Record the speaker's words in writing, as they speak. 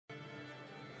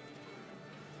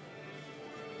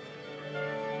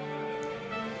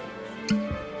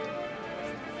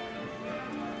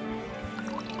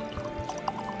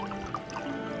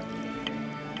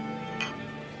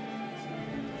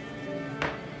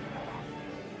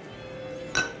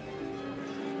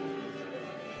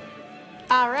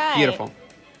All right. Beautiful.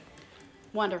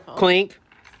 Wonderful. Clink.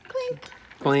 Clink.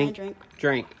 Clink. Drink.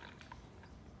 Drink.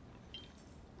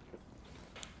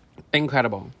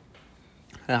 Incredible.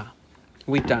 Yeah.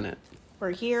 We've done it. We're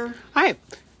here. Hi.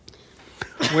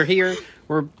 We're here.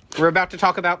 We're about to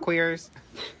talk about queers.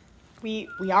 We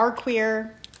are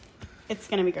queer. It's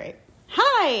going to be great.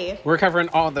 Hi. We're covering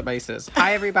all the bases.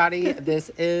 Hi, everybody.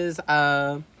 This is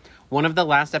one of the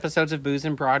last episodes of Booze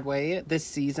and Broadway this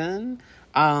season.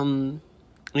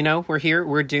 We're here.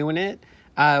 We're doing it.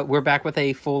 We're back with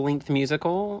a full-length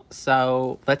musical.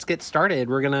 So let's get started.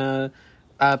 We're going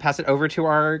to pass it over to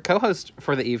our co-host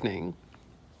for the evening.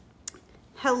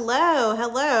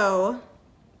 Hello.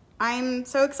 I'm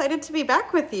so excited to be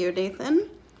back with you, Nathan.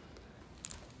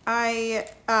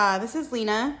 This is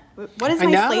Lena. What is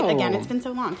my slate again? It's been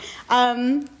so long.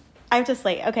 I have to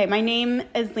slate. Okay, my name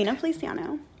is Lena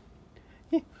Feliciano.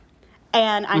 Yeah.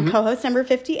 And I'm co-host number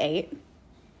 58.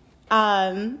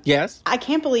 Yes. I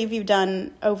can't believe you've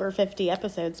done over 50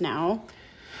 episodes now.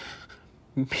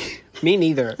 Me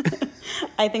neither.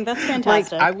 I think that's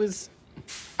fantastic. I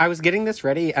was getting this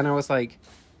ready and I was like,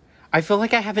 I feel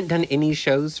like I haven't done any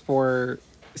shows for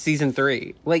season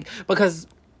 3. Because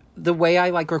the way I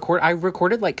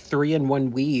recorded 3 in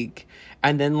 1 week.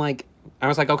 And then I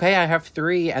was like, okay, I have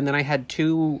 3. And then I had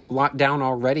 2 locked down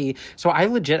already. So I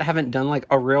legit haven't done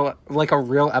a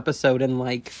real episode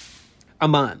in a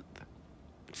month.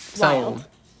 Wild. So,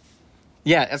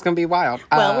 yeah, it's going to be wild.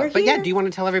 Well, we're but here. yeah, do you want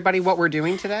to tell everybody what we're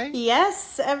doing today?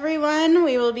 Yes, everyone.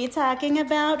 We will be talking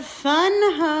about Fun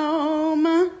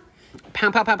Home.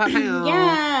 Pow, pow, pow, pow, pow.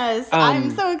 Yes.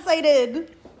 I'm so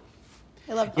excited.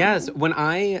 I love Fun Yes, Home. when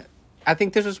I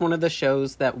think this was one of the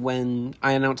shows that when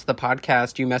I announced the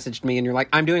podcast, you messaged me and you're like,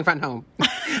 I'm doing Fun Home.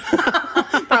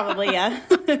 Probably, yeah.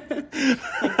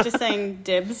 Just saying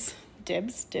dibs on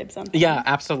things. Yeah,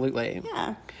 absolutely.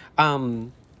 Yeah.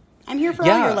 Um, I'm here for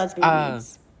all your lesbian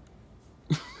needs.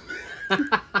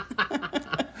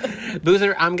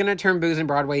 Boozer, I'm going to turn Booze and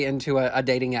Broadway into a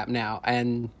dating app now.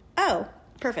 And Oh,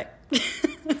 perfect.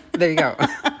 there you go.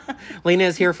 Lena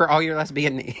is here for all your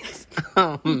lesbian needs.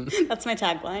 That's my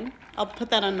tagline. I'll put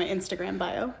that on my Instagram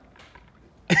bio.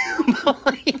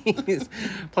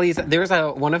 Please. There's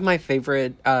one of my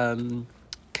favorite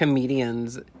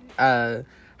comedians.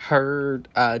 Her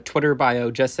Twitter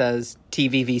bio just says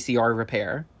TV VCR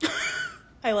repair.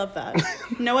 I love that.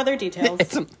 No other details.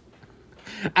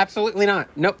 Absolutely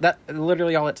not. Nope, that's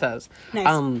literally all it says.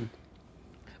 Nice.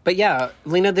 But yeah,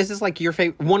 Lena, this is your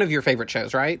one of your favorite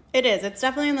shows, right? It is. It's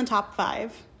definitely in the top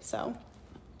 5. So,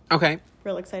 okay.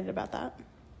 Real excited about that.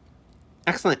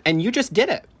 Excellent. And you just did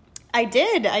it. I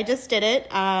did. I just did it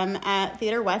at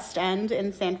Theater West End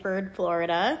in Sanford,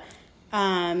 Florida.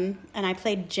 And I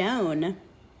played Joan.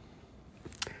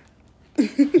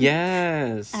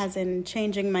 Yes. As in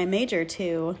changing my major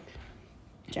to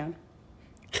Joan.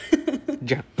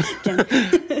 Joan.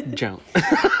 Joan.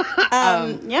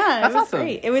 Yeah, it was awesome.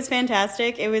 great. It was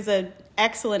fantastic. It was an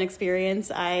excellent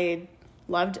experience. I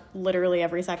loved literally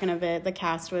every second of it. The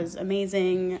cast was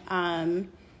amazing. My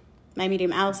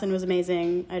medium Allison was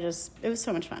amazing. It was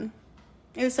so much fun.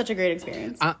 It was such a great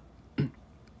experience.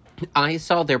 I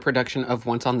saw their production of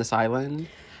Once on This Island,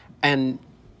 and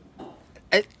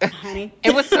Honey.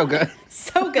 it was so good.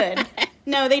 So good.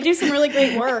 No, they do some really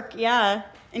great work. Yeah.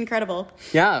 Incredible.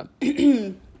 Yeah.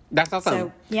 That's awesome.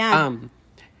 So, yeah.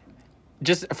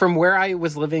 Just from where I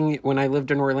was living when I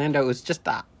lived in Orlando, it was just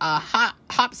a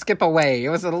hop, skip away. It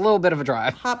was a little bit of a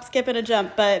drive. Hop, skip, and a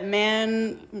jump. But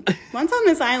man, Once on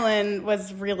This Island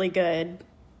was really good.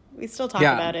 We still talk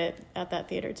about it at that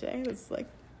theater today. It was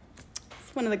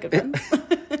it's one of the good ones.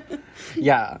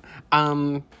 Yeah.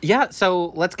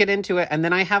 So let's get into it. And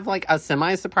then I have a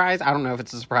semi-surprise. I don't know if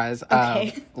it's a surprise.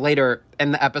 Okay. Later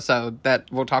in the episode that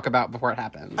we'll talk about before it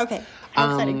happens. Okay.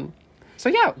 How exciting. So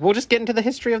yeah, we'll just get into the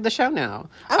history of the show now.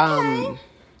 Okay.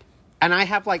 And I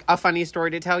have a funny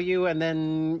story to tell you, and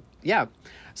then yeah.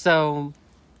 So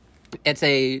it's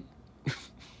a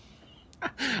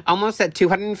almost at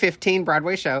 215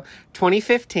 Broadway show,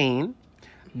 2015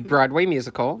 Broadway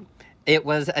musical. It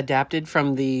was adapted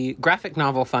from the graphic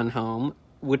novel Fun Home,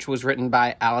 which was written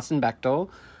by Alison Bechdel,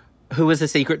 who is a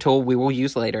secret tool we will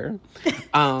use later.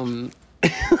 And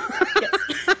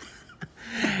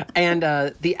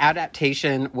the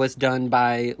adaptation was done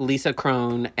by Lisa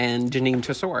Crone and Janine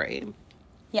Tesori.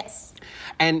 Yes.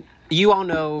 And you all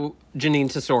know Janine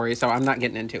Tesori, so I'm not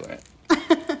getting into it.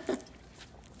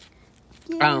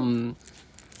 Yeah.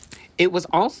 It was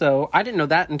also, I didn't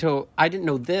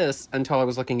know this until I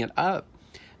was looking it up,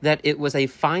 that it was a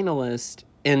finalist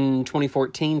in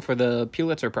 2014 for the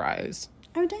Pulitzer Prize.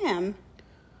 Oh, damn.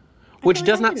 which feel like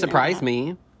does I not didn't know surprise that.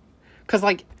 me. Because,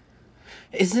 like,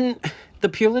 isn't the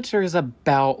Pulitzer is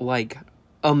about, like,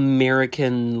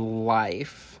 American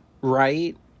life,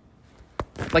 right?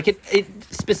 Like, it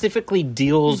specifically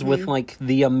deals with, like,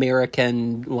 the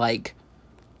American, like,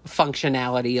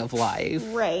 functionality of life.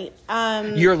 Right.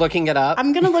 You're looking it up?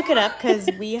 I'm going to look it up because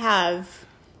we have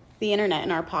the internet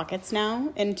in our pockets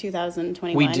now in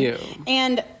 2021. We do.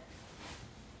 And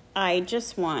I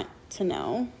just want to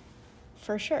know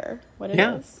for sure what it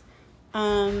is.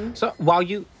 So while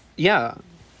yeah,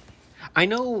 I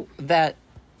know that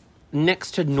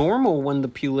Next to Normal won the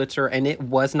Pulitzer, and it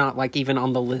was not like even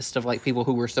on the list of like people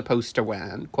who were supposed to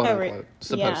win, quote unquote,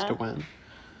 supposed to win.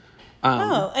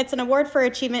 It's an award for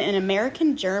achievement in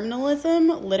American journalism,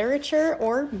 literature,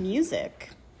 or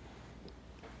music.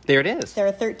 There it is. There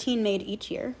are 13 made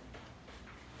each year.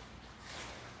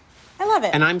 I love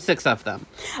it. And I'm 6 of them.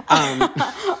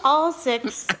 All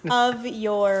 6 of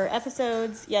your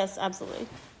episodes. Yes, absolutely.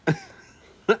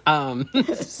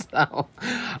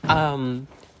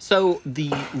 So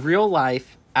the real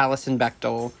life Alison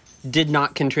Bechdel did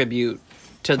not contribute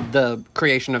to the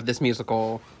creation of this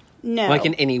musical, No. like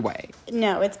in any way.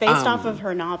 No, it's based off of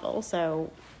her novel,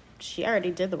 so she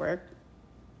already did the work.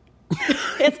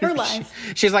 It's her life.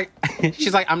 She's like,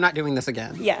 I'm not doing this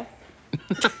again. Yeah.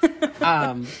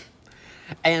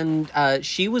 And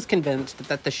she was convinced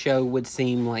that the show would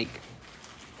seem like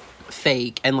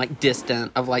fake and like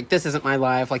distant, of like, this isn't my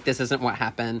life, like this isn't what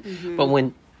happened. Mm-hmm. But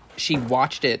when she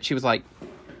watched it, she was like,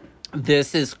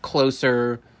 this is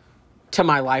closer to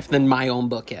my life than my own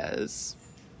book is.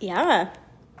 Yeah.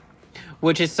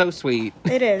 Which is so sweet.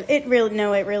 It is. It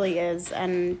really is.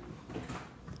 And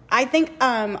I think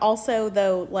also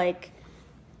though, like,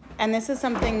 and this is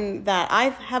something that I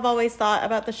have always thought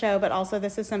about the show, but also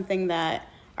this is something that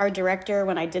our director,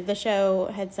 when I did the show,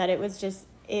 had said it was just,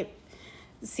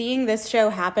 seeing this show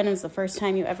happen was the first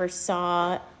time you ever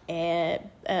saw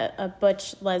a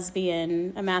butch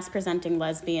lesbian, a mass-presenting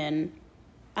lesbian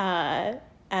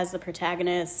as the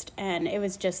protagonist. And it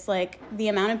was just like the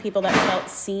amount of people that felt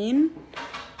seen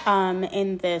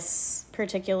in this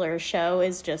particular show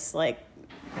is just like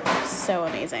so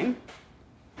amazing.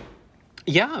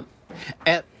 Yeah.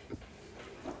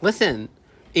 Listen,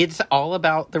 it's all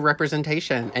about the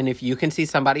representation. And if you can see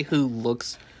somebody who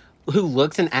looks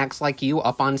and acts like you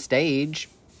up on stage,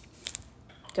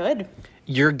 Good.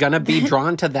 you're going to be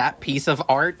drawn to that piece of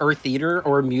art or theater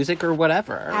or music or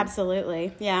whatever.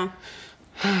 Absolutely. Yeah.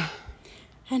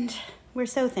 And we're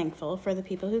so thankful for the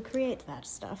people who create that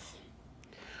stuff.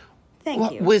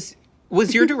 Thank you.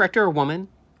 Was your director a woman?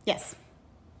 Yes.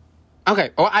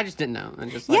 Okay. Oh, I just didn't know. I'm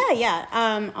just like, Yeah.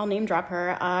 I'll name drop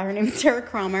her. Her name's Sarah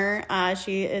Cromer.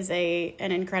 She is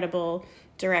an incredible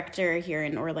director here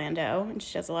in Orlando, and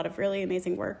she does a lot of really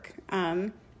amazing work.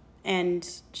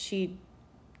 And she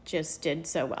just did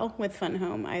so well with Fun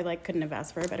Home. I couldn't have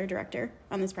asked for a better director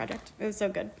on this project. It was so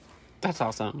good. That's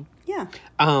awesome. Yeah.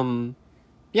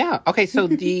 Yeah. Okay. So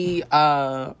the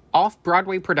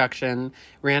off-Broadway production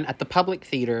ran at the Public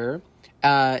Theater.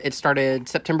 It started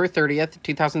September 30th,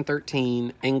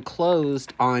 2013 and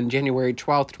closed on January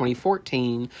 12th,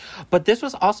 2014. But this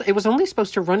was also, it was only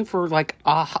supposed to run for like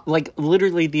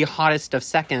literally the hottest of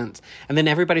seconds. And then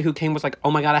everybody who came was like,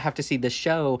 oh my God, I have to see this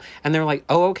show. And they're like,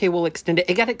 oh, okay, we'll extend it.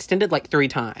 It got extended like 3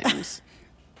 times.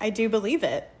 I do believe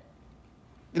it.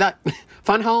 That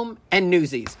Fun Home and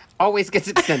Newsies always gets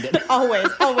extended. always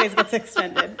gets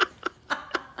extended.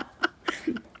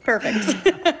 Perfect.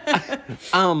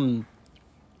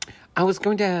 I was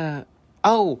going to...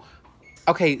 Oh,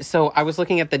 okay, so I was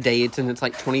looking at the dates, and it's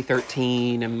like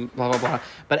 2013 and blah, blah, blah.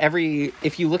 But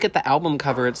if you look at the album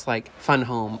cover, it's like Fun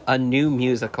Home, a new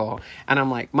musical. And I'm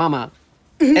like, Mama,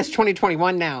 it's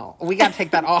 2021 now. We got to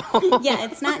take that off. Yeah,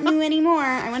 it's not new anymore.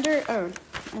 I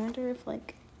wonder if,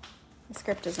 like, the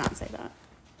script does not say that.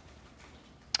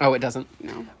 Oh, it doesn't?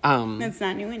 No. It's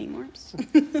not new anymore.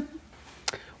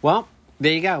 Well,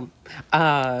 there you go.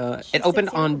 It opened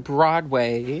on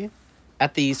Broadway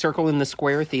at the Circle in the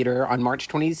Square Theater on March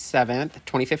 27th,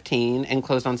 2015, and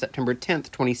closed on September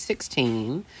 10th,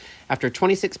 2016, after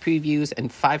 26 previews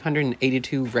and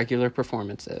 582 regular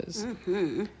performances.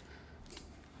 Mm-hmm.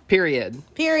 Period.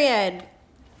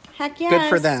 Heck yes. Good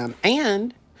for them.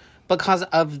 And because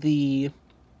of the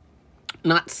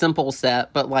not simple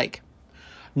set, but like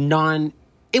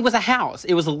it was a house.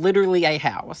 It was literally a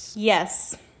house.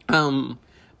 Yes.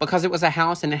 Because it was a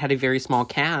house and it had a very small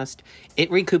cast,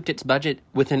 it recouped its budget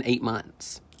within 8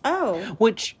 months. Oh.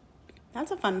 Which...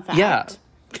 That's a fun fact. Yeah.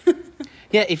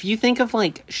 Yeah, if you think of,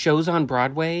 like, shows on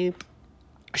Broadway,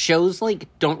 shows, like,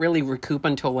 don't really recoup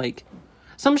until, like...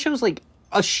 Some shows, like,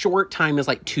 a short time is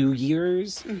like 2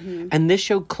 years, and this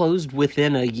show closed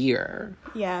within a year.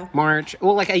 Yeah. March,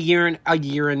 well, like a year and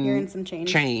Year and some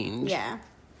change. Yeah.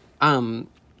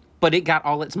 But it got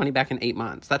all its money back in 8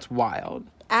 months. That's wild.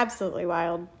 Absolutely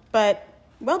wild, but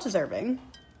well deserving.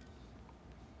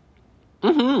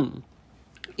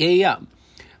 Yeah.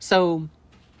 So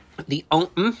the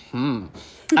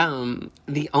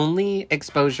the only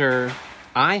exposure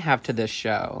I have to this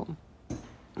show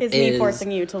is me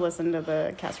forcing you to listen to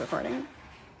the cast recording.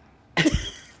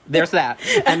 There's that.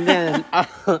 And then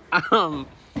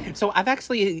so I've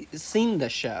actually seen the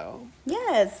show.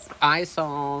 Yes. I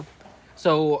saw,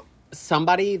 so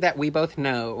somebody that we both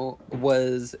know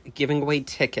was giving away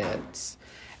tickets,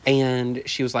 and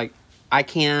she was like, I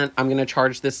can't, I'm going to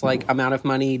charge this like amount of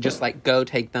money, just like go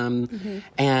take them.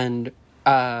 And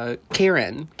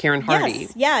Karen Hardy.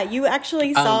 Yes. Yeah, you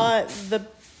actually saw the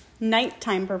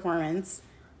nighttime performance,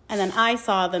 and then I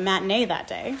saw the matinee that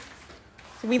day.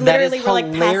 So we literally were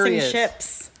like passing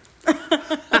ships.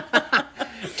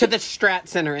 To the Strat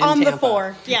Center in on Tampa. The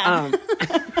 4, yeah.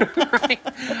 Right.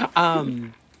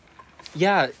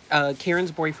 Yeah,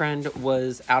 Karen's boyfriend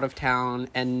was out of town,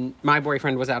 and my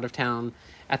boyfriend was out of town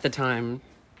at the time.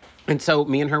 And so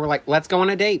me and her were like, let's go on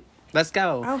a date. Let's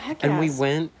go. Oh, heck yes. And we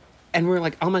went, and we were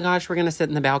like, oh my gosh, we're going to sit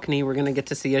in the balcony. We're going to get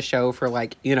to see a show for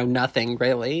like, nothing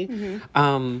really.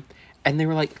 And they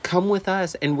were like, come with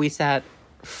us. And we sat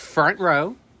front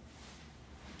row.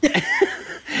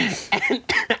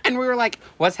 and we were like,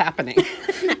 what's happening?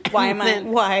 Why am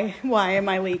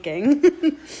I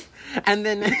leaking? and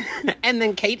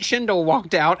then Kate Shindle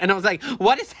walked out, and I was like,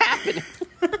 what is happening?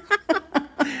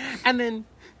 and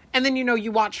then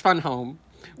you watch Fun Home,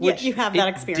 which you have that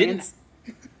experience.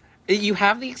 You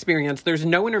have the experience. There's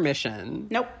no intermission.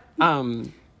 Nope.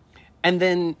 And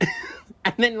then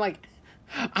like,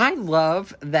 I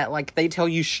love that, like, they tell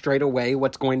you straight away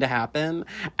what's going to happen,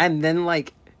 and then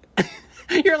like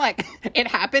you're like, it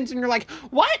happens, and you're like,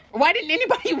 what? Why didn't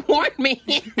anybody warn me?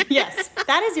 Yes,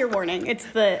 that is your warning. It's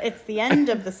the end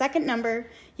of the second number.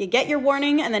 You get your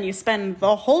warning, and then you spend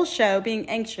the whole show being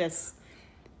anxious,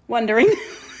 wondering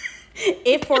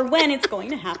if or when it's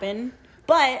going to happen.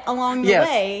 But along the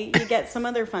way, you get some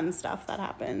other fun stuff that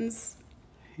happens.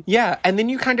 Yeah, and then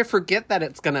you kind of forget that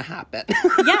it's going to happen.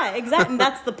 Yeah, exactly. And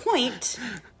that's the point.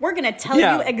 We're going to tell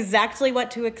you exactly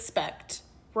what to expect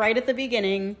right at the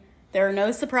beginning. There are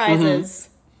no surprises.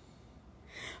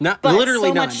 But literally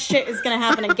so none. much shit is going to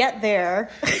happen to get there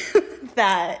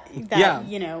that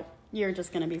you're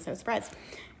just going to be so surprised.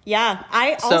 Yeah,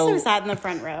 I also sat in the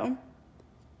front row.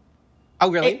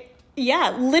 Oh, really?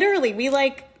 Literally,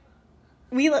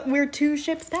 we're 2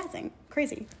 ships passing.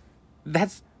 Crazy.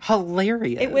 That's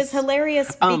hilarious. It was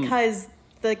hilarious because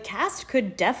the cast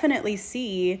could definitely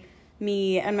see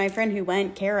me and my friend who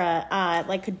went, Kara,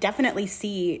 could definitely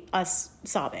see us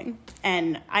sobbing.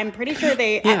 And I'm pretty sure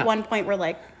they at one point were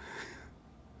like,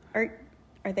 are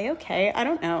they okay? I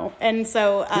don't know. And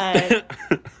so I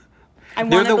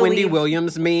They're the Wendy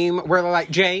Williams meme where they're like,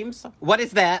 James, what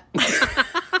is that?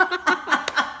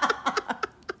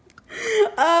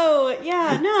 Oh,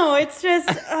 yeah, no, it's just,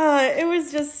 it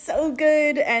was just so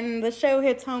good, and the show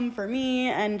hits home for me,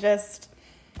 and just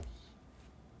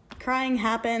crying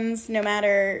happens no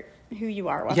matter who you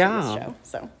are watching this show,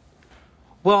 so.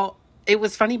 Well, it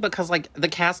was funny because, like, the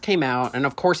cast came out, and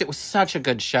of course it was such a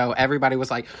good show. Everybody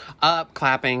was, like, up,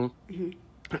 clapping.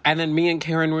 And then me and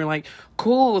Karen were like,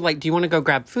 cool, like, do you want to go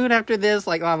grab food after this?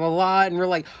 Like, blah, blah, blah. And we're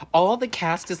like, all the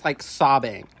cast is, like,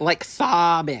 sobbing.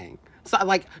 So,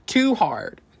 like, too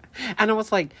hard. And I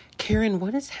was like, Karen,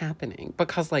 what is happening?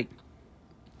 Because, like,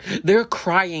 they're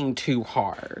crying too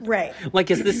hard. Right. Like,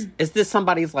 is this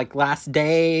somebody's, like, last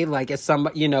day? Like, is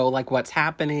somebody, like, what's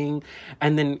happening?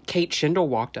 And then Kate Shindle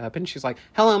walked up, and she's like,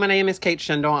 hello, my name is Kate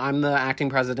Shindle. I'm the acting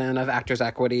president of Actors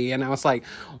Equity. And I was like,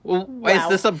 well, is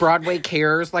this a Broadway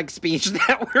Cares, like, speech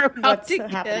that we're about to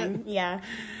happening? get? Yeah.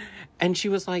 And she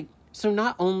was like, so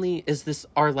not only is this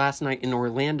our last night in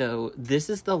Orlando, this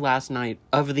is the last night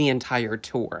of the entire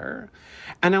tour.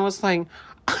 And I was like,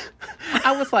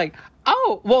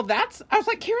 oh, well, I was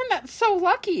like, Karen, that's so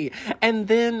lucky. And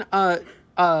then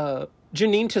Janine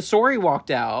Tesori walked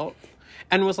out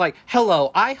and was like, hello,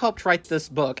 I helped write this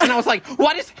book. And I was like,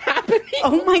 what is happening?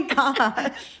 Oh my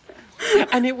gosh.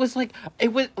 And it was like,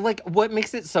 what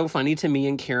makes it so funny to me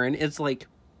and Karen is like,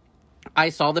 I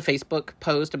saw the Facebook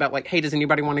post about like, hey, does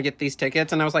anybody want to get these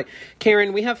tickets? And I was like,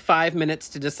 Karen, we have 5 minutes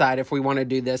to decide if we want to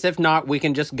do this. If not, we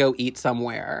can just go eat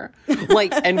somewhere.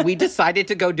 Like, and we decided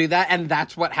to go do that. And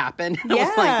that's what happened. And yeah. I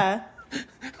was like,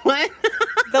 what?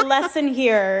 The lesson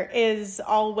here is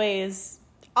always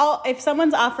if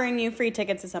someone's offering you free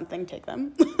tickets to something, take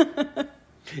them.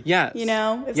 Yes. You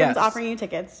know, if someone's offering you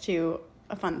tickets to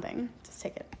a fun thing, just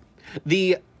take it.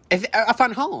 A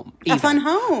fun home. Even. A fun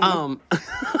home.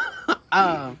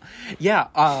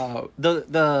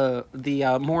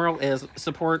 The moral is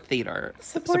support theater.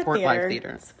 Support live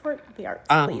theater. Support the arts,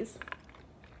 please.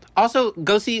 Also,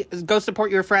 go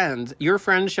support your friends. Your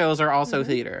friends' shows are also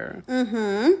theater.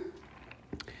 Mm-hmm.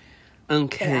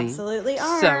 Okay. They absolutely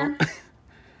are. So,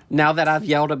 now that I've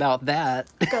yelled about that,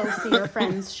 go see your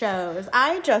friends' shows.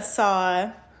 I just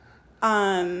saw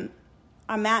a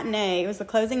matinee. It was the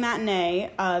closing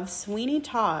matinee of Sweeney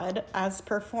Todd as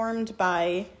performed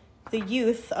by the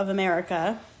youth of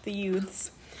America, the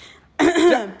youths.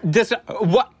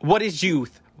 What is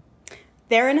youth?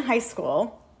 They're in high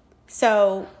school.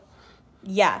 So,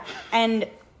 yeah. And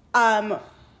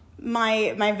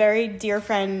my very dear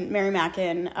friend Mary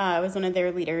Mackin was one of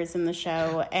their leaders in the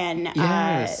show, and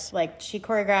yes. She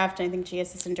choreographed, and I think she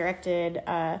assistant directed.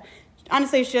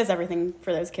 Honestly, she does everything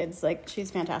for those kids. Like, she's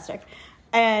fantastic.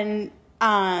 And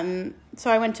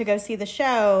so I went to go see the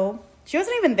show. She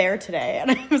wasn't even there today, and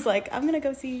I was like, I'm gonna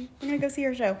go see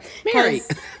her show, Mary.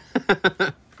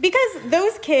 because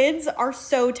those kids are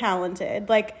so talented.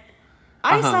 Like,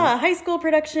 I saw a high school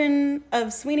production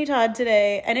of Sweeney Todd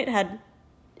today, and I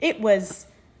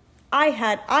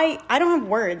don't have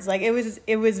words. Like, it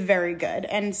was very good.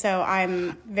 And so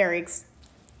I'm very,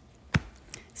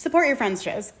 support your friends'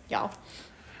 shows, y'all.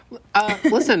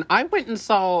 Listen, I went and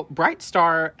saw Bright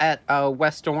Star at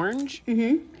West Orange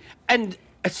and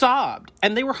sobbed,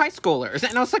 and they were high schoolers.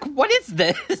 And I was like, what is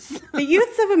this? The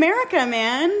youths of America,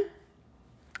 man.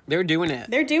 They're doing it.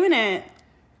 They're doing it.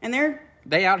 And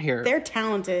they out here. They're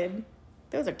talented.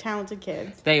 Those are talented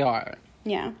kids. They are.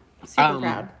 Yeah. Super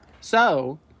proud.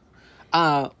 So,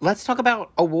 let's talk about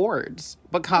awards,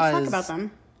 because... Let's talk about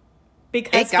them.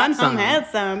 Because Fun Home has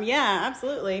some. Yeah,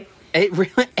 absolutely.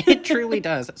 It truly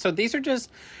does. So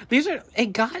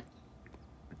it got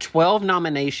 12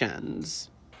 nominations.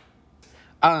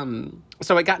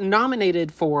 So it got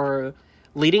nominated for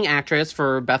leading actress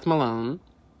for Beth Malone,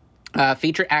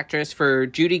 featured actress for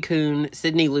Judy Kuhn,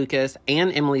 Sydney Lucas,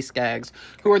 and Emily Skeggs,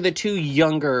 who are the two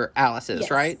younger Alices,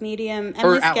 yes, right? Medium.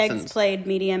 Emily Skeggs played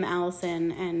medium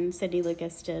Allison, and Sydney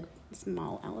Lucas did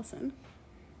small Allison.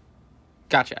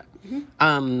 Gotcha.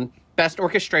 Mm-hmm. Best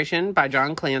orchestration by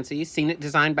John Clancy, scenic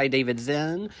design by David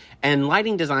Zinn, and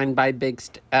lighting design by Ben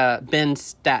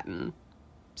Stanton.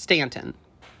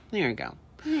 There you go.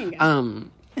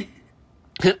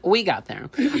 We got there.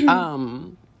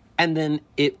 And then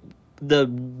it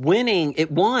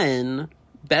won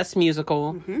Best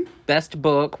Musical, Best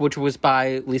Book, which was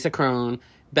by Lisa Kron,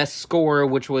 Best Score,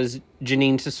 which was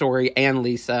Janine Tesori and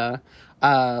Lisa,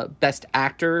 Best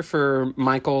Actor for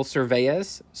Michael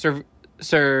Cervais.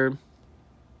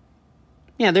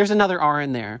 Yeah, there's another R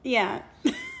in there. Yeah.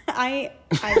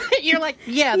 You're like,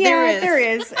 yeah, there is. There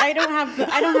is. I don't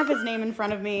have his name in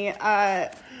front of me.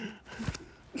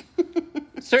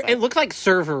 It looked like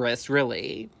Cerberus,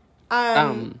 really.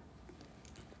 But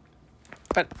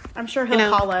I'm sure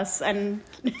he'll call us and.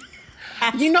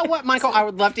 You know what, Michael? I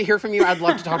would love to hear from you. I'd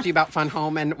love to talk to you about Fun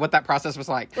Home and what that process was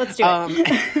like. Let's do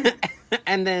it.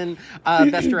 And then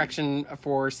Best Direction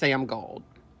for Sam Gold.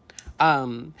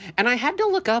 And I had to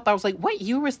look up. I was like, what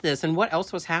year was this, and what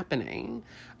else was happening?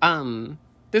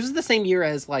 This was the same year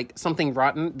as like Something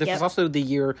Rotten. This was also the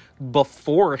year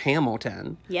before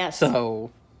Hamilton. Yes.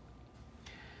 So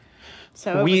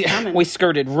we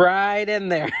skirted right in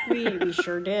there. we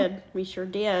sure did. We sure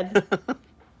did.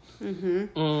 Yeah,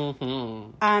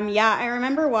 I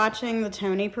remember watching the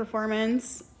Tony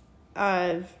performance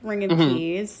of Ring of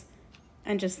Keys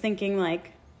and just thinking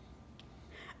like,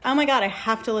 oh my God, I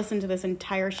have to listen to this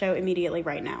entire show immediately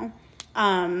right now.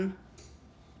 And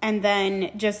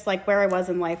then just like where I was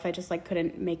in life, I just like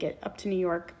couldn't make it up to New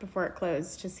York before it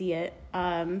closed to see it.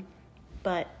 But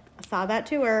I saw that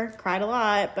tour, cried a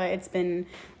lot, but it's been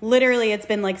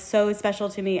like so special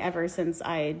to me ever since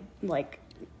I like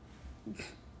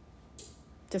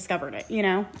discovered it, you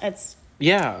know?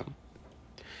 Yeah.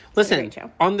 Listen,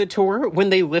 on the tour, when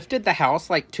they lifted the house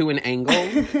like to an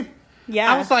angle,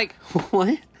 yeah, I was like,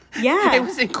 what? Yeah. It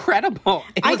was incredible.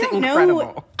 I don't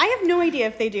know. I have no idea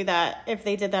if they did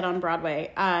that on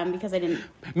Broadway, because I didn't.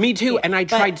 Me too. And I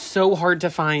tried so hard to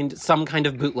find some kind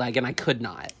of bootleg, and I could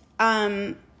not.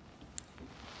 I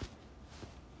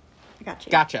got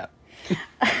you. Gotcha.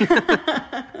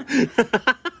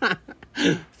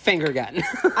 Finger gun.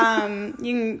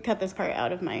 You can cut this part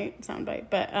out of my soundbite,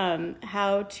 but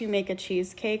how to make a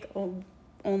cheesecake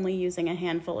only using a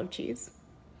handful of cheese.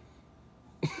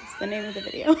 It's the name of the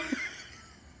video.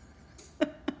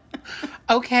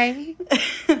 Okay.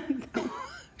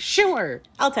 Sure.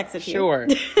 I'll text it to you. Sure.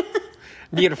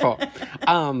 Beautiful.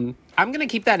 I'm gonna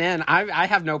keep that in. I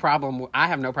have no problem. I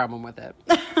have no problem with it.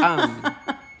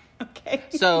 Okay.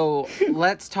 So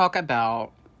let's talk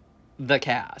about the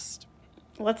cast.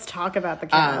 Let's talk about the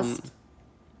cast.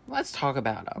 Let's talk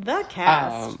about them. The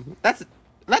cast.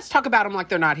 Let's talk about them like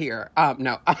they're not here.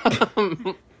 No.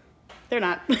 They're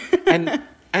not.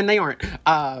 and they aren't.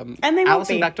 And they won't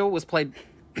Alison be. Bechdel was played,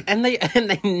 and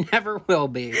they never will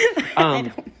be.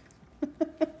 I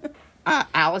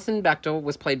don't. Alison Bechdel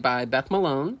was played by Beth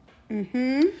Malone.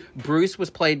 Mm-hmm. Bruce was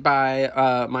played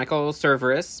by Michael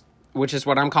Cerveris, which is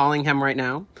what I'm calling him right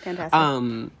now.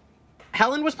 Fantastic.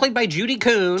 Helen was played by Judy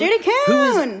Kuhn. Judy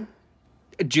Kuhn!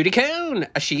 Judy Kuhn.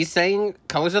 She's saying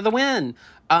Colors of the Wind.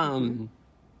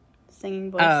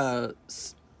 Singing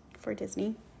voice for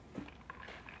Disney.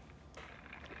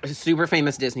 A super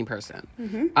famous Disney person.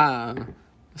 Mm-hmm.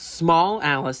 Small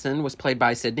Allison was played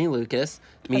by Sydney Lucas.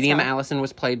 Medium Allison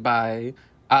was played by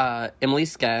Emily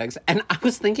Skaggs. And I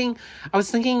was thinking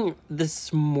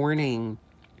this morning,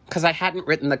 because I hadn't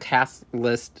written the cast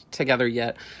list together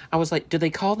yet. I was like, do they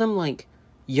call them like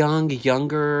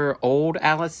younger, old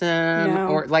Allison? No.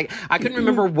 Or like, I couldn't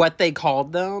remember what they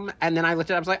called them. And then I looked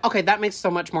at it, I was like, okay, that makes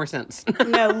so much more sense.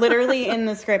 No, literally in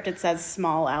the script it says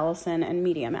small Allison and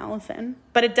medium Allison.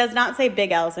 But it does not say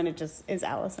big Allison, it just is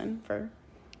Allison for...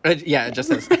 It just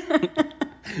says.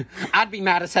 I'd be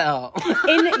mad as hell.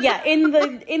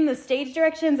 in the stage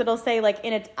directions it'll say like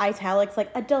in italics like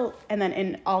adult and then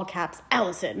in all caps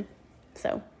Allison.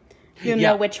 So you'll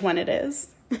know which one it is.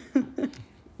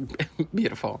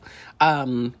 Beautiful.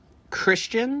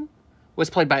 Christian was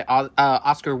played by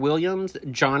Oscar Williams.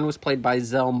 John was played by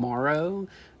Zell Morrow.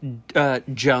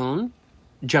 Joan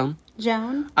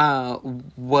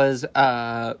was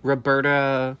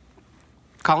Roberta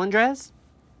Colindrez.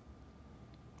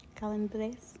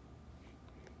 Colindrez.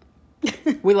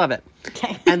 We love it.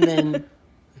 Okay. And then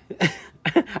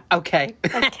okay.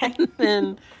 Okay. And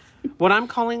then what I'm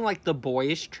calling like the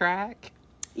boys track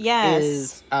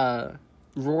is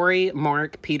Rory,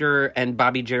 Mark, Peter, and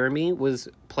Bobby Jeremy was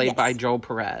played by Joel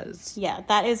Perez. Yeah,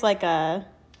 that is like a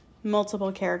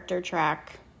multiple character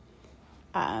track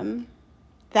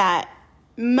that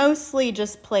mostly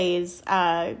just plays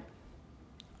all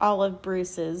of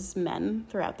Bruce's men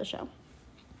throughout the show.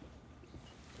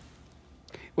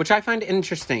 Which I find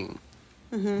interesting.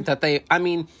 That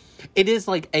it is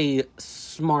like a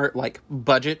smart, like,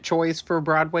 budget choice for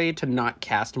Broadway to not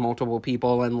cast multiple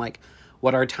people in, like,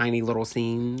 what are tiny little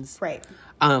scenes. Right.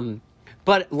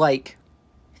 But, like,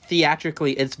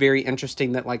 theatrically, it's very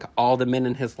interesting that, like, all the men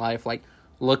in his life, like,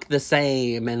 look the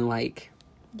same and, like...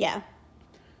 Yeah.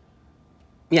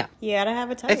 Yeah. You gotta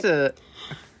have a type. It's a...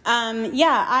 I'm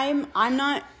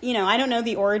not, I don't know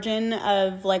the origin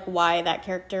of, like, why that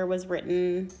character was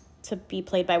written to be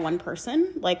played by one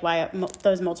person. Like, why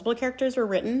those multiple characters were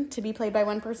written to be played by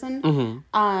one person.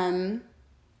 Mm-hmm.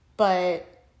 But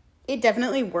it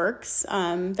definitely works.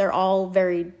 They're all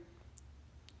very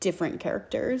different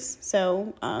characters.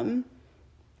 So, and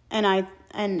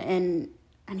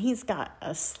he's got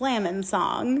a slammin'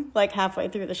 song, like, halfway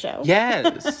through the show.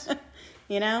 Yes.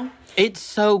 It's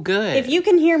so good. If you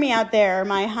can hear me out there,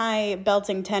 my high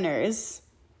belting tenors,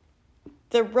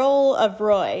 the role of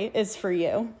Roy is for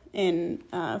you in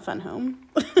Fun Home.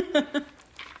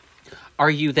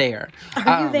 Are you there?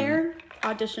 Are you there?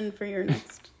 Audition for your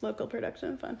next local production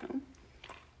of Fun Home.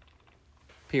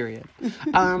 Period.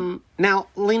 Now,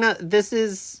 Lena, this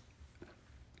is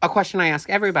a question I ask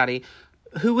everybody.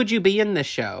 Who would you be in this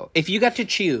show? If you got to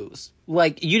choose,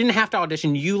 like, you didn't have to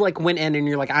audition. You, like, went in and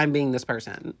you're like, I'm being this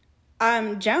person.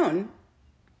 Joan.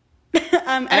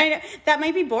 And I know that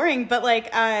might be boring, but, like,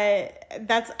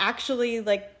 that's actually,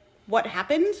 like, what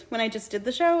happened when I just did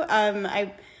the show.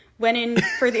 I went in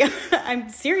for the... I'm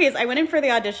serious. I went in for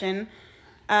the audition.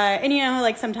 And,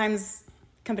 like, sometimes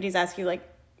companies ask you, like,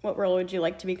 what role would you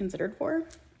like to be considered for?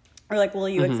 Or, like, will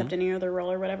you accept any other role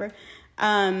or whatever?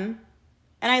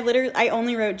 And I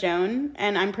only wrote Joan,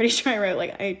 and I'm pretty sure I wrote,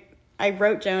 like, I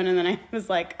wrote Joan, and then I was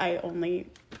like, I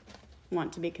only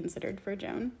want to be considered for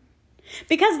Joan.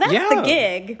 Because that's the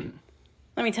gig,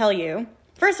 let me tell you.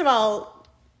 First of all,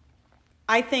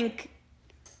 I think,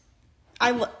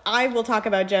 I will talk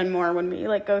about Joan more when we,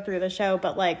 like, go through the show,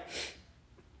 but, like,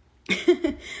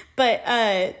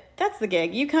 that's the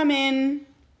gig. You come in,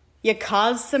 you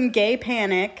cause some gay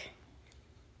panic,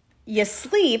 you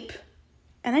sleep,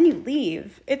 and then you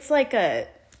leave. It's a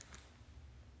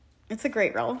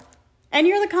great role. And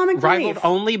you're the comic Rivaled relief.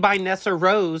 only by Nessa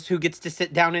Rose, who gets to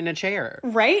sit down in a chair.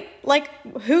 Right? Like,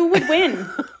 who would win?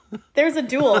 There's a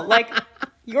duel. Like,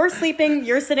 You're sleeping.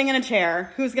 You're sitting in a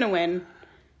chair. Who's gonna win?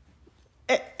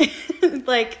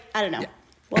 Like, I don't know.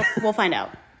 We'll find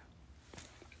out.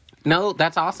 No,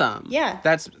 that's awesome. Yeah.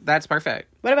 That's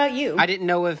perfect. What about you? I didn't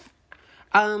know if,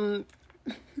 I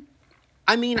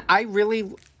mean, I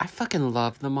fucking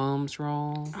love the mom's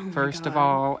role. First of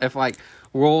all, if like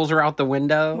roles are out the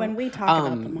window. When we talk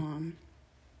about the mom.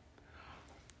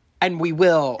 And we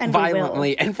will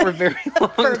violently and for a very long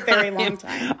for a very long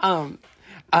time.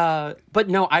 But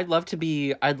no, I'd love to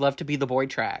be the boy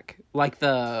track. Like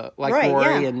right,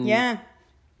 Rory yeah, and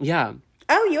yeah.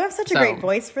 Oh, you have such a great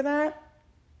voice for that.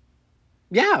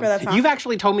 Yeah. For that song. You've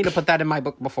actually told me to put that in my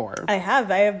book before. I have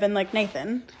been like,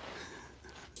 Nathan,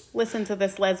 listen to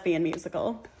this lesbian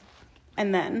musical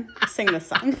and then sing this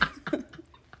song.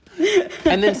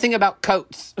 And then sing about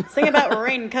coats. Sing about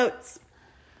raincoats.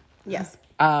 Yes.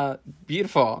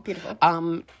 Beautiful.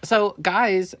 So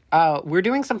guys, we're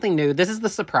doing something new. This is the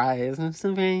surprise.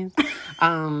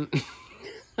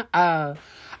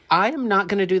 I am not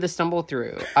going to do the stumble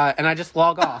through, and I just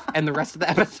log off, and the rest of the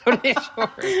episode is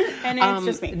yours. And it's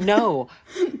just me. No.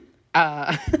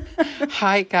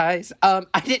 Hi guys.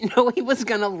 I didn't know he was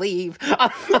going to leave.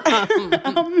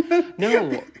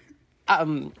 No.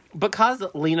 Because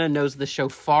Lena knows the show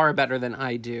far better than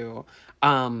I do.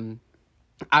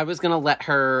 I was going to let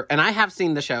her, and I have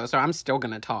seen the show, so I'm still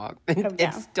going to talk.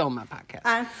 It's still my podcast.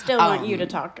 I still want you to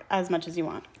talk as much as you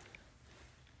want.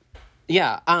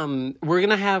 Yeah, we're going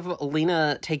to have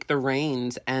Lena take the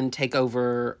reins and take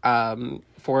over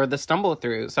for the stumble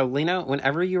through. So Lena,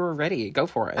 whenever you are ready, go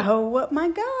for it. Oh my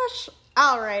gosh.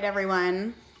 All right,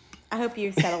 everyone. I hope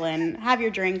you settle in. Have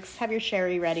your drinks. Have your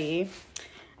sherry ready.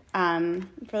 For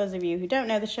those of you who don't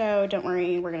know the show, don't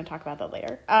worry. We're going to talk about that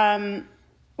later.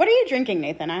 What are you drinking,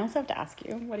 Nathan? I also have to ask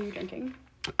you. What are you drinking?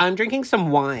 I'm drinking some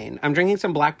wine. I'm drinking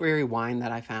some blackberry wine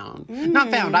that I found. Not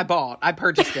found, I bought. I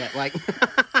purchased it. Like...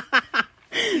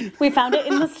 We found it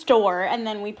in the store and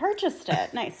then we purchased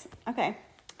it. Nice. Okay.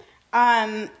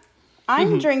 I'm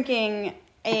drinking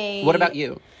a... What about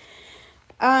you?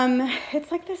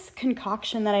 It's like this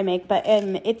concoction that I make, but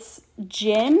it's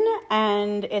gin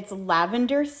and it's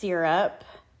lavender syrup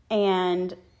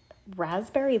and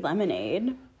raspberry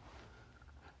lemonade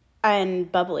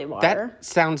and bubbly water.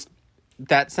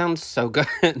 That sounds so good.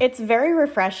 It's very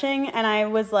refreshing, and I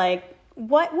was like,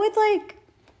 what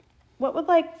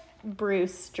would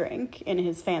Bruce drink in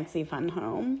his fancy fun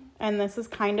home? And this is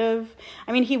kind of,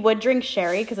 I mean, he would drink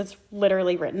sherry because it's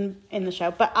literally written in the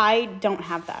show, but I don't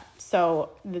have that. So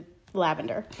the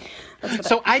lavender.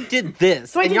 So I did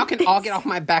this, and y'all can all get off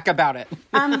my back about it.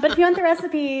 But if you want the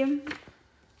recipe,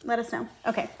 let us know.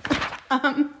 Okay.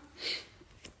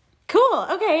 Cool.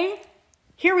 Okay.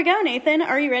 Here we go, Nathan.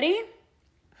 Are you ready?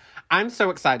 I'm so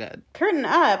excited. Curtain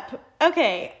up.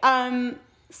 Okay.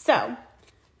 So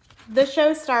the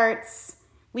show starts.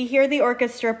 We hear the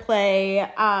orchestra play.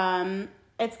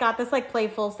 It's got this like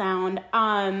playful sound.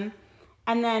 And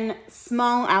then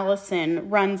small Allison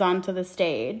runs onto the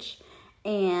stage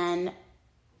and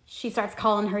she starts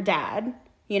calling her dad.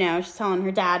 You know, she's telling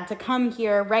her dad to come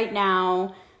here right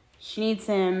now. She needs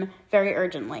him very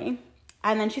urgently.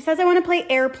 And then she says, I want to play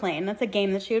Airplane. That's a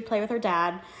game that she would play with her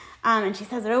dad. And she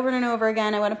says it over and over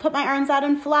again. I want to put my arms out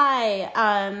and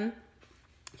fly.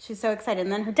 She's so excited.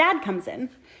 And then her dad comes in.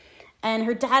 And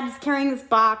her dad is carrying this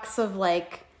box of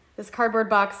like, this cardboard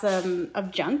box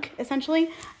of junk, essentially.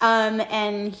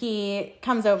 And he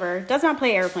comes over, does not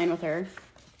play Airplane with her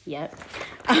yet.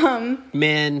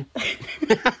 Men.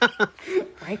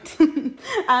 Right.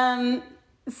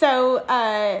 So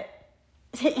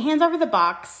hands over the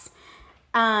box.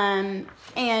 And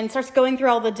starts going through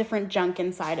all the different junk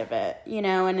inside of it, you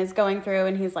know, and is going through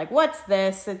and he's like, what's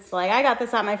this? It's like, I got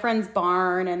this at my friend's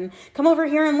barn and come over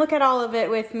here and look at all of it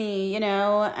with me, you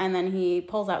know, and then he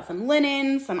pulls out some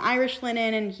linen, some Irish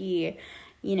linen, and he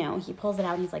pulls it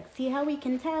out and he's like, see how we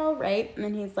can tell, right? And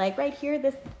then he's like, right here,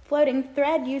 this floating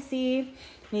thread you see.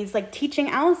 And he's like teaching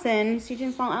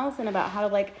small Allison about how to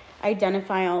like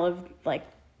identify all of like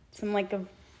some like of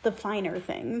the finer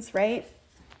things, right?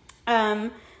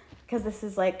 Because this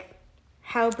is like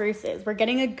how Bruce is. We're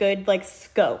getting a good like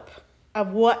scope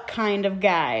of what kind of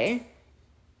guy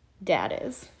Dad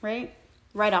is, right?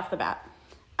 Right off the bat.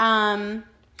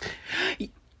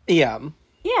 Yeah.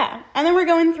 Yeah. And then we're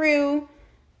going through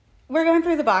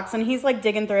the box and he's like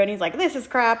digging through it and he's like, this is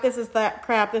crap, this is that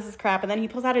crap, this is crap. And then he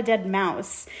pulls out a dead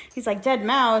mouse. He's like, dead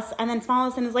mouse. And then Small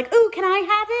Allison is like, ooh, can I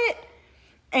have it?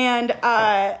 And,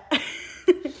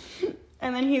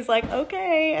 and then he's like,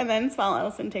 okay. And then Small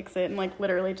Allison takes it and like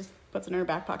literally just puts it in her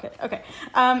back pocket. Okay.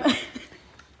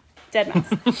 Dead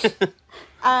mouse.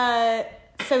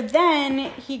 So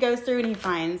then he goes through and he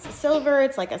finds silver.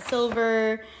 It's like a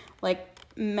silver, like,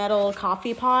 metal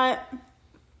coffee pot.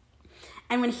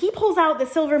 And when he pulls out the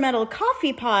silver metal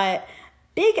coffee pot,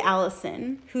 Big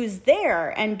Allison, who's there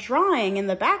and drawing in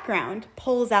the background,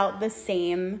 pulls out the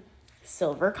same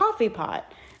silver coffee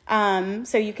pot.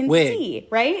 So you can see,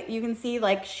 right? You can see,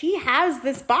 like, she has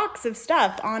this box of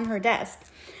stuff on her desk.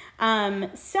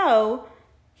 So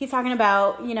he's talking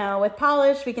about, you know, with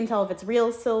polish, we can tell if it's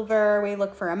real silver. We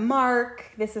look for a mark.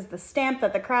 This is the stamp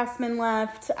that the craftsman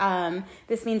left.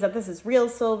 This means that this is real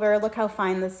silver. Look how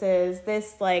fine this is.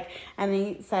 This, like, and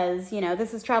he says, you know,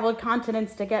 this has traveled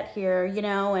continents to get here, you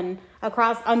know, and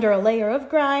across under a layer of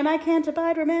grime. I can't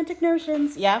abide romantic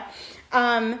notions. Yeah.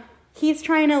 He's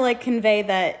trying to, like, convey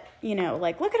that, you know,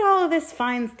 like, look at all of this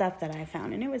fine stuff that I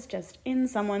found. And it was just in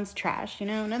someone's trash, you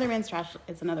know. Another man's trash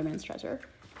is another man's treasure.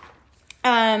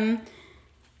 And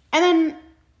then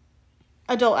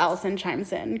adult Allison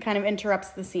chimes in, kind of interrupts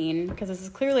the scene, because this is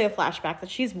clearly a flashback that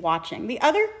she's watching. The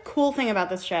other cool thing about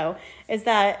this show is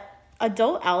that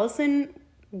adult Allison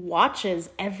watches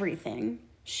everything.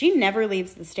 She never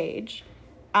leaves the stage.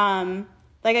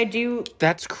 Like, I do...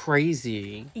 That's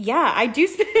crazy. Yeah, I do...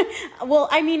 Well,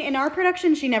 I mean, in our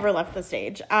production, she never left the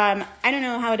stage. I don't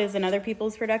know how it is in other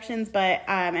people's productions, but...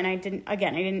 and I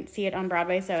didn't see it on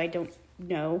Broadway, so I don't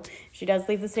know if she does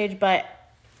leave the stage. But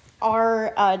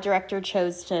our director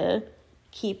chose to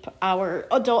keep our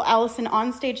adult Allison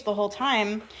on stage the whole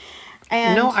time.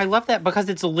 And no, I love that, because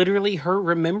it's literally her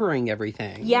remembering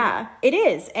everything. Yeah, it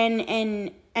is.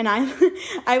 And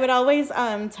I would always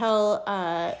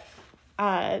tell...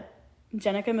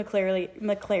 Jenica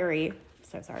McClary,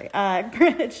 so sorry.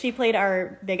 She played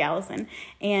our Big Allison,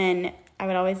 and I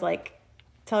would always, like,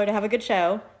 tell her to have a good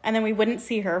show, and then we wouldn't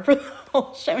see her for the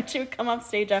whole show, and she would come off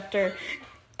stage after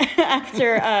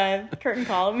curtain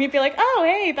call, and we'd be like, oh,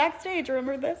 hey, backstage,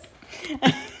 remember this?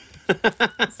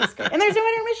 It's just great. And there's no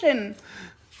intermission.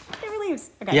 It never leaves.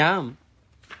 Okay. Yeah.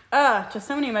 Just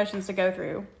so many emotions to go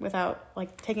through without,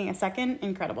 like, taking a second.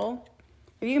 Incredible.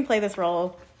 If you can play this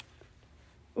role...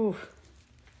 Ooh,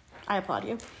 I applaud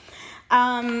you.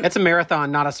 It's a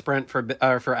marathon, not a sprint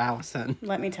for Allison.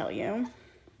 Let me tell you.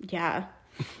 Yeah.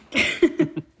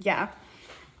 Yeah.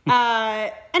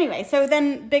 Anyway, so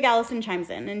then Big Allison chimes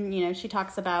in, and, you know, she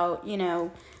talks about, you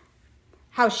know,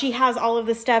 how she has all of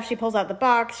this stuff. She pulls out the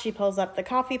box. She pulls up the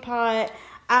coffee pot.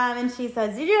 And she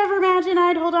says, did you ever imagine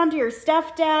I'd hold on to your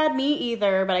stuff, Dad? Me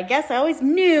either. But I guess I always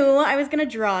knew I was going to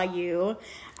draw you.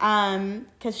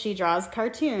 Because she draws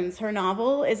cartoons. Her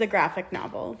novel is a graphic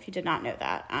novel, if you did not know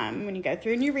that. When you go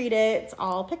through and you read it, it's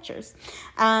all pictures.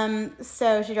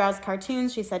 So she draws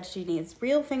cartoons. She said she needs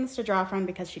real things to draw from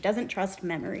because she doesn't trust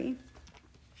memory.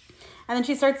 And then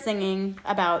she starts singing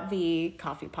about the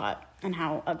coffee pot and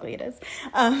how ugly it is.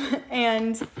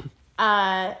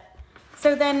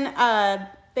 So then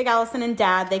Big Allison and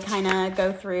Dad, they kind of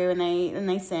go through and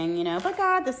they sing, you know, but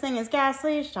God, this thing is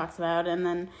ghastly, she talks about, and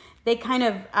then they kind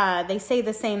of, they say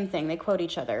the same thing. They quote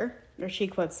each other, or she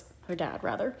quotes her dad,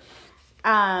 rather.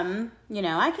 You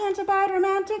know, I can't abide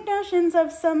romantic notions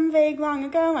of some vague long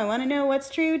ago. I want to know what's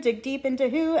true, dig deep into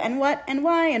who and what and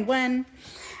why and when.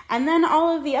 And then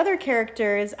all of the other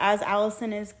characters, as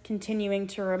Allison is continuing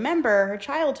to remember her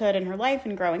childhood and her life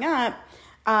and growing up,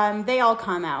 they all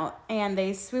come out and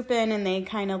they swoop in and they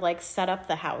kind of like set up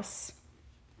the house,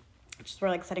 which is where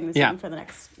like setting the scene for the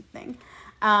next thing.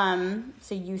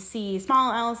 So you see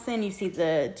small Allison, you see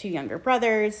the two younger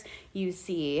brothers, you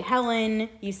see Helen,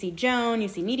 you see Joan, you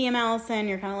see medium Allison.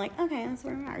 You're kind of like, okay, that's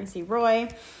where we are. You see Roy.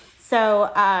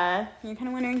 So you're kind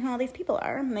of wondering who all these people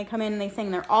are. And they come in and they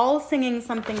sing. They're all singing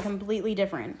something completely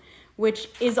different, which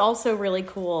is also really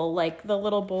cool. Like the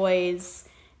little boys,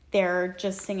 they're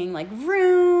just singing like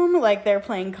Vroom, like they're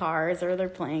playing Cars or they're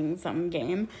playing some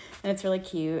game, and it's really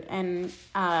cute. And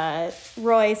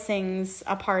Roy sings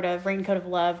a part of Raincoat of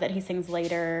Love that he sings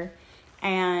later,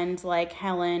 and like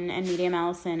Helen and medium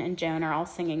Allison and Joan are all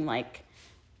singing like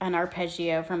an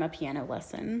arpeggio from a piano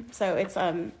lesson. So it's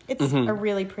a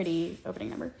really pretty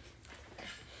opening number.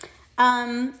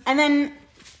 And then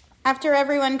after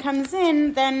everyone comes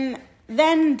in,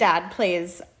 then Dad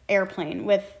plays Airplane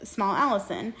with small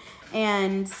Allison,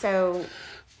 and so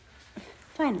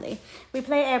finally we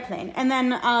play Airplane, and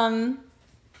then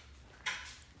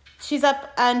she's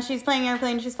up and she's playing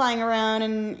Airplane, she's flying around,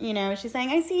 and you know she's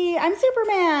saying, I'm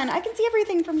Superman, I can see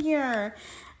everything from here.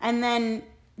 And then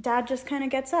Dad just kind of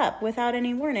gets up without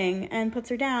any warning and puts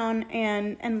her down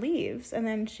and leaves, and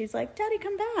then she's like, Daddy,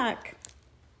 come back.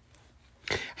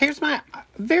 Here's my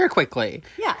very quickly.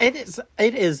 It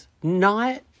is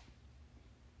not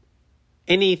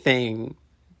anything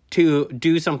to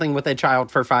do something with a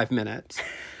child for 5 minutes.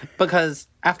 Because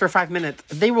after 5 minutes,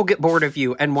 they will get bored of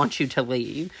you and want you to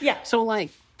leave. Yeah. So,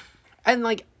 like, and,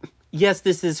 like, yes,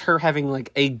 this is her having,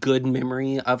 like, a good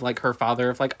memory of, like, her father.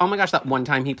 Of, like, oh, my gosh, that one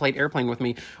time he played airplane with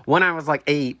me when I was, like,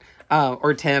 8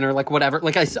 or 10 or, like, whatever.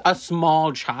 Like, a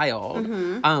small child.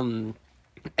 And,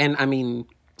 I mean,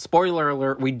 spoiler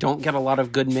alert, we don't get a lot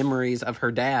of good memories of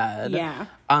her dad. Yeah.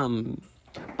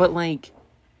 But, like,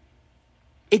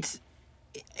 this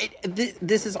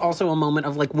is also a moment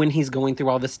of, like, when he's going through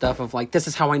all this stuff of, like, this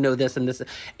is how I know this and this.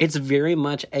 It's very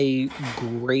much a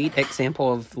great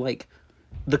example of, like,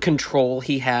 the control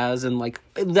he has and, like,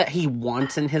 that he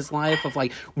wants in his life of,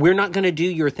 like, we're not going to do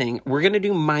your thing. We're going to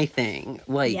do my thing.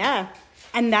 Like, yeah.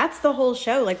 And that's the whole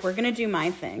show. Like, we're going to do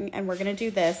my thing and we're going to do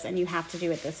this and you have to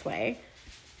do it this way.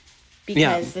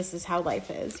 Because this is how life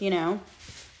is, you know?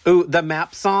 Ooh, the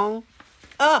map song?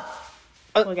 Oh,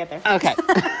 we'll get there. Okay.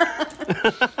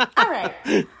 All right.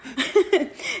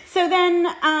 So then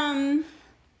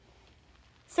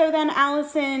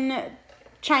Allison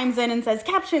chimes in and says,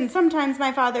 caption, sometimes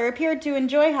my father appeared to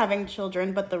enjoy having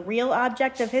children, but the real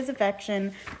object of his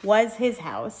affection was his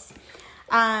house.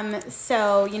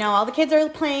 So, you know, all the kids are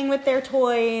playing with their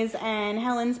toys and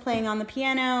Helen's playing on the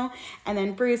piano, and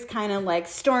then Bruce kind of like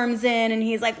storms in and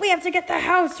he's like, we have to get the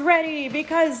house ready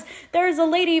because there's a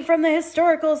lady from the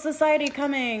Historical Society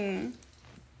coming.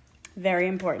 Very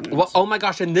important. Well, oh my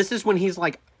gosh, and this is when he's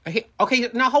like, hey, okay,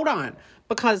 now hold on.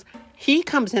 Because he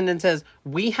comes in and says,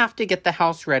 we have to get the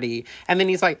house ready. And then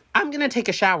he's like, I'm going to take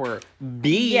a shower.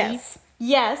 Yes.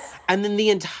 And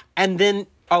then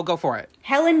oh, go for it.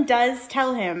 Helen does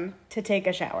tell him to take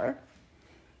a shower.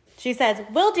 She says,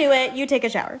 we'll do it. You take a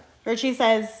shower. Or she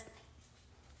says,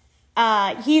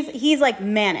 he's like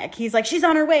manic. He's like, she's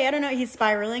on her way. I don't know. He's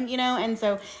spiraling, you know? And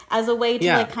so as a way to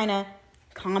like kind of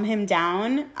calm him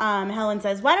down, Helen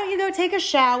says, why don't you go take a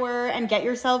shower and get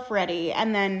yourself ready?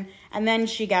 And then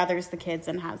she gathers the kids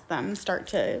and has them start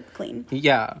to clean.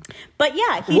 Yeah. But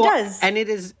yeah, he does. And it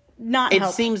is not it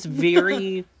help. seems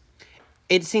very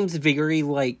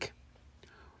like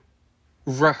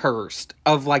rehearsed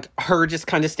of like her just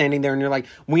kind of standing there and you're like,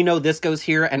 we know this goes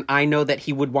here and I know that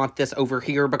he would want this over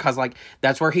here because like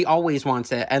that's where he always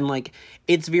wants it. And like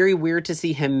it's very weird to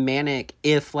see him manic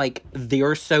if like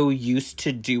they're so used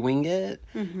to doing it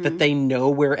that they know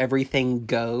where everything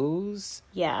goes.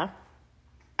 Yeah.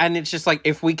 And it's just like,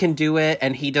 if we can do it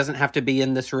and he doesn't have to be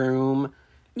in this room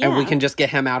and we can just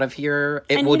get him out of here,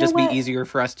 it will just be easier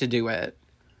for us to do it.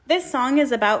 This song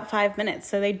is about 5 minutes,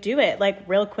 so they do it like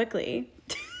real quickly.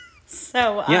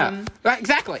 So, yeah,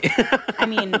 exactly. I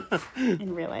mean,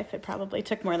 in real life, it probably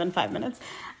took more than 5 minutes.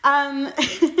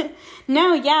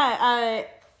 No, yeah.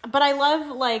 But I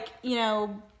love, like, you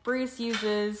know, Bruce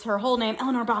uses her whole name,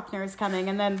 Eleanor Bachner is coming,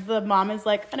 and then the mom is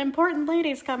like, an important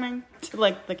lady's coming to,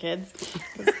 like, the kids.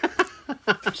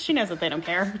 She knows that they don't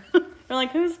care. They're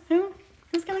like, who's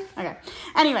coming? Okay.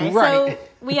 Anyway, right. So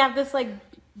we have this, like,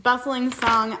 bustling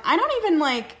song. I don't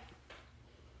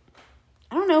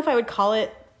know if I would call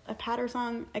it a patter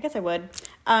song. I guess I would.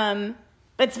 But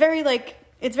it's very, like,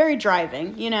 it's very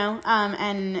driving, you know?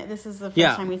 And this is the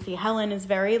first time we see Helen is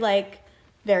very, like,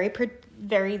 very,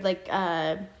 like,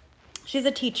 she's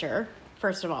a teacher,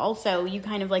 first of all. So you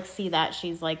kind of, like, see that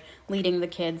she's, like, leading the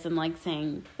kids and, like,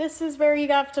 saying, this is where you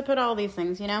have to put all these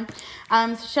things, you know?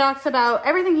 So she talks about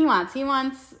everything he wants. He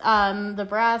wants the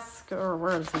brass, or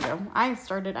where does he go? I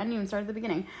didn't even start at the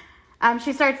beginning.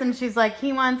 She starts and she's like,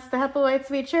 he wants the Hepplewhite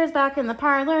sweet chairs back in the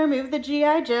parlor, move the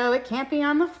G.I. Joe, it can't be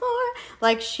on the floor.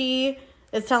 Like, she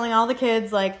is telling all the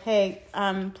kids, like, hey,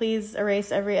 please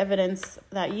erase every evidence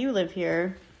that you live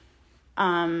here.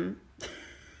 Or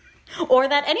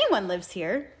that anyone lives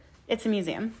here. It's a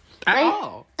museum. Right? At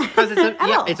all. Because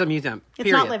it's a museum.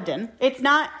 It's not lived in. It's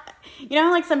not, you know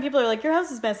how, like, some people are like, your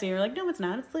house is messy. You're like, no, it's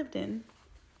not. It's lived in.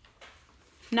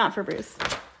 Not for Bruce.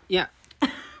 Yeah.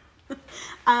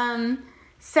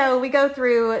 So we go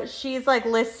through, she's like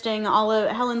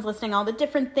Helen's listing all the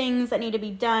different things that need to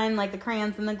be done, like the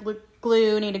crayons and the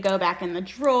glue need to go back in the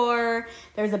drawer.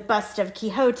 There's a bust of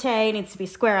Quixote, it needs to be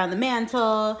square on the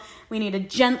mantle. We need to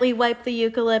gently wipe the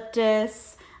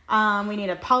eucalyptus. We need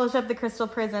to polish up the crystal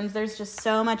prisms. There's just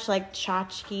so much like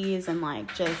tchotchkes and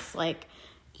like just like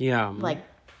like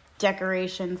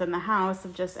decorations in the house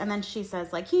of just, and then she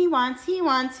says like, he wants,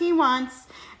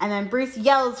 and then Bruce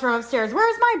yells from upstairs,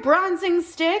 where's my bronzing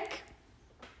stick?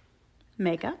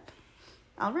 Makeup.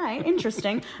 All right,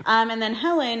 interesting. And then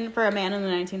Helen, for a man in the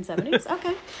 1970s,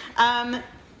 okay.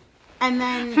 And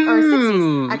then, or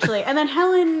 60s, actually. And then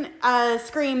Helen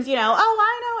screams, you know, oh,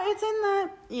 I know it's in the,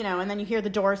 and then you hear the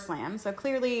door slam. So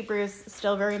clearly Bruce is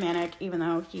still very manic, even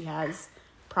though he has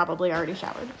probably already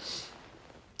showered.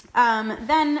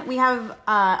 Then we have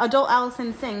adult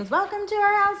Allison sings, "Welcome to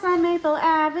our house on Maple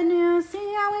Avenue.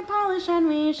 See how we polish and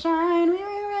we shine. We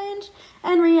rearrange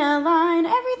and realign.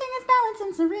 Everything is balanced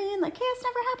and serene. Like chaos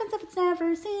never happens if it's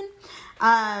never seen."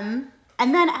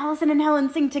 And then Allison and Helen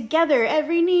sing together,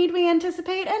 "Every need we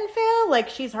anticipate and fill." Like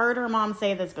she's heard her mom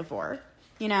say this before,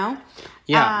 Yeah.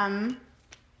 And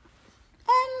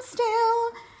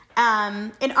still,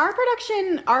 in our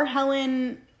production, our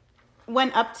Helen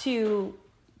went up to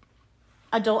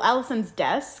adult Allison's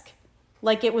desk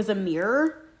like it was a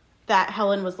mirror that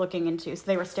Helen was looking into. So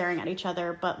they were staring at each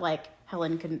other, but like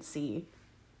Helen couldn't see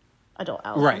adult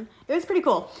Allison. Right. It was pretty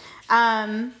cool.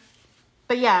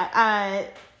 But yeah,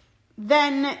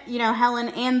 then, Helen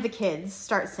and the kids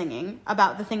start singing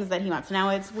about the things that he wants. Now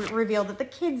it's revealed that the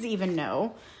kids even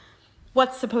know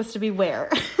what's supposed to be where.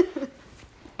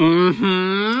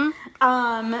 Mm-hmm.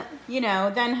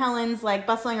 Then Helen's like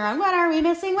bustling around. "What are we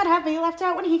missing? What have we left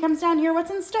out when he comes down here?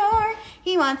 What's in store?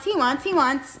 He wants.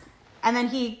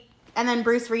 And then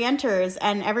Bruce re-enters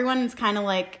and everyone's kind of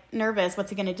like nervous. What's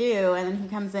he going to do? And then he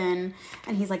comes in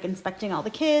and he's like inspecting all the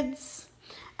kids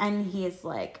and he is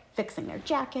like fixing their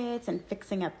jackets and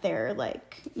fixing up their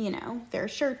like, their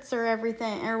shirts or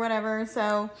everything or whatever.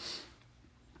 So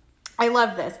I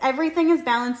love this. Everything is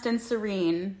balanced and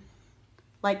serene.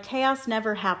 Like, chaos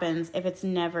never happens if it's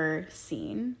never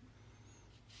seen.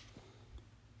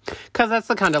 Because that's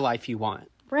the kind of life you want.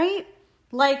 Right?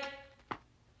 Like,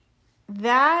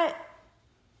 that's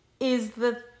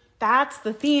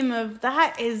the theme of,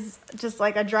 that is just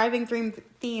like a driving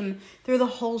theme through the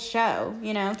whole show.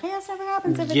 Chaos never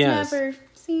happens if it's never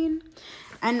seen.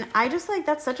 And I just like,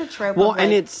 that's such a trope. Well, of, like,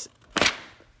 and it's...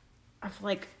 Of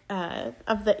like,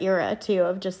 of the era, too,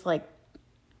 of just like,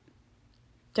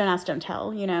 don't ask, don't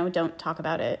tell, don't talk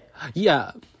about it.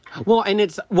 Yeah. Well,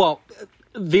 and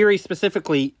very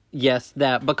specifically, yes,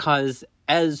 that because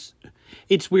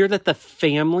it's weird that the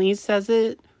family says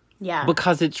it. Yeah.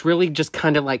 Because it's really just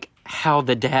kind of like how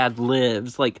the dad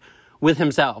lives, like with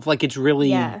himself. Like it's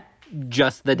really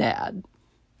just the dad.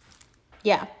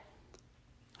 Yeah.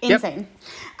 Insane.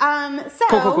 Yep.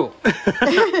 Cool.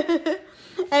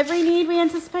 Every need we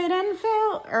anticipate and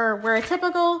fill, or we're a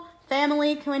typical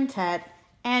family quintet.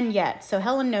 And yet, so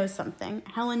Helen knows something.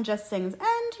 Helen just sings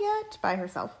 "and yet" by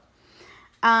herself.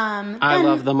 I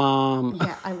love the mom.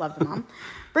 Yeah, I love the mom.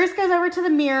 Bruce goes over to the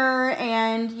mirror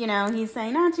and, he's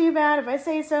saying, "Not too bad if I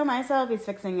say so myself." He's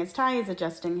fixing his tie. He's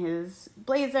adjusting his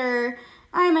blazer.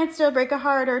 "I might still break a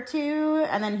heart or two."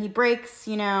 And then he breaks,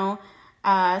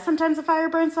 "Sometimes the fire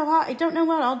burns so hot, I don't know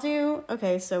what I'll do."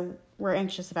 Okay, so we're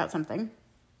anxious about something.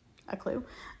 A clue.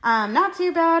 "Not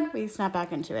too bad." We snap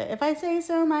back into it. "If I say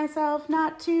so myself,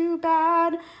 not too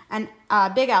bad." And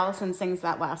Big Allison sings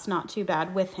that last "not too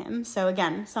bad" with him. So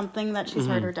again, something that she's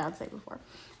heard her dad say before.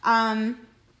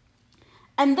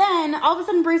 And then all of a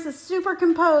sudden Bruce is super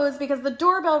composed because the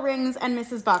doorbell rings and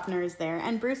Mrs. Bachner is there.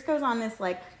 And Bruce goes on this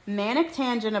like manic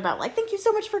tangent about like, "Thank you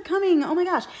so much for coming. Oh my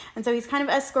gosh." And so he's kind of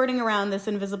escorting around this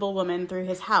invisible woman through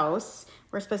his house.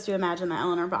 We're supposed to imagine that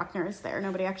Eleanor Bachner is there.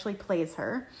 Nobody actually plays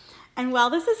her. And while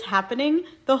this is happening,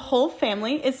 the whole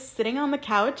family is sitting on the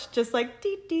couch, just like,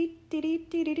 dee, dee, dee, dee,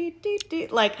 dee, dee, dee, dee,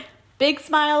 like, big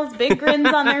smiles, big grins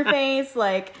on their face,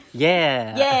 like,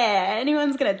 yeah,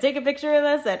 anyone's gonna take a picture of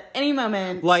us at any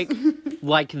moment. Like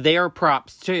their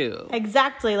props, too.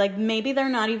 Exactly, like, maybe they're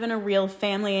not even a real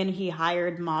family, and he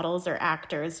hired models or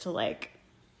actors to, like,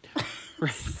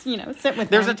 sit with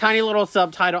There's them. a tiny little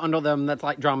subtitle under them that's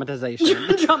like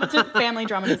dramatization. Family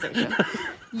dramatization.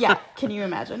 Yeah, can you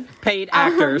imagine? Paid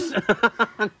actors.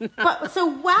 But so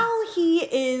while he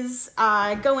is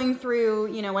going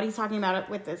through, what he's talking about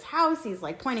with this house, he's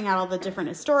like pointing out all the different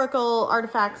historical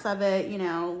artifacts of it,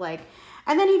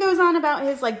 and then he goes on about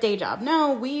his like day job.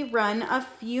 "No, we run a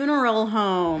funeral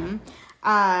home.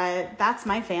 That's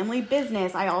my family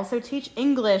business. I also teach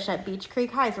English at Beech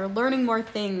Creek High." So we're learning more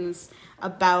things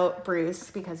about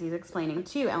Bruce because he's explaining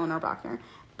to Eleanor Bachner.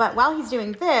 But while he's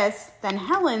doing this, then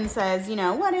Helen says,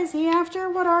 "What is he after?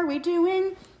 What are we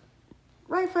doing?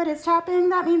 Right foot is tapping.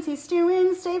 That means he's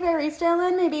stewing. Stay very still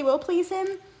and maybe we'll please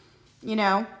him.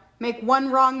 Make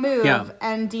one wrong move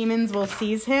and demons will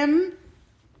seize him."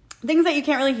 Things that you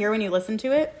can't really hear when you listen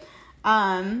to it.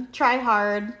 Try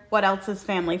hard. What else is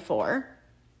family for?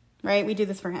 Right? We do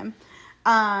this for him.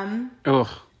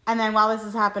 And then while this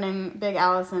is happening, Big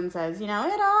Allison says, "It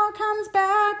all comes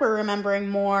back." We're remembering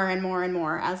more and more and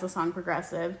more as the song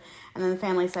progresses. And then the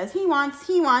family says, he wants.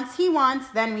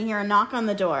 Then we hear a knock on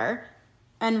the door.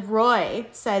 And Roy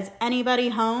says, anybody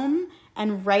home?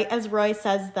 And right as Roy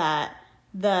says that,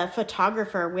 the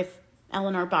photographer with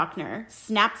Eleanor Bachner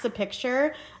snaps a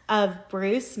picture of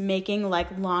Bruce making like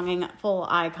longing full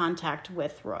eye contact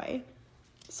with Roy.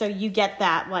 So you get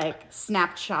that like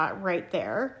snapshot right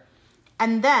there.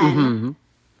 And then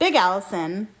Big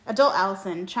Allison, adult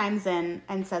Allison, chimes in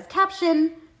and says,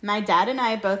 caption, my dad and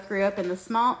I both grew up in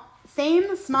the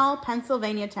same small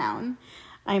Pennsylvania town.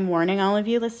 I'm warning all of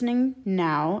you listening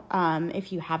now,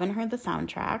 if you haven't heard the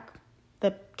soundtrack,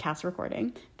 the cast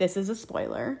recording, this is a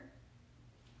spoiler.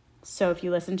 So if you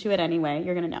listen to it anyway,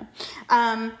 you're going to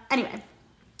know. Anyway,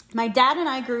 my dad and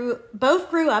I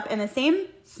both grew up in the same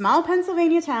small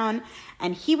Pennsylvania town,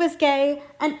 and he was gay,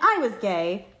 and I was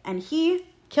gay, and he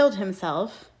killed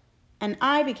himself, and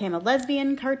I became a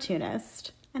lesbian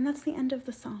cartoonist. And that's the end of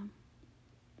the song.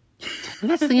 And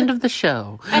that's the end of the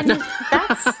show. And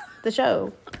that's the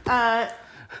show.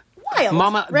 Wild,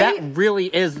 Mama, right? that really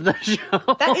is the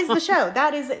show. That is the show.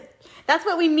 That's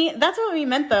what we mean. That's what we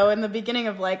meant, though, in the beginning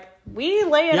of, like, we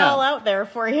lay it all out there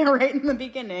for you right in the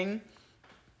beginning.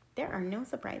 There are no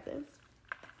surprises.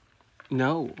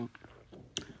 No.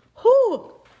 Whew.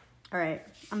 All right.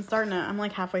 I'm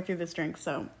like halfway through this drink,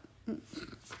 so.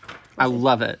 I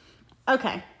love it.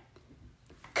 Okay.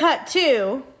 Cut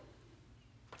to.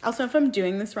 Also, if I'm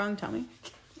doing this wrong, tell me.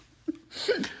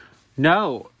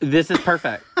 No, this is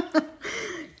perfect.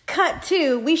 Cut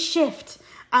to, we shift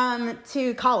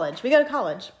to college. We go to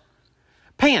college.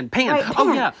 Pan. Right, Oh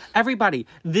Pan. yeah, everybody.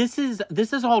 This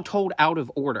is all told out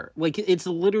of order. Like it's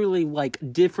literally like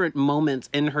different moments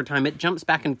in her time. It jumps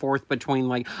back and forth between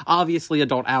like obviously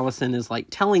adult Allison is like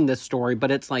telling this story,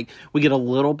 but it's like we get a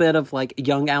little bit of like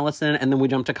young Allison, and then we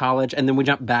jump to college, and then we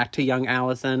jump back to young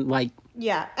Allison. Like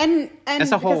yeah, and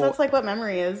as a because whole, that's like what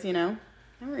memory is. You know,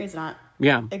 memory is not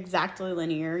exactly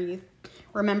linear. You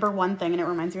remember one thing and it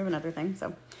reminds you of another thing.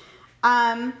 So,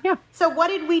 yeah. So what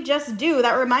did we just do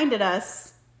that reminded us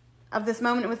of this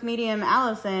moment with Medium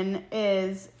Allison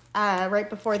is right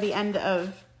before the end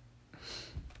of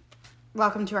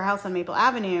Welcome to Our House on Maple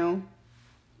Avenue,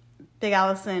 Big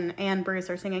Allison and Bruce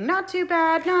are singing, not too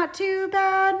bad, not too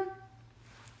bad.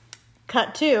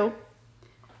 Cut to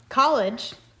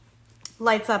college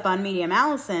lights up on Medium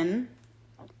Allison.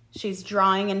 She's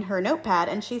drawing in her notepad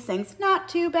and she sings, not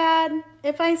too bad,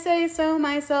 if I say so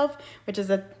myself, which is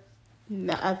a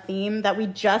theme that we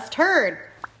just heard.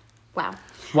 Wow.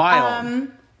 Wild.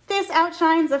 This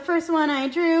outshines the first one I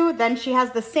drew. Then she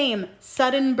has the same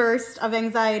sudden burst of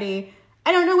anxiety.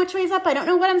 I don't know which way's up. I don't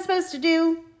know what I'm supposed to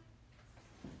do.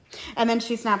 And then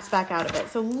she snaps back out of it.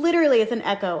 So literally it's an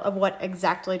echo of what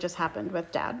exactly just happened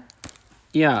with Dad.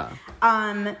 Yeah.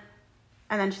 And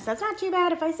then she says, not too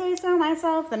bad if I say so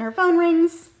myself. Then her phone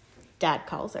rings. Dad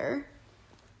calls her.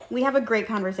 We have a great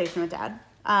conversation with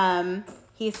Dad.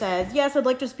 He says, yes, I'd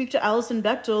like to speak to Allison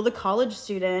Bechtel, the college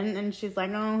student. And she's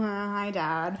like, oh, hi,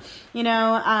 Dad. You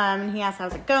know, he asks how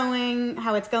it's going,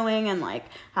 and like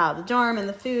how the dorm and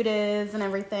the food is and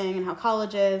everything, and how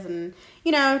college is, and,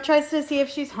 you know, tries to see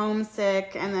if she's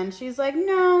homesick. And then she's like,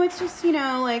 no, it's just, you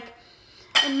know, like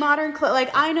in modern, like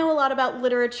I know a lot about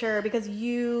literature because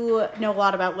you know a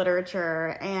lot about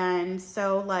literature. And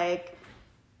so like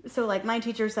my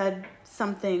teacher said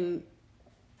something.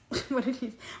 What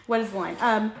is the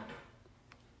line?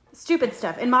 Stupid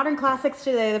stuff. In modern classics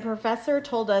today, the professor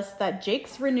told us that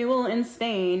Jake's renewal in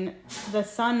Spain, the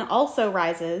sun also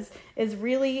rises, is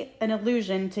really an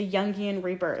allusion to Jungian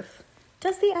rebirth.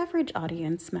 Does the average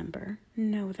audience member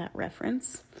know that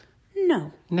reference?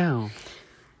 No.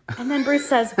 And then Bruce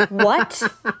says, what?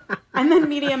 And then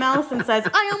Medium Allison says,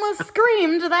 I almost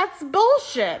screamed, that's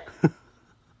bullshit.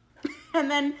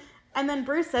 And then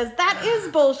Bruce says, that is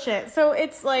bullshit. So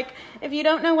it's like, if you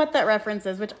don't know what that reference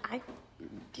is, which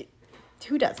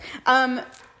who does? I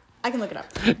can look it up.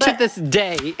 But, to this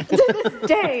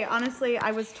day, honestly,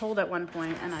 I was told at one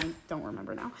point, and I don't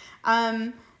remember now.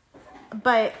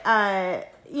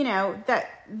 You know,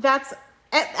 that's,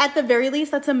 at the very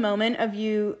least, that's a moment of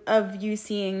you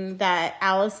seeing that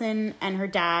Allison and her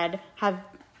dad have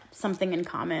something in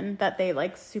common that they,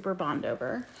 like, super bond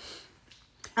over.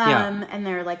 And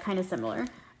they're like kind of similar.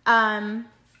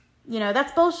 You know,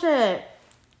 that's bullshit.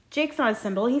 Jake's not a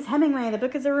symbol. He's Hemingway. The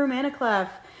book is a romaniclef.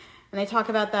 And they talk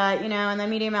about that, you know, and then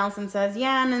Medium Allison says,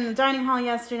 yeah, and in the dining hall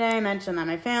yesterday, I mentioned that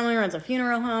my family runs a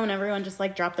funeral home, and everyone just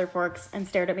like dropped their forks and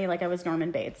stared at me like I was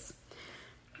Norman Bates.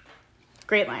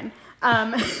 Great line.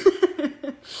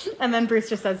 And then Bruce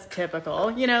just says,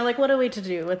 typical, you know, like, what are we to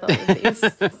do with all of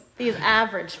these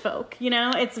average folk, you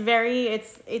know? It's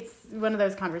one of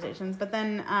those conversations. But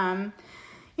then,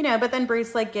 you know,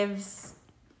 Bruce, like, gives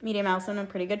Medium Allison a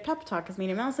pretty good pep talk, because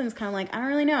Medium Allison is kind of like, I don't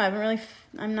really know.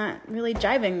 I'm not really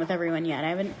jiving with everyone yet. I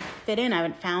haven't fit in. I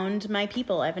haven't found my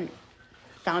people. I haven't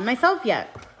found myself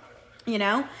yet, you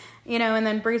know? And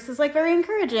then Bruce is like very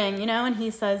encouraging, and he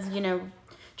says,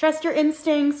 trust your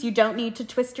instincts. You don't need to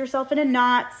twist yourself into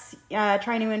knots,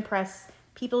 trying to impress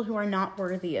people who are not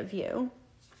worthy of you.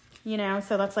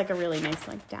 So that's like a really nice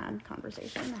like dad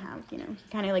conversation to have. He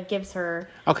kind of like gives her.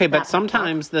 Okay, but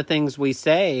sometimes the things we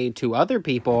say to other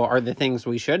people are the things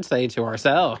we should say to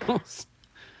ourselves.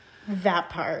 That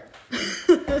part.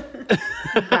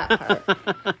 That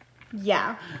part.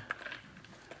 Yeah.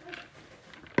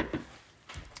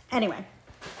 Anyway.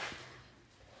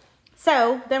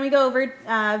 So then we go over.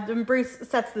 Bruce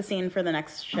sets the scene for the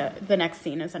next show, the next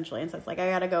scene essentially, and says like, I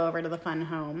gotta go over to the fun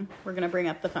home. We're gonna bring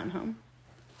up the fun home.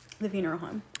 The funeral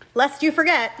home. Lest you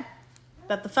forget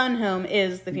that the fun home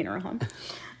is the funeral home.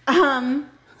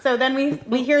 So then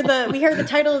we hear the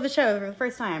title of the show for the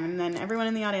first time, and then everyone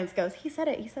in the audience goes, "He said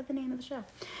it. He said the name of the show."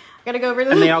 I gotta go over to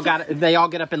and they all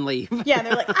get up and leave. Yeah,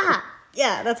 they're like,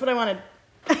 yeah, that's what I wanted.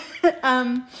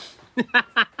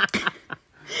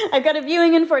 I've got a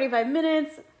viewing in 45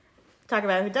 minutes. Talk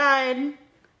about who died.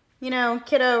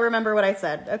 Kiddo, remember what I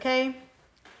said, okay?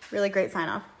 Really great sign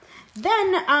off.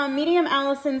 Then Medium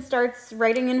Allison starts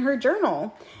writing in her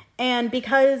journal. And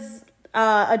because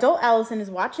adult Allison is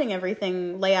watching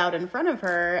everything lay out in front of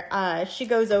her, she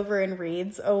goes over and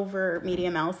reads over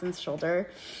Medium Allison's shoulder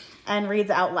and reads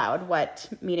out loud what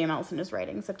Medium Allison is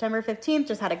writing. September 15th,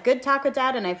 just had a good talk with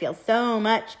Dad, and I feel so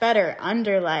much better.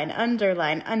 Underline,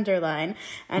 underline, underline.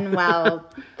 And while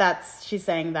she's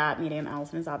saying that, Medium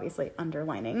Allison is obviously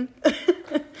underlining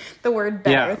the word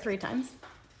better 3 times.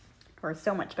 Or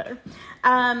so much better.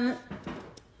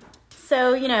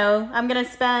 So, I'm going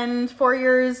to spend 4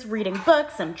 years reading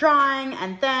books and drawing,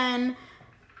 and then,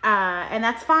 and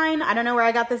that's fine. I don't know where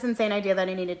I got this insane idea that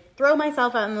I need to throw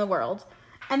myself out in the world.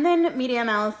 And then Medium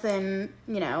Allison,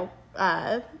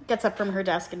 gets up from her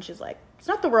desk and she's like, it's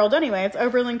not the world anyway, it's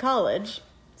Oberlin College.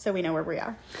 So we know where we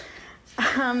are.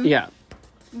 Yeah.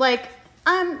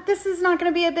 This is not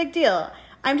going to be a big deal.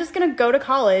 I'm just going to go to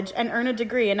college and earn a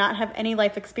degree and not have any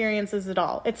life experiences at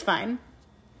all. It's fine.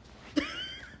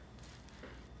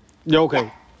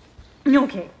 Okay. Yeah.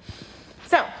 Okay.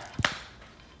 So,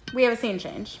 we have a scene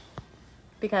change.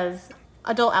 Because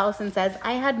adult Allison says,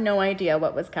 I had no idea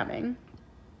what was coming.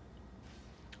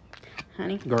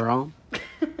 Honey. Girl.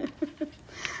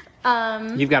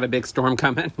 You've got a big storm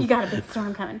coming. You got a big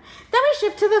storm coming. Then we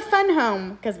shift to the fun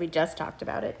home, because we just talked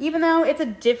about it. Even though it's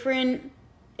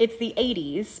it's the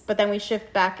 80s, but then we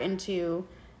shift back into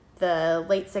the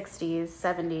late 60s,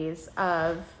 70s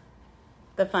of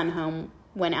the fun home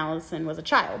when Allison was a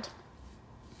child.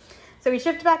 So we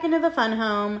shift back into the fun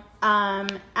home.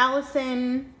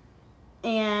 Allison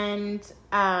and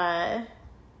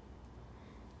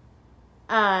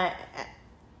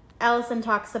Allison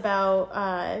talks about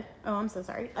I'm so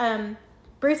sorry.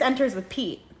 Bruce enters with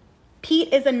Pete.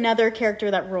 Pete is another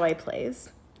character that Roy plays.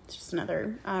 It's just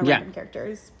another random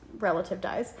character's relative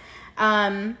dies.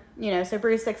 So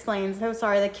Bruce explains, oh,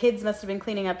 sorry, the kids must have been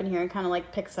cleaning up in here, and kind of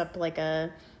like picks up like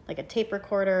a tape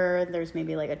recorder. There's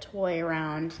maybe like a toy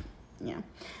around.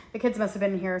 The kids must have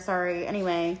been here, sorry.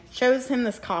 Anyway, shows him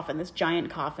this coffin, this giant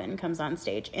coffin comes on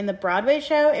stage. In the Broadway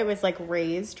show, it was like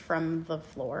raised from the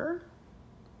floor,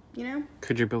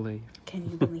 Could you believe?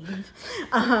 Can you believe?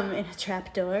 In a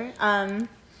trapdoor.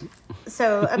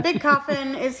 So a big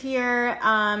coffin is here,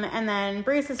 and then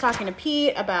Bruce is talking to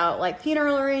Pete about like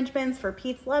funeral arrangements for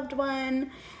Pete's loved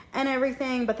one and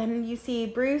everything, but then you see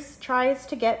Bruce tries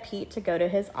to get Pete to go to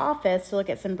his office to look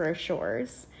at some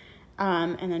brochures,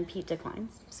 and then Pete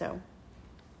declines. So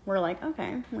we're like,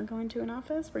 okay, we're going to an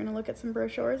office, we're going to look at some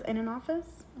brochures in an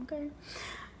office, okay.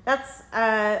 That's,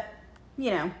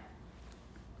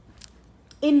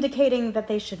 indicating that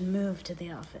they should move to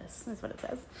the office, that's what it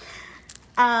says.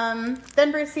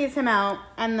 Then Bruce sees him out,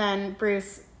 and then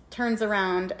Bruce turns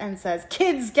around and says,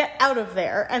 kids, get out of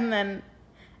there. And then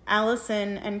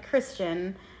Allison and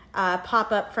Christian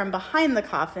pop up from behind the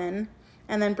coffin,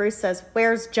 and then Bruce says,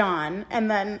 where's John?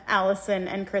 And then Allison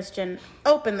and Christian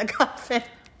open the coffin,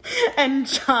 and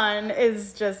John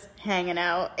is just hanging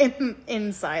out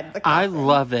inside the coffin. I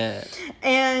love it.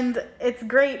 And it's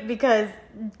great because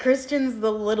Christian's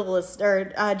the littlest,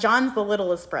 or John's the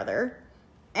littlest brother.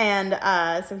 And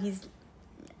so he's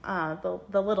the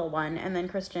little one, and then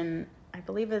Christian, I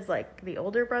believe, is like the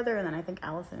older brother, and then I think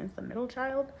Allison is the middle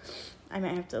child. I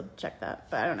might have to check that,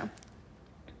 but I don't know.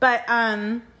 But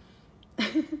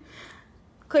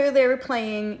clearly they were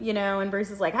playing, and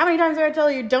Bruce is like, how many times do I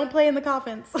tell you, don't play in the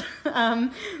coffins?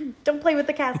 Don't play with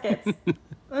the caskets.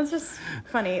 That's just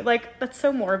funny. Like, that's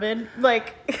so morbid.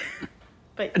 Like,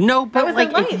 but no, that but was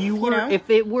like their life, if you were,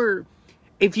 know?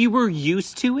 if you were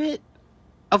used to it,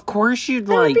 of course you'd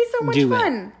that like would be so much do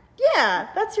fun. Yeah,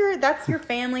 that's your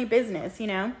family business, you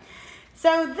know.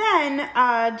 So then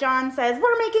John says,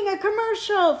 "We're making a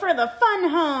commercial for the Fun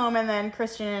Home," and then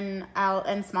Christian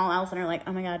and Small Allison are like,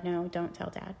 "Oh my God, no! Don't tell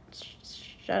Dad.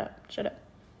 Shut up.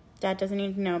 Dad doesn't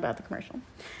need to know about the commercial."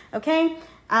 Okay.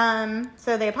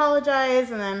 So they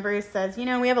apologize, and then Bruce says, "You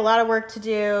know, we have a lot of work to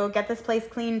do. Get this place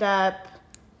cleaned up.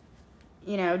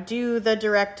 You know, do the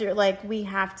director, like, we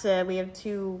have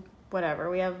two, whatever.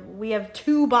 We have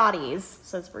two bodies,"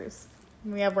 says Bruce.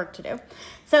 "We have work to do."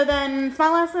 So then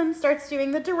Small Allison starts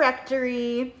doing the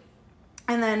directory,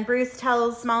 and then Bruce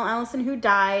tells Small Allison who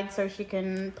died so she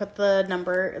can put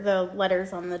the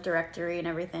letters on the directory and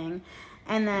everything.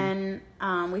 And then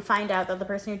we find out that the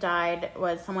person who died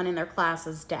was someone in their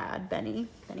class's dad, Benny's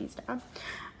dad.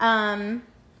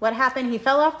 What happened? He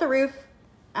fell off the roof.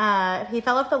 He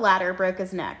fell off the ladder, broke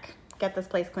his neck. Get this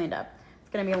place cleaned up.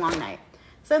 It's going to be a long night.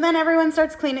 So then everyone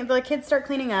starts cleaning. The kids start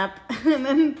cleaning up. And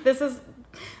then this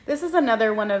is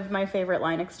another one of my favorite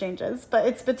line exchanges. But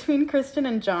it's between Kristen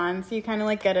and John. So you kind of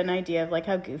like get an idea of like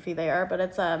how goofy they are. But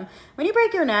it's when you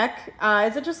break your neck,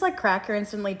 is it just like crack, you're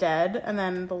instantly dead? And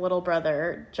then the little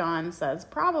brother, John, says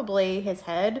probably his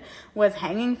head was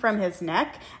hanging from his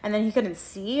neck. And then he couldn't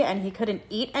see and he couldn't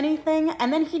eat anything.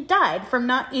 And then he died from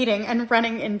not eating and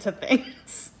running into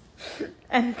things.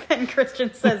 And then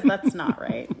Christian says that's not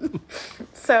right.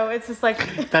 So it's just like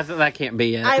that can't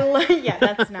be it.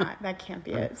 That can't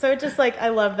be it. So it just like I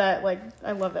love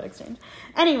that exchange.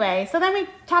 Anyway, so then we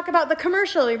talk about the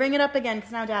commercial. We bring it up again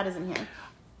because now Dad isn't here.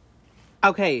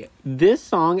 Okay, this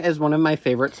song is one of my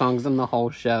favorite songs in the whole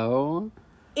show.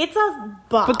 It's a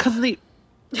bop. Because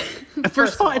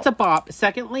first of all, it's a bop.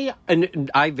 Secondly, and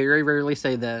I very rarely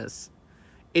say this,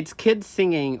 it's kids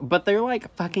singing, but they're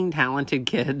like fucking talented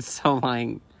kids, so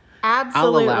like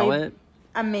absolutely I'll allow it.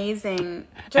 Amazing.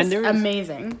 Just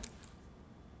amazing.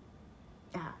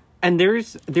 Yeah. And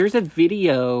there's a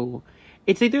video,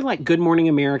 it's either like Good Morning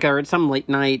America or it's some late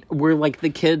night where like the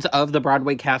kids of the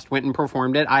Broadway cast went and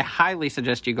performed it. I highly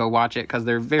suggest you go watch it because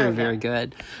they're very, very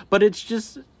good. But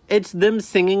it's them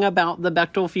singing about the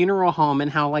Bechtel Funeral Home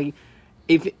and how like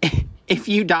if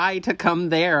you die to come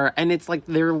there, and it's like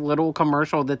their little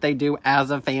commercial that they do as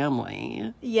a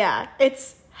family. Yeah,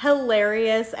 it's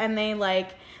hilarious, and they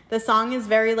like the song is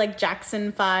very like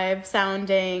Jackson 5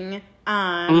 sounding.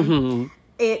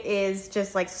 It is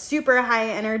just like super high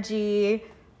energy.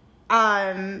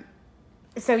 So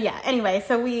yeah, anyway,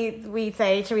 so we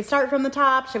say, should we start from the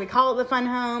top? Should we call it the Fun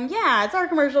Home? Yeah, it's our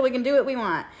commercial. We can do what we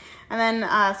want. And then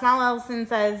Small Allison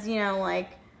says, you know, like,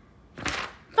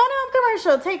 Fun Home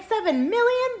commercial takes 7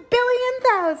 million billion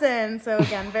thousand. So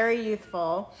again, very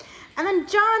youthful. And then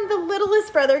John, the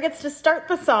littlest brother, gets to start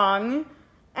the song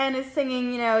and is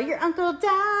singing, you know, your uncle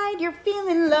died, you're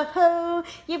feeling low,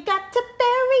 you've got to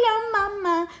bury your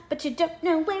mama, but you don't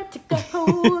know where to go.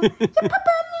 Your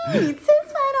papa needs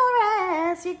his final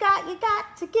rest. You got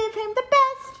to give him the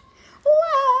best.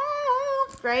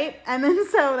 Wow. Right? And then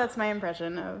so that's my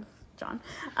impression of John.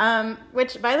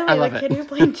 Which, by the way, the kid who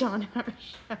played John in our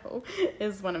show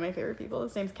is one of my favorite people.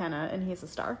 His name's Kenna, and he's a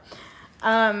star.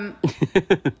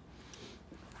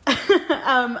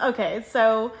 Okay,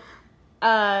 so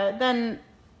then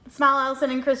Small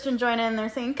Allison and Christian join in. They're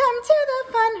saying, come to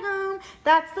the Fun Home.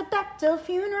 That's the Bechtel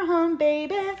Funeral Home,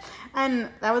 baby. And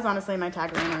that was honestly my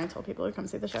tagline when I told people to come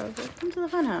see the show. I was like, come to the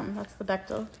Fun Home. That's the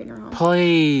Bechtel Funeral Home.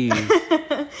 Please.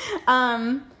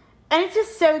 And it's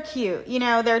just so cute. You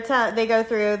know, they go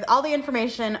through all the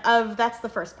information of, that's the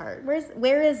first part.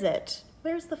 Where is it?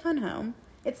 Where's the Fun Home?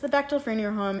 It's the Bechtel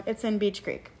Funeral Home. It's in Beech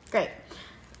Creek. Great.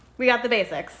 We got the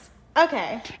basics.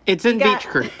 Okay. It's in Beech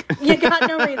Creek. You got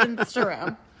no reasons to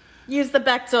roam. Use the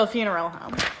Bechtel Funeral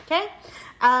Home. Okay?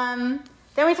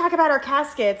 Then we talk about our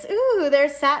caskets. Ooh, they're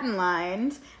satin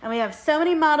lined. And we have so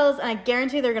many models, and I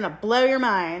guarantee they're going to blow your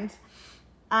mind.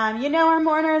 You know, our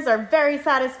mourners are very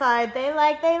satisfied. They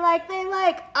like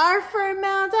our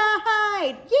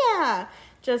formaldehyde. Yeah.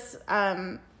 Just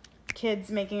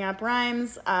kids making up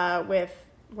rhymes with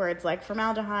words like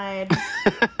formaldehyde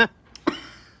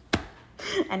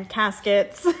and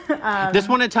caskets. This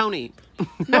one a Tony.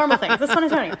 Normal things. This one a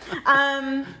Tony.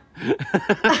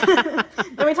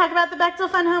 Then we talk about the Bechtel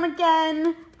Fun Home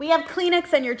again. We have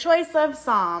Kleenex and your choice of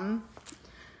psalm.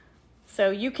 So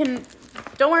you can,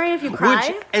 don't worry if you cry.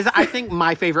 Which is, I think,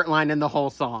 my favorite line in the whole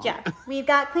song. Yeah. We've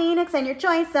got Kleenex and your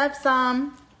choice of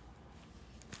psalm.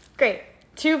 Great.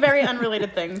 Two very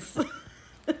unrelated things.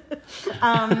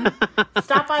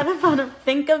 Stop by the fun of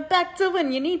think of Bechtel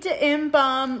when you need to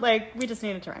embalm. Like, we just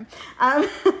needed to rhyme.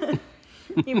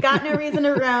 You've got no reason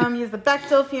to roam. Use the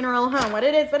Bechtel funeral home. What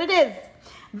it is.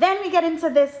 Then we get into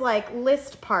this, like,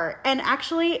 list part. And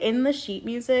actually, in the sheet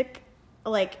music,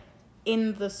 like,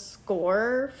 in the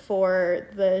score for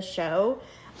the show,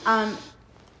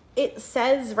 it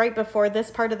says right before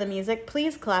this part of the music,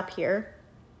 please clap here.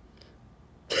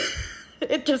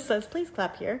 It just says, please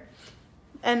clap here.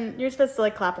 And you're supposed to,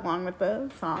 like, clap along with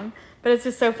the song. But it's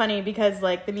just so funny because,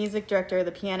 like, the music director,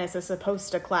 the pianist, is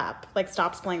supposed to clap. Like,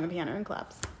 stops playing the piano and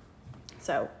claps.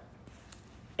 So,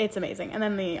 it's amazing. And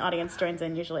then the audience joins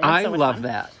in usually. I love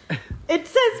that. It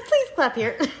says, please clap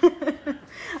here.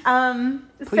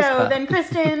 Clap. Then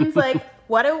Kristen's like,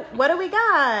 what do we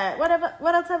got?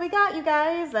 What else have we got, you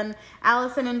guys? And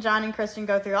Allison and John and Kristen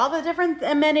go through all the different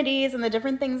amenities and the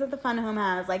different things that the fun home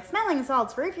has, like smelling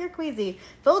salts for if you're queasy,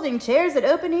 folding chairs that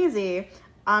open easy.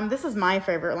 This is my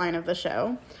favorite line of the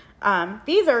show.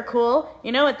 These are cool.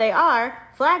 You know what they are?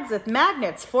 Flags with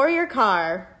magnets for your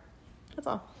car. That's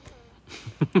all.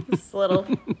 Just a little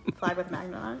flag with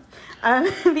magnet on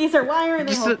it. These are wire and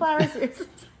they hold flowers.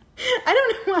 I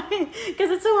don't know why,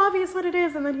 because it's so obvious what it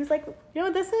is. And then he's like, you know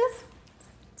what this is?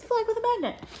 It's a flag with a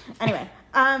magnet. Anyway.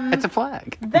 It's a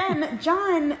flag. Then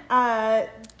John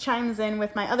chimes in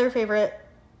with my other favorite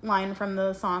line from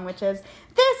the song, which is,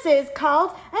 this is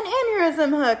called an aneurysm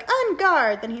hook. On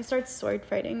guard. Then he starts sword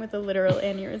fighting with a literal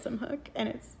aneurysm hook. And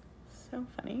it's so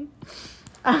funny.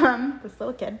 This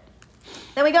little kid.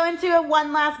 Then we go into a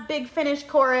one last big finish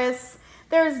chorus.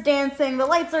 There's dancing, the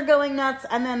lights are going nuts,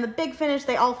 and then the big finish,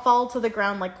 they all fall to the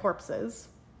ground like corpses.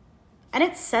 And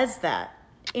it says that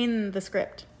in the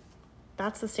script.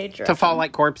 That's the stage direction. To fall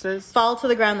like corpses? Fall to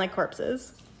the ground like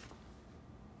corpses.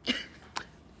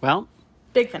 Well,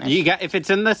 big finish. If it's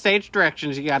in the stage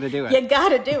directions, you got to do it. You got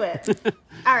to do it.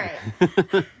 All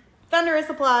right. Thunderous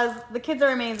applause. The kids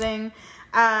are amazing.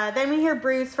 Then we hear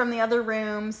Bruce from the other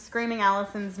room screaming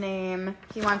Allison's name.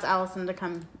 He wants Allison to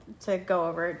come to go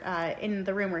over in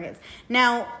the room where he is.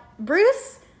 Now,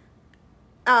 Bruce,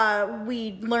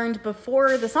 we learned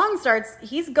before the song starts,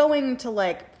 he's going to,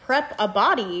 like, prep a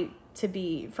body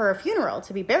for a funeral,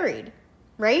 to be buried,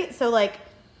 right? So, like,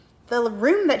 the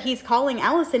room that he's calling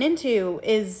Allison into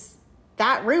is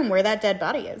that room where that dead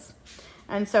body is.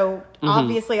 And so,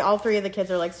 obviously, all three of the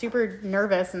kids are, like, super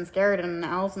nervous and scared, and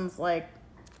Allison's like,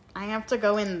 I have to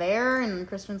go in there, and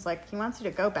Kristen's like, he wants you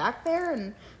to go back there,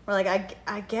 and we're like,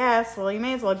 I guess, well, you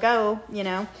may as well go, you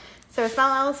know. So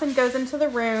Smile Allison goes into the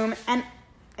room,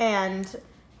 and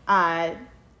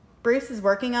Bruce is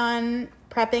working on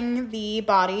prepping the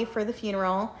body for the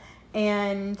funeral,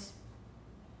 and,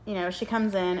 you know, she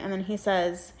comes in, and then he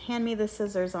says, hand me the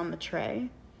scissors on the tray,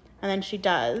 and then she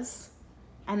does,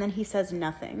 and then he says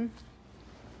nothing.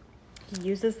 He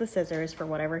uses the scissors for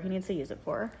whatever he needs to use it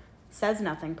for. Says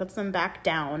nothing, puts them back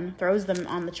down, throws them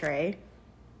on the tray.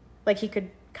 Like he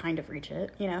could kind of reach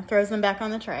it, you know, throws them back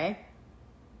on the tray.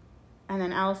 And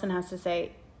then Allison has to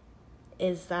say,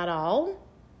 is that all?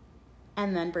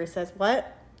 And then Bruce says,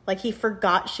 what? Like he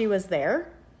forgot she was there.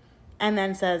 And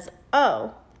then says,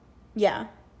 oh, yeah.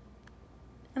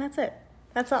 And that's it.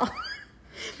 That's all.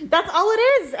 That's all it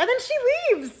is. And then she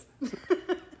leaves.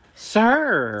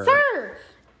 Sir.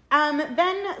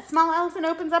 Then small Allison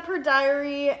opens up her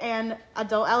diary, and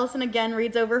adult Allison again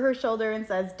reads over her shoulder and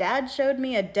says, Dad showed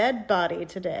me a dead body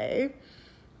today.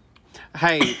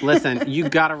 Hey, listen, you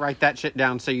gotta write that shit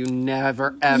down so you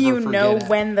never, ever forget it. You know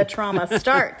when the trauma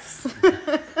starts.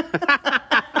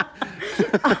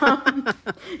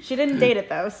 She didn't date it,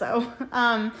 though, so.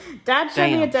 Dad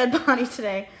showed me a dead body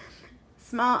today.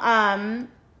 Then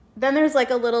there's,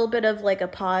 like, a little bit of, like, a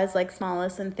pause, like, Small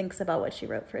Allison thinks about what she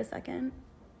wrote for a second.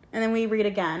 And then we read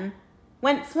again.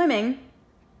 Went swimming.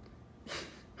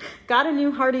 Got a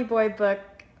new Hardy Boy book.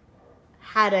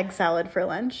 Had egg salad for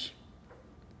lunch.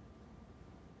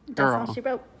 That's all she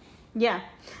wrote. Yeah.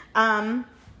 And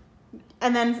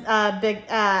then big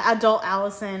adult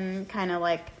Allison kind of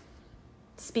like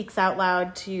speaks out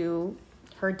loud to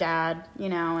her dad, you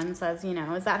know, and says, you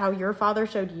know, is that how your father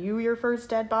showed you your first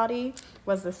dead body?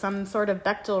 Was this some sort of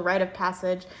Bechtel rite of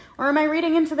passage? Or am I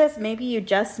reading into this? Maybe you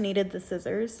just needed the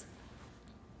scissors.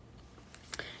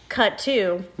 Cut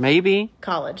to. Maybe.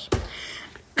 College.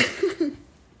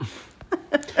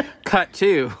 Cut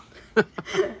to.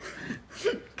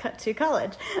 Cut to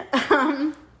college.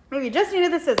 Maybe you just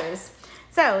needed the scissors.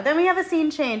 So then we have a scene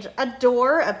change. A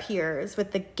door appears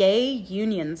with the gay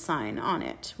union sign on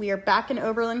it. We are back in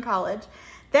Oberlin College.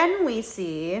 Then we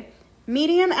see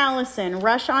Medium Allison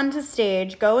rush onto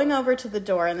stage, going over to the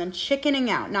door and then chickening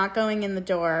out, not going in the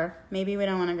door. Maybe we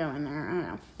don't want to go in there. I don't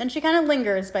know. Then she kind of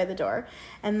lingers by the door.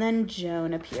 And then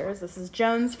Joan appears. This is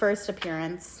Joan's first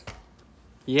appearance.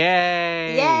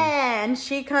 Yay! Yeah, and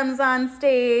she comes on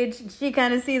stage. She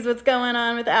kind of sees what's going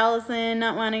on with Allison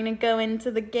not wanting to go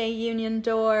into the gay union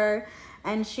door.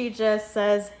 And she just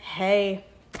says, hey.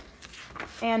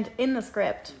 And in the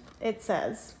script, it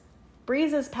says,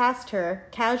 breezes past her,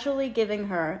 casually giving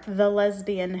her the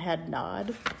lesbian head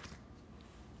nod.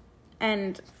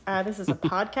 And this is a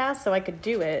podcast, so I could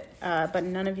do it, but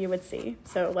none of you would see.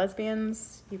 So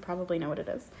lesbians, you probably know what it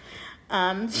is.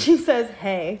 She says,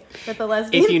 hey, with the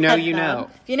lesbian If you know, head you nod. know.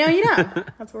 If you know, you know.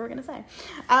 That's what we're going to say.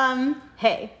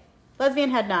 Hey, lesbian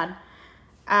head nod.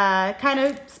 Kind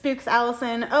of spooks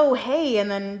Allison. Oh, hey.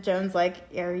 And then Joan's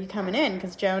like, are you coming in?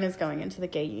 Because Joan is going into the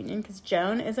gay union because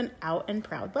Joan is an out and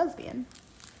proud lesbian.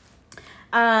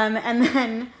 And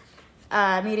then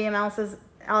Medium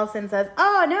Allison says,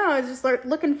 oh, no, I was just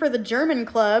looking for the German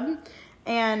club.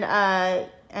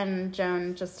 And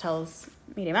Joan just tells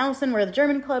Medium Allison where the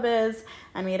German club is.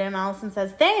 And Medium Allison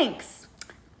says, thanks,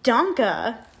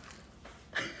 Donka.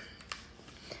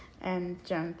 And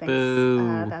Joan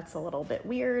thinks that's a little bit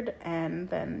weird and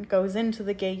then goes into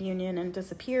the gay union and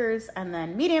disappears. And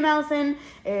then Medium Allison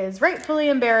is rightfully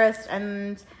embarrassed.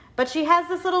 But she has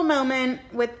this little moment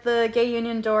with the gay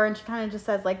union door and she kind of just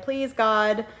says, like, please,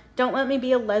 God, don't let me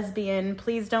be a lesbian.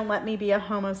 Please don't let me be a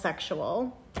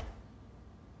homosexual.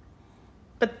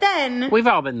 But then... We've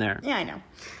all been there. Yeah, I know.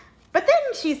 But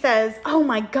then she says, oh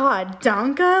my God,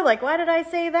 Donka? Like, why did I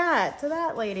say that to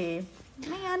that lady?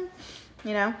 Man,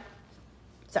 you know?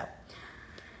 So,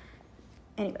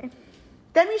 anyway,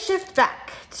 then we shift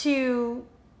back to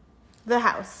the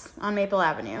house on Maple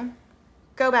Avenue.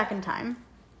 Go back in time.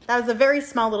 That was a very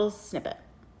small little snippet.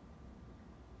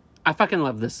 I fucking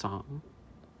love this song.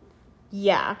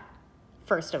 Yeah,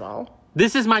 first of all.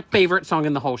 This is my favorite song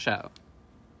in the whole show.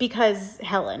 Because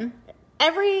Helen.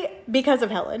 Because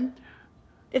of Helen.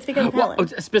 It's because of Helen.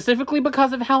 Specifically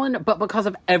because of Helen, but because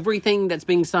of everything that's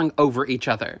being sung over each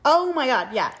other. Oh my God,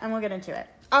 yeah, and we'll get into it.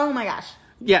 Oh my gosh.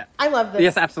 Yeah. I love this.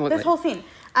 Yes, absolutely. This whole scene.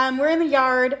 We're in the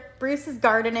yard. Bruce is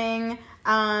gardening.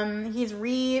 He's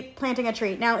replanting a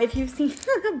tree. Now, if you've seen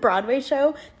a Broadway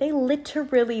show, they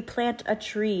literally plant a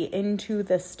tree into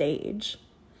the stage.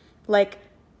 Like...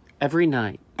 Every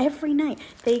night. Every night.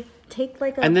 They take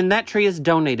like a... And then that tree is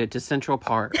donated to Central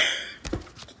Park.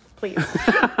 Please.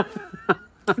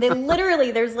 They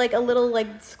literally, there's like a little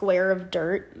like square of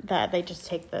dirt that they just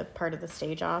take the part of the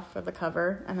stage off of the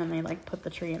cover and then they like put the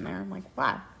tree in there. I'm like,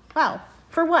 wow.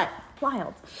 For what?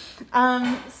 Wild.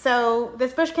 So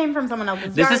this bush came from someone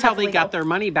else's This yard. is how That's they legal. got their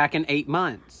money back in 8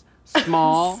 months.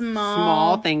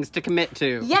 Small things to commit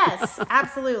to. Yes,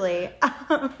 absolutely.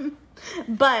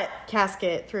 But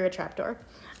casket through a trapdoor.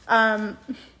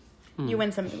 You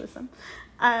win some, you lose some.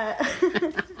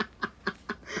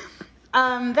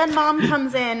 Then Mom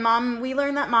comes in. We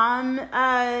learn that Mom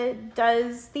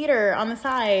does theater on the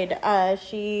side.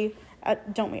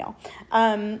 Don't we all?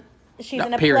 She's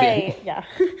in a play. Yeah.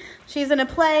 She's in a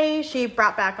play. She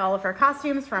brought back all of her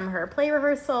costumes from her play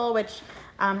rehearsal, which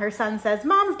her son says,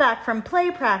 Mom's back from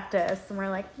play practice. And we're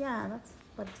like, yeah, that's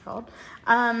what it's called.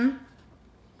 And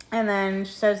then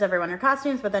she shows everyone her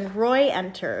costumes, but then Roy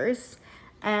enters.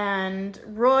 And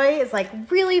Roy is like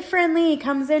really friendly. He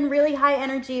comes in really high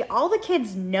energy. All the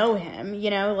kids know him,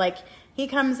 you know, like he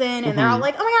comes in and they're all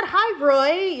like, oh my God, hi,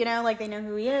 Roy. You know, like they know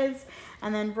who he is.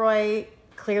 And then Roy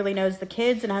clearly knows the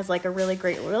kids and has like a really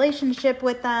great relationship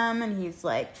with them. And he's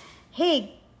like,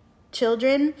 hey,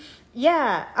 children.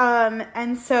 Yeah.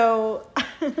 And so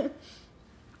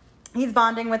he's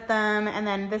bonding with them. And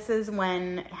then this is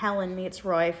when Helen meets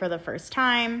Roy for the first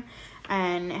time.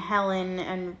 And Helen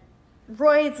and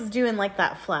Roy's is doing like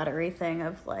that flattery thing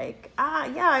of like,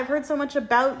 yeah, I've heard so much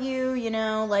about you, you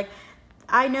know, like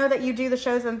I know that you do the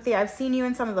shows in theater. I've seen you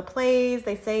in some of the plays.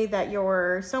 They say that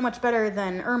you're so much better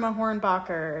than Irma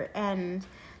Hornbacher. And,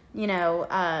 you know,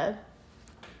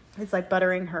 it's like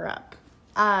buttering her up.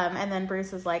 And then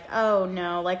Bruce is like, oh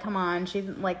no, like, come on. She's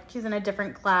in a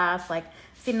different class. Like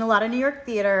seen a lot of New York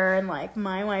theater and like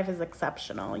my wife is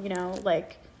exceptional, you know,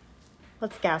 like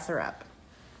let's gas her up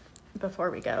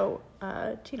before we go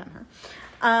cheat on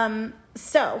her.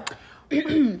 So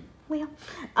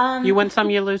well, you win some,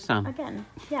 you lose some. Again,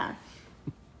 yeah.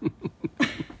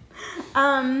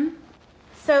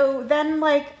 So then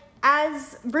like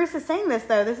as Bruce is saying this,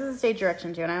 though, this is a stage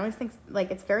direction too, and I always think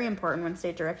like it's very important when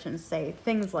stage directions say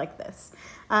things like this.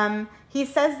 He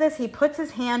says this. He puts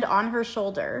his hand on her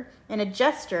shoulder in a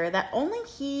gesture that only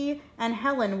he and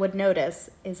Helen would notice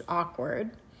is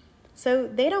awkward. So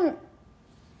they don't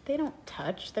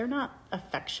touch. They're not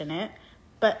affectionate.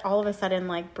 But all of a sudden,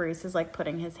 like, Bruce is, like,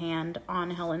 putting his hand on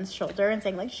Helen's shoulder and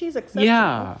saying, like, she's exceptional.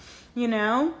 Yeah. You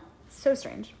know? So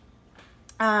strange.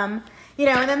 You know,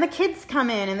 and then the kids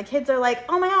come in, and the kids are like,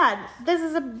 oh, my God,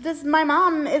 my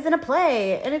mom is in a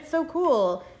play, and it's so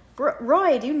cool.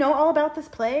 Roy, do you know all about this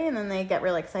play? And then they get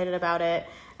really excited about it.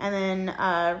 And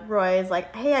then Roy is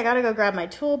like, hey, I got to go grab my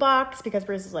toolbox, because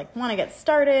Bruce is like, want to get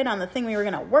started on the thing we were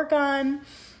going to work on.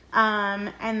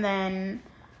 And then...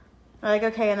 like,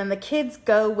 okay, and then the kids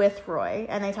go with Roy,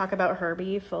 and they talk about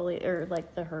Herbie or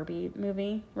like the Herbie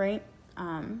movie, right?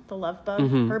 The Love Bug.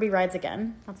 Mm-hmm. Herbie Rides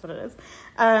Again. That's what it is.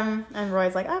 And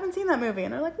Roy's like, I haven't seen that movie.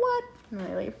 And they're like, what? And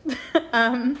they leave.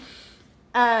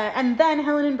 And then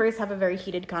Helen and Bruce have a very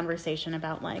heated conversation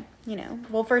about, like, you know,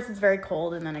 well, first it's very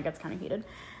cold, and then it gets kind of heated.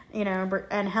 You know,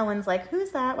 and Helen's like,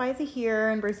 who's that? Why is he here?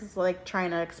 And Bruce is, like,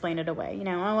 trying to explain it away. You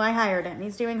know, oh, I hired him.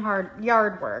 He's doing hard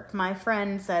yard work. My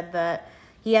friend said that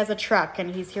he has a truck,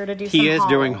 and he's here to do some He is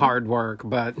hauling. doing hard work,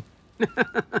 but...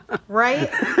 right?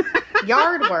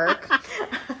 Yard work.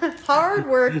 Hard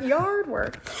work, yard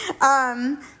work.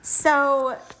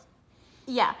 So,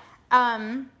 yeah.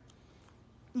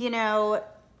 You know,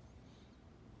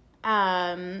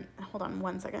 hold on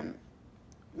one second.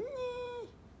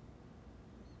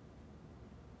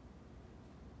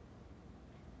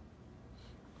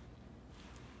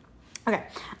 Okay.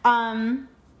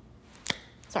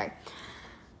 Sorry.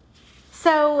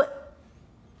 So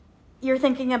you're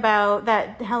thinking about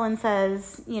that Helen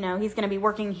says, you know, he's going to be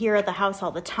working here at the house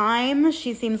all the time.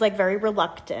 She seems like very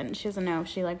reluctant. She doesn't know if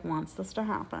she like wants this to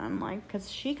happen. Like, cause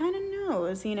she kind of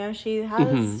knows, you know, she's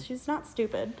not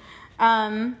stupid.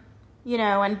 You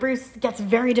know, and Bruce gets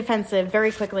very defensive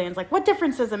very quickly and is like, what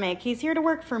difference does it make? He's here to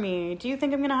work for me. Do you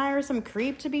think I'm going to hire some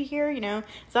creep to be here? You know,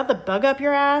 is that the bug up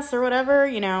your ass or whatever?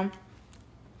 You know,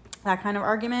 that kind of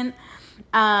argument.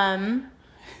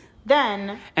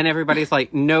 Then... and everybody's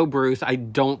like, no, Bruce, I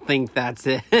don't think that's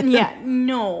it. yeah,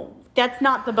 no, that's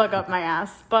not the bug up my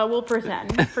ass, but we'll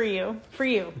pretend for you.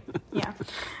 Yeah.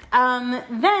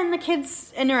 Then the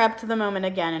kids interrupt the moment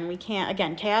again, and we can't,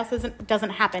 again, chaos doesn't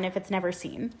happen if it's never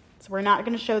seen. So we're not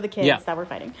going to show the kids that we're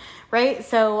fighting, right?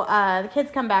 So the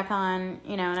kids come back on,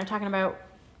 you know, and they're talking about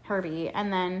Herbie,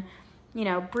 and then, you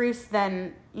know, Bruce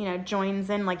then, you know, joins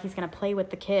in like he's going to play with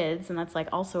the kids, and that's like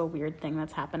also a weird thing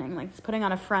that's happening. Like he's putting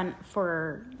on a front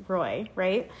for Roy,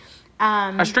 right?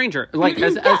 A stranger, like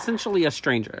essentially a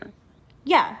stranger.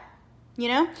 Yeah, you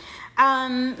know?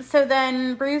 So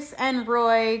then Bruce and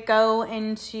Roy go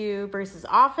into Bruce's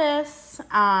office,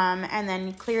 and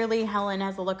then clearly Helen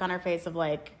has a look on her face of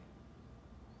like,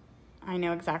 I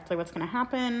know exactly what's going to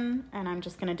happen, and I'm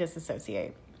just going to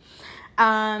disassociate.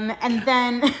 And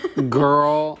then...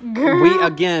 Girl.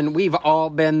 We've all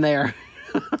been there.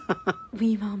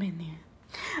 We've all been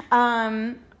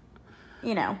there.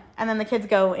 You know, and then the kids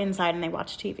go inside and they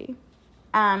watch TV.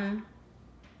 And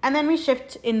then we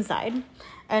shift inside,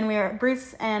 and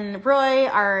Bruce and Roy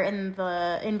are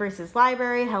in Bruce's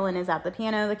library. Helen is at the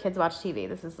piano. The kids watch TV.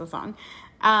 This is the song.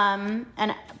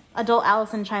 And adult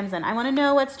Allison chimes in. I want to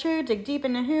know what's true. Dig deep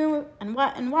into who and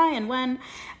what and why and when.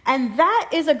 And that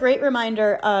is a great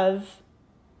reminder of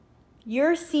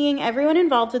you're seeing everyone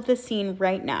involved with this scene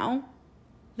right now.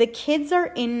 The kids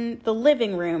are in the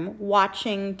living room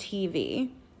watching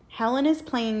TV. Helen is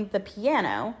playing the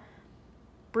piano.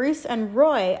 Bruce and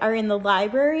Roy are in the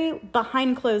library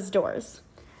behind closed doors.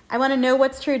 I want to know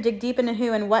what's true. Dig deep into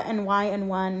who and what and why and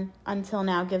when until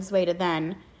now gives way to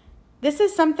then. This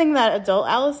is something that adult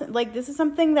Allison, like this is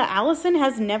something that Allison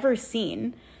has never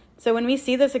seen. So when we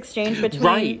see this exchange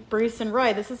between Bruce and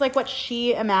Roy, this is like what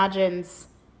she imagines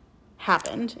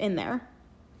happened in there.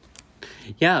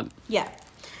 Yeah. Yeah.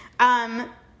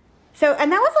 So,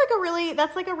 and that was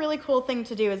that's like a really cool thing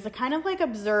to do, is to kind of like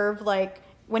observe, like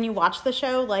when you watch the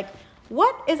show, like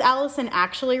what is Allison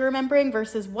actually remembering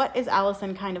versus what is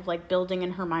Allison kind of like building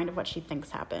in her mind of what she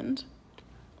thinks happened.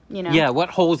 You know? Yeah,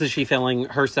 what holes is she filling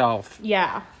herself?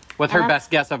 Yeah. With her best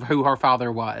guess of who her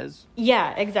father was.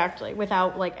 Yeah, exactly.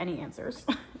 Without, like, any answers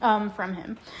from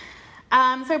him.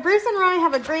 So Bruce and Roy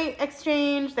have a great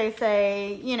exchange. They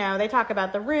say, you know, they talk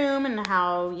about the room and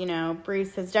how, you know,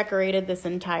 Bruce has decorated this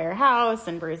entire house.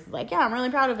 And Bruce is like, yeah, I'm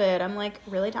really proud of it. I'm, like,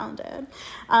 really talented.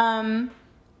 And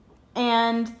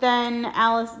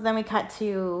then we cut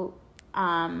to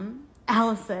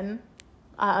Allison,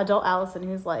 adult Allison,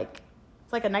 who's like,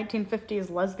 It's like a 1950s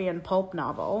lesbian pulp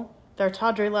novel. Their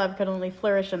tawdry love could only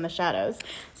flourish in the shadows.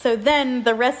 So then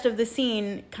the rest of the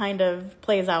scene kind of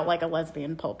plays out like a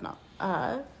lesbian pulp novel.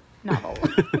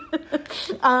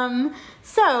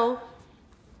 So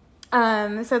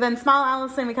then Small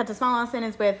Allison, we cut to Small Allison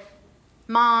is with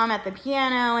Mom at the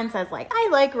piano and says, like, I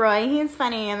like Roy, he's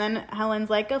funny. And then Helen's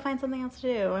like, go find something else to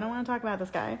do. I don't want to talk about this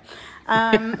guy.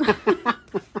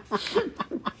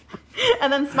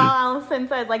 And then Small Allison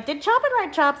says, like, did Chopin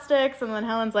write Chopsticks? And then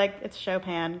Helen's like, it's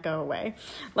Chopin, go away.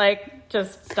 Like,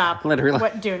 just stop Literally.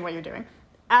 doing what you're doing.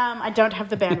 I don't have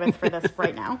the bandwidth for this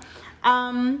right now.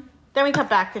 Then we cut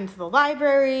back into the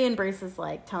library, and Bruce is,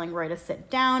 like, telling Roy to sit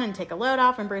down and take a load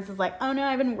off. And Bruce is like, oh, no,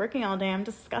 I've been working all day. I'm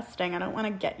disgusting. I don't want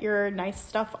to get your nice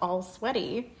stuff all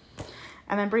sweaty.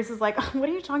 And then Bruce is like, oh, what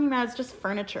are you talking about? It's just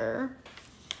furniture.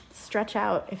 Stretch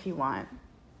out if you want.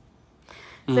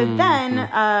 So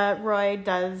then Roy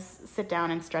does sit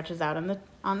down and stretches out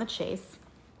on the chase.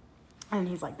 And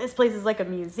he's like, this place is like a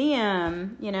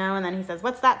museum, you know? And then he says,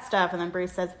 what's that stuff? And then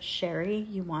Bruce says, Sherry,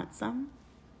 you want some?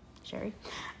 Sherry.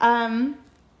 So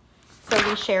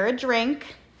we share a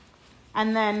drink.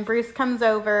 And then Bruce comes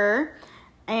over.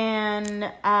 And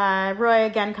Roy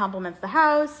again compliments the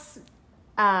house.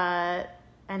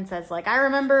 And says, like, I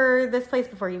remember this place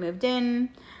before you moved in.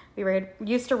 We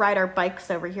used to ride our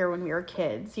bikes over here when we were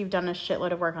kids. You've done a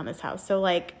shitload of work on this house. So,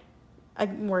 like,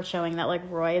 we're showing that, like,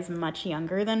 Roy is much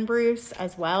younger than Bruce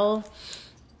as well.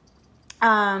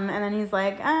 And then he's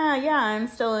like, yeah,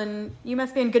 you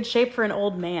must be in good shape for an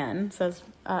old man, says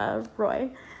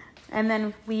Roy. And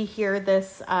then we hear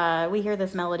this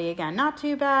melody again. Not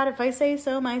too bad, if I say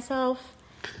so myself.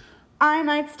 I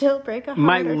might still break a heart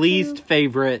My or least two.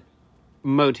 favorite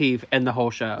motif in the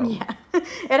whole show. Yeah,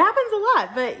 it happens a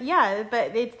lot, but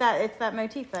it's that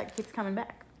motif that keeps coming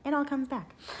back. It all comes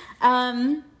back.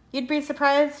 You'd be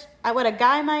surprised at what a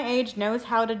guy my age knows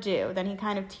how to do. Then he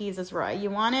kind of teases Roy.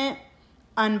 You want it?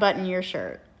 Unbutton your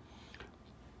shirt.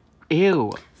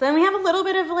 Ew. So then we have a little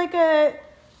bit of like a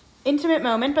intimate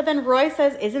moment, but then Roy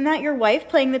says, isn't that your wife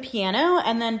playing the piano?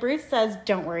 And then Bruce says,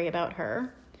 don't worry about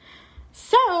her.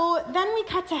 So then we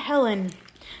cut to Helen,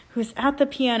 who's at the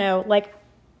piano, like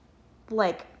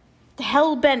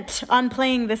hell-bent on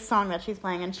playing this song that she's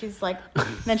playing. And she's like,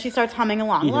 then she starts humming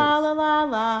along. Yes. La, la, la,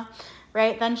 la.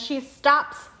 Right? Then she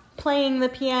stops playing the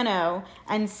piano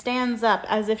and stands up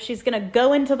as if she's going to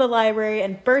go into the library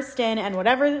and burst in, and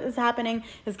whatever is happening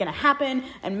is going to happen.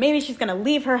 And maybe she's going to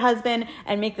leave her husband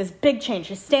and make this big change.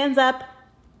 She stands up,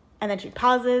 and then she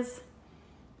pauses.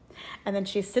 And then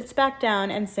she sits back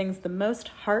down and sings the most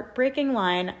heartbreaking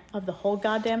line of the whole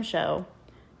goddamn show.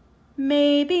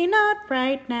 Maybe not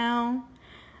right now.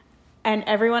 And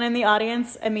everyone in the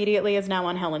audience immediately is now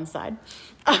on Helen's side.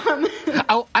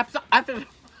 Oh, absolutely.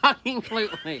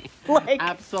 Like,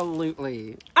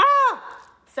 absolutely.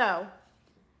 So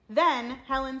then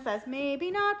Helen says,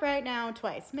 maybe not right now,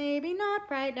 twice. Maybe not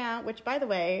right now. Which, by the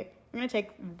way, I'm going to take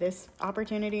this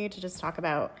opportunity to just talk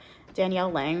about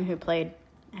Danielle Lang, who played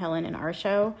Helen in our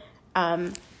show,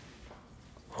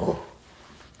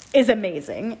 is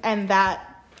amazing. And that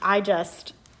I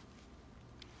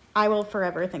will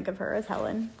forever think of her as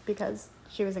Helen because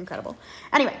she was incredible.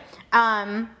 Anyway,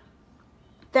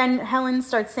 then Helen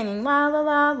starts singing la la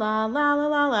la la la la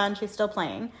la la, and she's still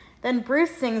playing. Then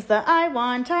Bruce sings the I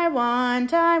want,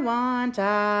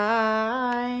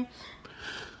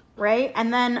 right?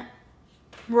 And then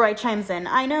Roy chimes in,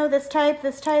 I know this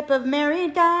type of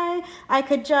married guy. I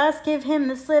could just give him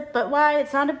the slip, but why?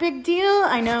 It's not a big deal.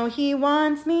 I know he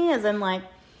wants me, as in, like,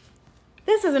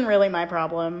 this isn't really my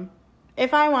problem.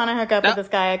 If I want to hook up with this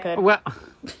guy, I could. Well,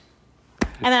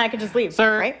 and then I could just leave,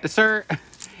 right? Sir,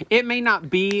 it may not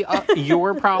be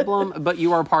your problem, but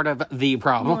you are part of the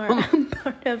problem.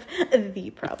 Part of the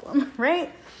problem,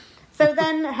 right? So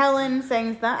then Helen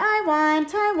sings the I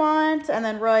want, and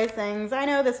then Roy sings, I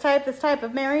know this type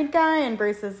of married guy, and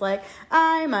Bruce is like,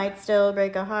 I might still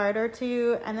break a heart or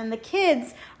two. And then the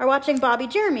kids are watching Bobby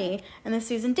Jeremy and the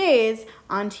Susan Days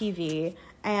on TV,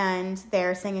 and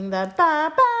they're singing the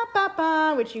ba ba ba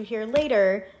ba, which you hear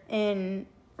later in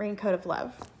Raincoat of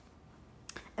Love.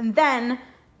 And then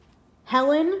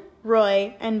Helen,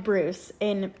 Roy, and Bruce,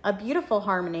 in a beautiful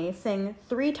harmony, sing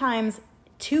 3 times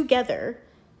together,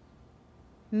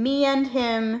 me and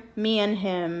him, me and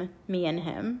him, me and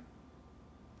him.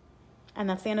 And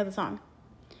that's the end of the song.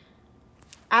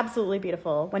 Absolutely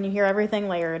beautiful when you hear everything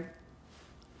layered.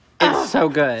 It's so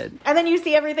good. And then you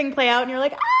see everything play out and you're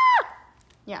like, ah!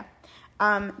 Yeah.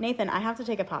 Nathan, I have to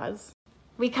take a pause.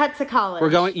 We cut to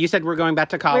college. You said we're going back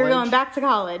to college? We're going back to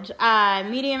college.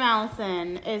 Medium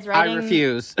Allison is writing... I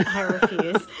refuse. I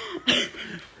refuse.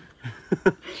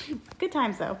 Good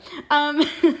times though.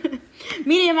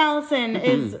 Medium Allison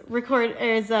is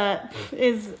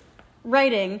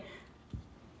writing.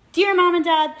 Dear Mom and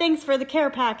Dad, thanks for the care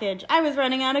package. I was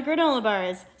running out of granola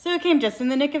bars, so it came just in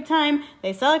the nick of time.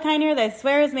 They sell a kind here that I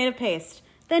swear is made of paste.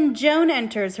 Then Joan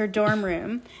enters her dorm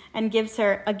room and gives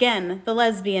her, again, the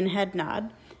lesbian head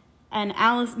nod. And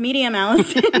Medium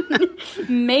Allison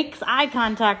makes eye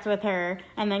contact with her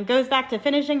and then goes back to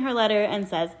finishing her letter and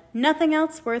says, nothing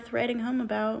else worth writing home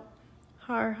about.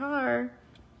 Har har.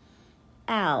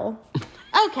 Al.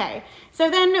 Okay, so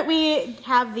then we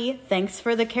have the thanks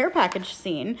for the care package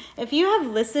scene. If you have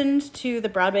listened to the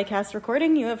Broadway cast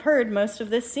recording, you have heard most of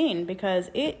this scene because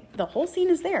the whole scene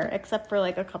is there except for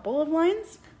like a couple of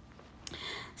lines.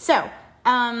 So,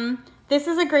 this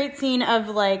is a great scene of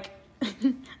like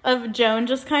of Joan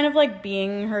just kind of like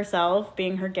being herself,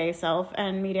 being her gay self,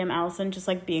 and Medium Allison just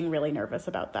like being really nervous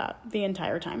about that the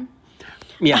entire time.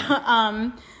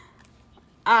 Yeah.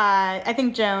 I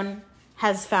think Joan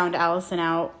has found Allison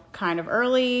out kind of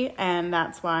early, and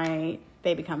that's why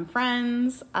they become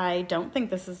friends. I don't think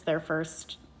this is their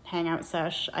first hangout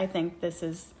sesh. I think this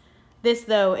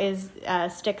though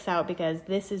sticks out because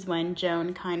this is when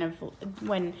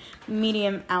when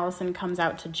Medium Allison comes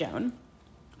out to Joan.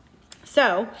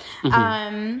 So,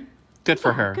 good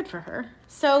for her. Good for her.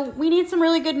 So we need some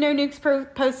really good No Nukes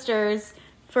posters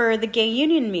for the gay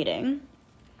union meeting.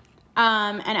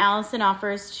 And Allison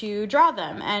offers to draw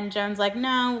them. And Joan's like,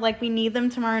 no, like, we need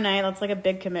them tomorrow night. That's, like, a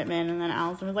big commitment. And then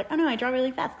Allison was like, oh, no, I draw really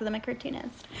fast because I'm a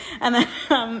cartoonist. And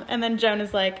then Joan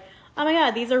is like, oh, my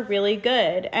God, these are really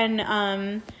good.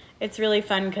 And it's really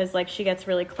fun because, like, she gets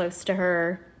really close to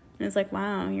her. And is like,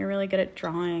 wow, you're really good at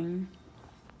drawing.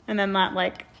 And then that,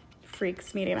 like,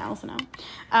 freaks Medium Allison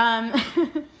out.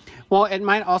 Well, it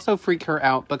might also freak her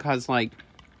out because, like,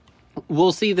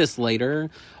 we'll see this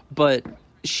later, but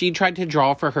she tried to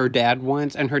draw for her dad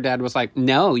once, and her dad was like,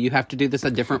 no, you have to do this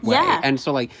a different way. Yeah. And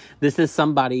so, like, this is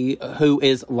somebody who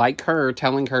is like her,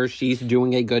 telling her she's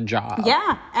doing a good job.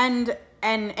 Yeah,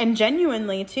 and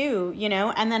genuinely, too, you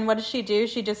know? And then what does she do?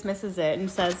 She dismisses it and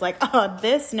says, like, oh,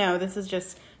 this is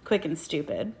just quick and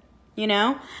stupid, you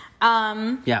know?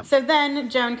 Yeah. So then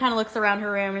Joan kind of looks around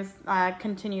her room and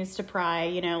continues to pry,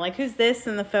 you know, like, who's this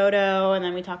in the photo? And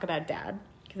then we talk about Dad,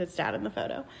 because it's Dad in the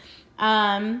photo.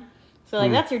 So,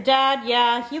 like, that's your dad?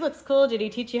 Yeah, he looks cool. Did he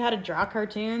teach you how to draw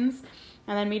cartoons?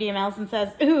 And then Medium Allison says,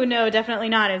 ooh, no, definitely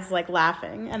not, is, like,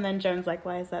 laughing. And then Joan's like,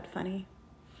 why is that funny?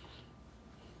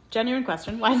 Genuine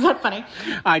question. Why is that funny?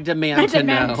 I demand to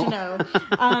know.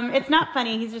 It's not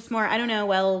funny. He's just more, I don't know,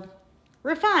 well,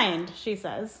 refined, she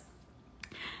says.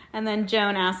 And then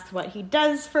Joan asks what he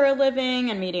does for a living,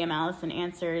 and Medium Allison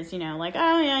answers, you know, like,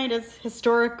 oh, yeah, he does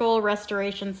Historical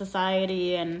Restoration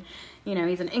Society, and, you know,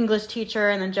 he's an English teacher.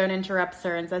 And then Joan interrupts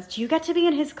her and says, do you get to be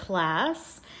in his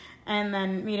class? And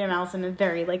then Medium Allison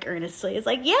very, like, earnestly is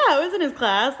like, yeah, I was in his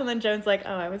class. And then Joan's like,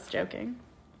 oh, I was joking.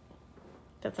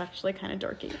 That's actually kind of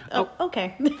dorky. Oh,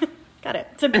 okay. Got it.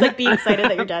 To, like, be excited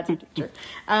that your dad's a teacher.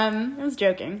 I was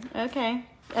joking. Okay.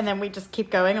 And then we just keep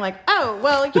going, like, oh,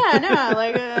 well, yeah, no,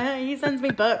 like, he sends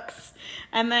me books.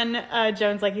 And then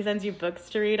Joan's like, he sends you books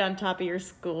to read on top of your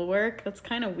schoolwork? That's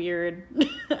kind of weird.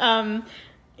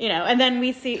 You know, and then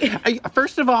we see...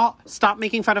 First of all, stop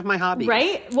making fun of my hobby.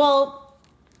 Right? Well,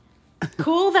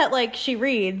 cool that, like, she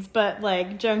reads, but,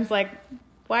 like, Joan's like,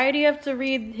 why do you have to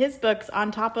read his books on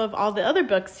top of all the other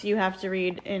books you have to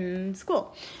read in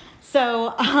school?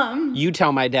 So, You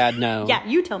tell my dad no. Yeah,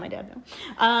 you tell my dad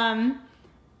no.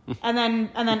 And then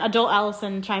adult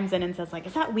Allison chimes in and says, like,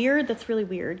 is that weird? That's really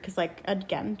weird. Because, like,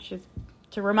 again, just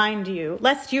to remind you,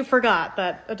 lest you forgot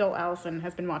that adult Allison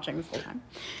has been watching this whole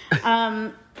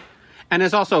time. And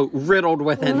is also riddled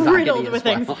with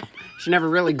anxiety. She never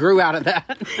really grew out of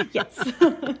that. Yes.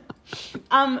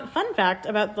 Fun fact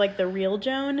about, like, the real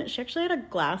Joan, she actually had a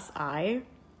glass eye.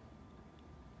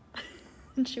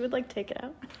 And she would, like, take it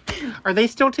out. Are they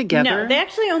still together? No, they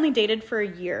actually only dated for a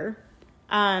year.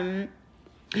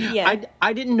 Yeah.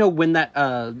 I didn't know when that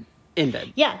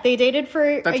ended. Yeah, they dated for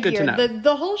a year. That's good to know.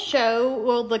 The whole show,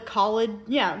 well, the college,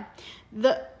 yeah.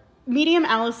 The Medium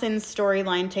Allison's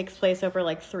storyline takes place over,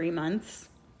 like, 3 months,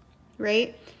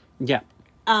 right? Yeah.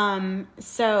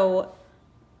 So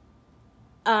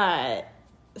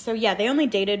yeah, they only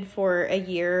dated for a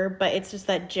year, but it's just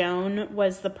that Joan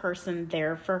was the person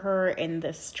there for her in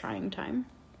this trying time.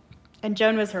 And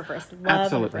Joan was her first love,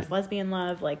 Absolutely. her first lesbian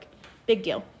love, like, big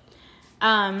deal.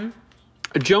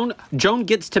 Joan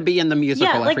gets to be in the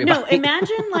musical. Yeah, like, everybody. no,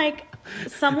 imagine, like,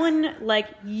 someone, like,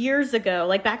 years ago,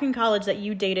 like, back in college that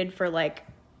you dated for, like,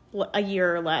 a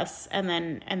year or less, and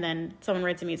then someone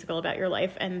writes a musical about your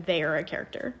life, and they are a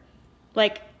character.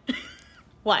 Like,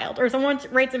 wild. Or someone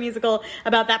writes a musical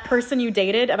about that person you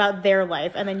dated, about their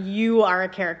life, and then you are a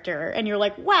character, and you're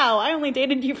like, wow, I only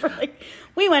dated you for, like,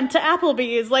 we went to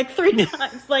Applebee's, like, 3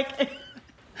 times. Like...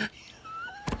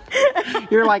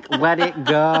 You're like, let it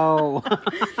go.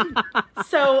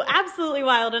 So absolutely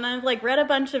wild. And I've like read a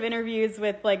bunch of interviews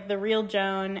with like the real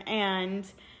Joan and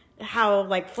how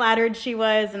like flattered she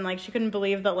was, and like she couldn't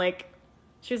believe that like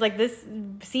she was like, this,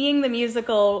 seeing the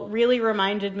musical really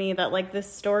reminded me that like this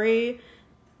story,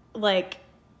 like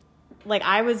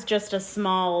I was just a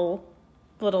small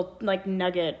little like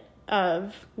nugget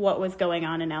of what was going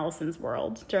on in Allison's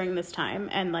world during this time,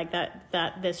 and like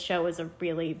that this show is a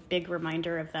really big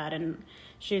reminder of that, and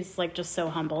she's like just so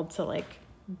humbled to like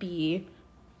be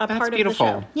a part beautiful.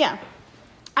 of the show. Yeah,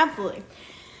 absolutely,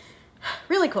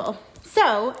 really cool.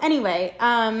 So anyway,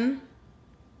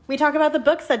 we talk about the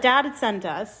books that Dad had sent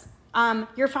us.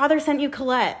 Your father sent you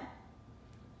Colette.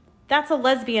 That's a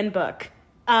lesbian book.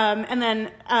 And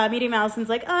then Medium Allison's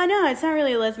like, oh, no, it's not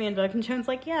really a lesbian book. And Joan's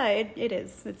like, yeah, it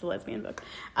is. It's a lesbian book.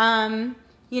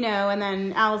 You know, and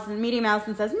then Medium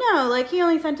Allison says, no, like, he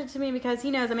only sent it to me because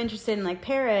he knows I'm interested in, like,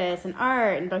 Paris and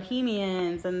art and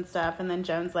bohemians and stuff. And then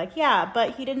Joan's like, yeah,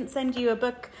 but he didn't send you a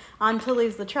book on To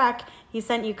Leaves the Track. He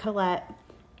sent you Colette.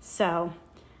 So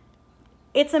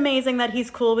it's amazing that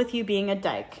he's cool with you being a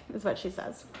dyke, is what she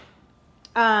says.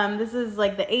 This is,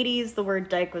 like, the 80s. The word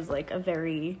dyke was, like, a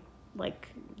very... like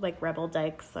rebel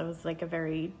dykes. That was like a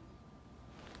very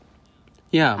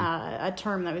a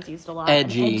term that was used a lot,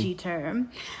 edgy. An edgy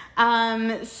term.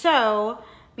 So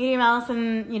Medium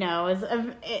Allison, you know, is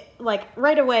like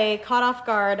right away caught off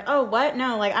guard. Oh, what?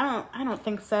 No, like I don't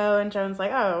think so. And Joan's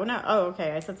like, oh no, oh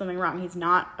okay, I said something wrong. He's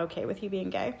not okay with you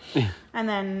being gay. And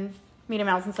then Medium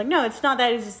Allison's like, no, it's not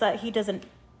that. It's just that he doesn't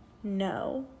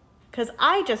know, because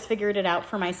I just figured it out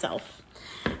for myself.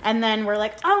 And then we're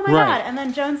like, oh my God. And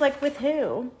then Joan's like, with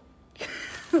who?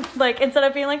 Like, instead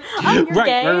of being like, oh, you're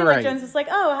gay. Like, Joan's just like,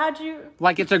 oh, how'd you...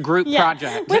 Like, it's a group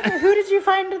project. Who did you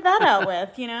find that out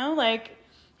with, you know? Like,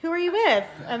 who are you with?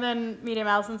 And then Medium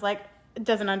Allison's like,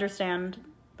 doesn't understand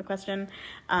the question.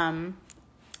 And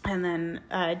then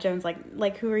Joan's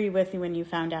like, who are you with when you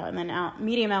found out? And then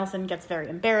Medium Allison gets very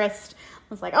embarrassed. I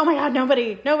was like, oh my God,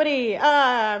 nobody.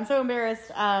 I'm so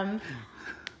embarrassed. And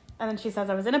then she says,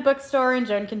 I was in a bookstore, and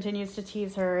Joan continues to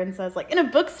tease her and says, like, in a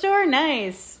bookstore?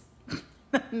 Nice.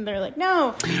 And they're like,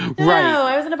 no,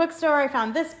 I was in a bookstore. I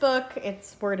found this book.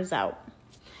 It's Word Is Out.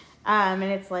 And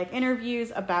it's, like,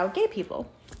 interviews about gay people.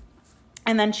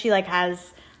 And then she, like,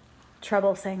 has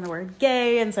trouble saying the word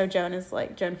gay, and so Joan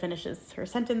finishes her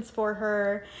sentence for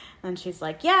her, and she's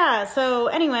like, yeah, so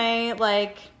anyway,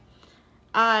 like,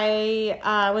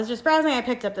 I was just browsing, I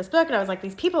picked up this book, and I was like,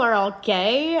 these people are all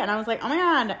gay, and I was like, oh my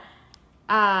God,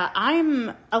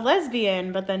 I'm a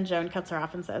lesbian. But then Joan cuts her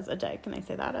off and says a dyke, and they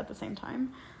say that at the same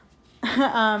time.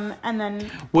 And then,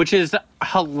 which is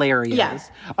hilarious. Yeah.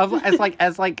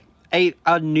 as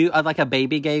a new like a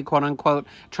baby gay, quote unquote,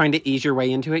 trying to ease your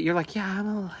way into it. You're like, yeah, I'm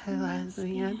a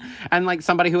lesbian, and like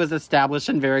somebody who is established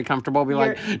and very comfortable be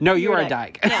like, no, you're a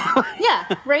dyke.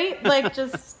 Yeah, right. Like,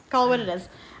 just call it what it is.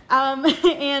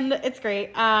 And it's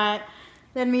great.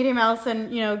 Then Medium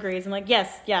Allison, agrees. I'm like,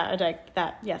 yes, yeah, a dyke.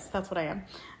 That's what I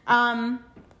am.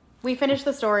 We finished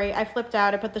the story. I flipped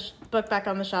out. I put the book back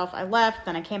on the shelf. I left.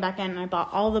 Then I came back in and I bought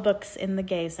all the books in the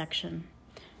gay section.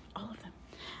 All of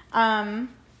them.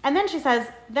 And then she says,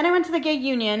 then I went to the gay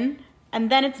union,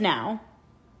 and then it's now.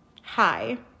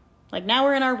 Hi. Like, now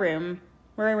we're in our room.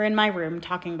 We're in my room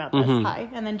talking about this. Mm-hmm. Hi.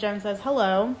 And then Joan says,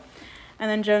 hello. And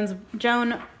then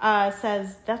Joan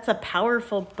says, that's a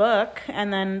powerful book,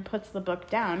 and then puts the book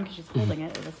down because she's holding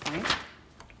it at this point.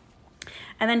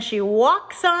 And then she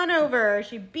walks on over.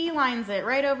 She beelines it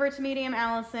right over to Medium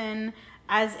Allison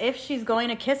as if she's going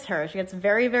to kiss her. She gets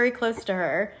very, very close to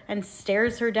her and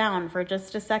stares her down for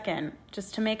just a second,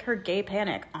 just to make her gay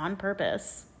panic on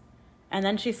purpose. And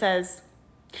then she says,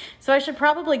 so I should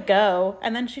probably go.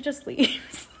 And then she just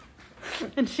leaves.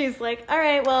 And she's like, all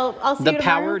right, well, I'll see you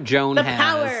tomorrow. The power Joan has. The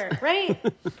power,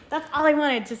 right? That's all I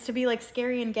wanted, just to be like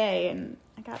scary and gay, and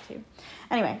I got to.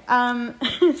 Anyway,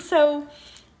 so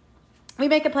we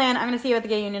make a plan. I'm going to see you at the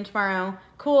gay union tomorrow.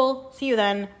 Cool. See you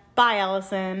then. Bye,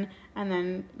 Allison. And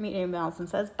then Medium Allison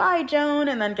says, bye, Joan,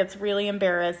 and then gets really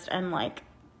embarrassed and, like,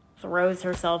 throws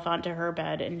herself onto her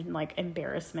bed in, like,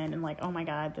 embarrassment and, like, oh, my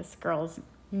God, this girl's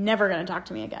never going to talk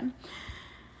to me again.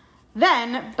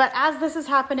 Then, but as this is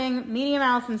happening, Medium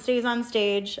Allison stays on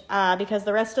stage because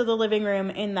the rest of the living room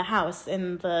in the house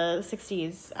in the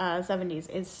 60s, 70s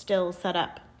is still set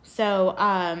up. So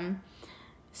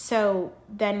So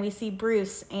then we see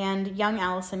Bruce and young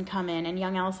Allison come in, and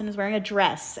young Allison is wearing a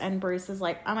dress, and Bruce is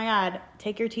like, oh my God,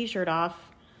 take your t-shirt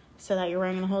off so that you're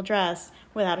wearing the whole dress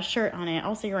without a shirt on it.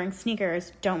 Also, you're wearing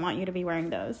sneakers. Don't want you to be wearing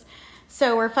those.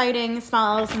 So we're fighting.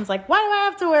 Small Allison's like, why do I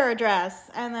have to wear a dress?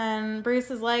 And then Bruce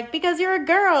is like, because you're a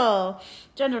girl.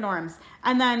 Gender norms.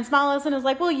 And then Small Allison is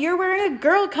like, well, you're wearing a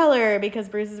girl color, because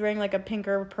Bruce is wearing like a pink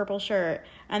or purple shirt.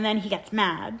 And then he gets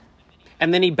mad.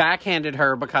 And then he backhanded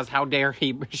her because how dare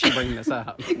she bring this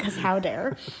up? Because how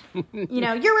dare.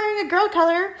 You're wearing a girl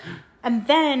color. And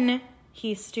then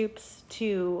he stoops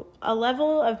to a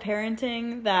level of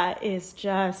parenting that is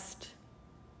just...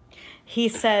 He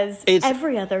says, it's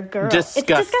every other girl...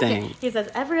 disgusting. It's disgusting. He says,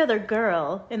 every other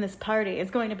girl in this party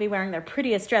is going to be wearing their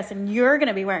prettiest dress, and you're going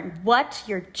to be wearing what?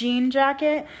 Your jean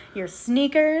jacket? Your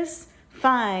sneakers?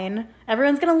 Fine.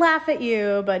 Everyone's going to laugh at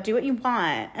you, but do what you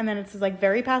want. And then it's like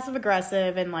very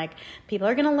passive-aggressive, and like, people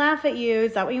are going to laugh at you.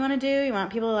 Is that what you want to do? You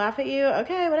want people to laugh at you?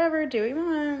 Okay, whatever. Do what you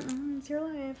want. It's your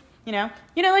life.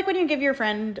 Like when you give your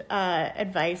friend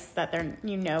advice that they're,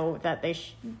 that they,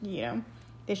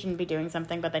 they shouldn't be doing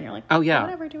something, but then you're like, oh yeah,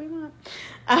 whatever do we want?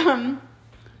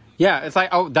 Yeah, it's like,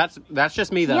 oh, that's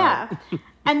just me though. Yeah.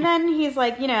 And then he's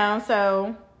like,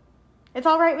 so it's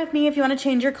all right with me if you want to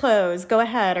change your clothes. Go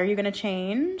ahead. Are you going to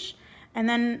change? And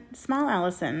then Small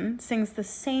Allison sings the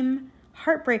same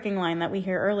heartbreaking line that we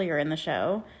hear earlier in the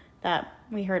show that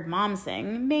we heard Mom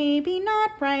sing. Maybe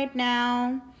not right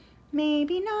now.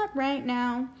 Maybe not right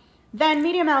now. Then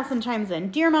Medium Allison chimes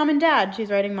in. Dear Mom and Dad.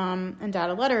 She's writing Mom and Dad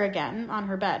a letter again on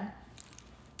her bed.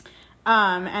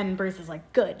 And Bruce is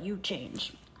like, good, you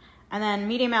change. And then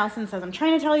Medium Allison says, I'm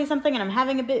trying to tell you something and I'm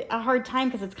having a hard time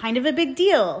because it's kind of a big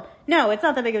deal. No, it's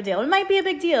not that big of a deal. It might be a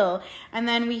big deal. And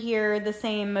then we hear the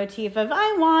same motif of, I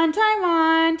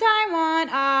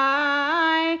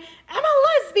am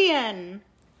a lesbian.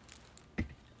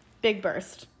 Big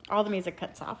burst. All the music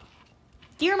cuts off.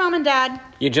 Dear Mom and Dad,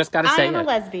 you just got to say it. I am a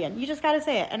lesbian. You just got to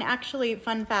say it. And actually,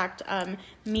 fun fact,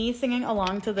 me singing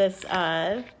along to this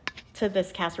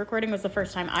cast recording was the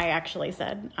first time I actually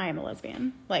said I am a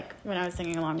lesbian. Like when I was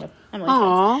singing along with Emily.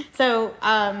 Aww. So,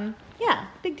 yeah,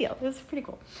 big deal. It was pretty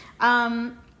cool.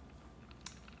 Dear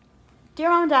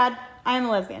Mom and Dad, I am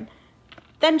a lesbian.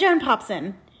 Then Joan pops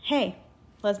in. Hey,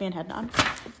 lesbian head nod.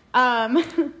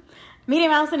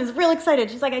 Medium Allison is real excited.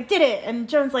 She's like, I did it. And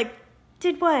Joan's like,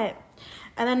 did what?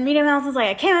 And then Medium Allison's like,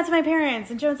 I came out to my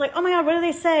parents. And Joan's like, oh my God, what do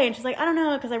they say? And she's like, I don't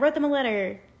know, because I wrote them a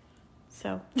letter.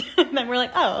 So and then we're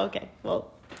like, oh, okay.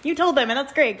 Well, you told them, and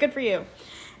that's great. Good for you.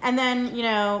 And then,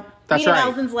 Medium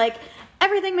Allison's like,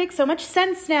 everything makes so much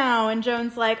sense now. And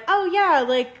Joan's like, oh, yeah,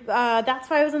 like, that's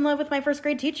why I was in love with my first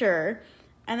grade teacher.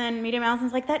 And then Medium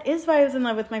Allison's like, that is why I was in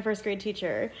love with my first grade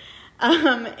teacher.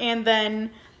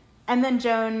 And then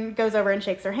Joan goes over and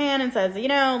shakes her hand and says,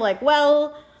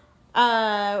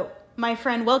 my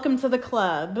friend, welcome to the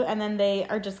club. And then they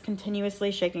are just continuously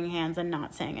shaking hands and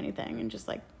not saying anything and just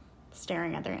like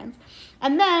staring at their hands.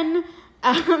 And then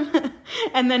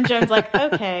Joan's like,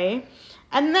 okay.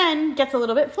 And then gets a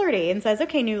little bit flirty and says,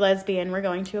 okay, new lesbian, we're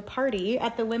going to a party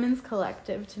at the Women's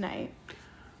Collective tonight.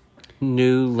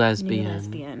 New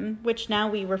lesbian. Which now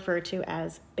we refer to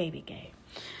as baby gay.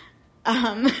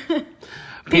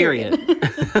 Period.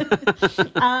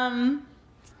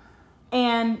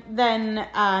 And then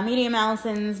Medium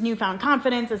Allison's newfound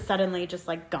confidence is suddenly just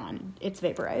like gone. It's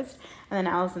vaporized. And then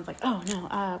Allison's like, oh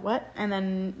no, what? And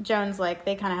then Joan's like,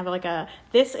 they kind of have like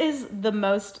this is the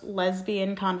most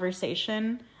lesbian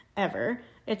conversation ever.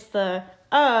 It's the,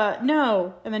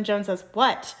 no. And then Joan says,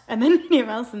 what? And then Medium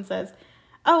Allison says,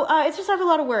 oh, it's just I have a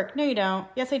lot of work. No, you don't.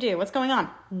 Yes, I do. What's going on?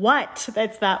 What?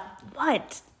 That's that.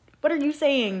 What? What are you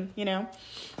saying?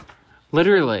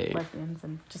 Literally. Lesbians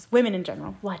and just women in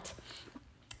general. What?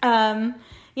 And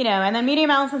then Medium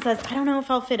Allison says, I don't know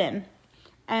if I'll fit in.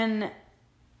 And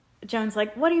Joan's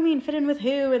like, what do you mean fit in with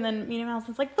who? And then Medium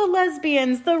Allison's like, the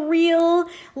lesbians, the real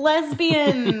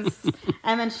lesbians.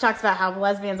 And then she talks about how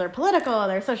lesbians are political,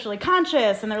 they're socially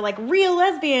conscious, and they're like real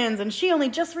lesbians. And she only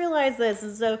just realized this.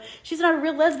 And so she's not a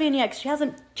real lesbian yet 'cause she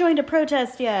hasn't joined a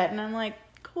protest yet. And I'm like,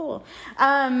 cool.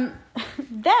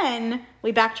 Then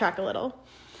we backtrack a little.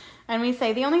 And we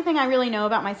say, the only thing I really know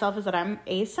about myself is that I'm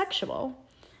asexual.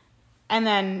 And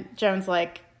then Joan's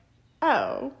like,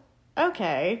 oh,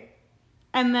 okay.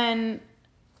 And then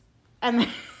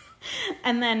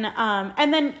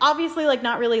obviously like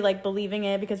not really like believing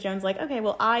it because Joan's like, okay,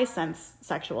 well I sense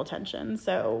sexual tension.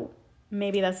 So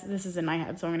maybe this is in my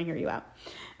head. So I'm going to hear you out.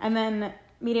 And then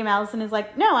Medium Allison is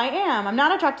like, no, I am. I'm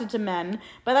not attracted to men,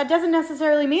 but that doesn't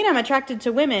necessarily mean I'm attracted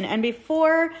to women. And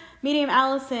before Medium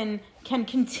Allison can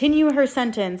continue her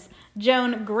sentence,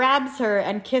 Joan grabs her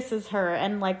and kisses her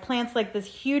and, like, plants, like, this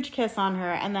huge kiss on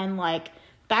her and then, like,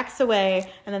 backs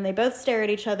away. And then they both stare at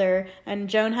each other. And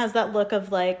Joan has that look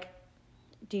of, like,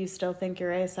 do you still think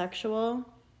you're asexual?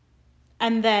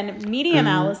 And then Medium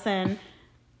Allison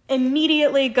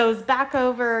immediately goes back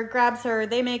over, grabs her.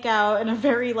 They make out in a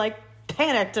very, like,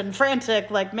 panicked and frantic,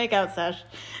 like, makeout sesh.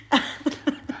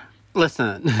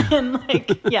 Listen. And,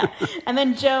 like, yeah. And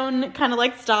then Joan kind of,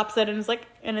 like, stops it and is like,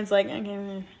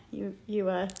 okay, you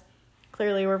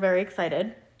clearly were very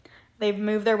excited. They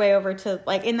move their way over to,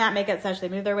 like, in that makeout sesh, they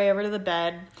move their way over to the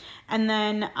bed. And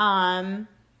then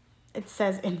it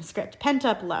says in the script,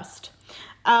 pent-up lust.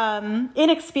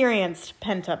 Inexperienced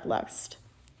pent-up lust.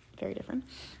 Very different.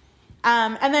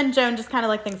 And then Joan just kind of,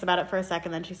 like, thinks about it for a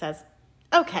second, then she says,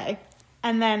 okay.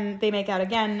 And then they make out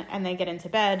again, and they get into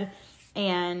bed,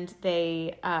 and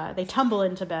they tumble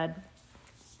into bed,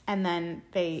 and then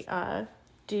they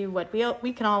do what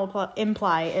we can all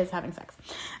imply is having sex.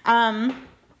 And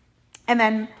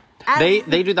then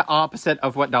they do the opposite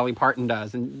of what Dolly Parton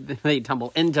does, and they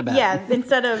tumble into bed. Yeah,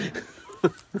 instead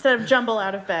of jumble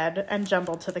out of bed and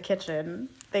jumble to the kitchen,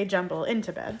 they jumble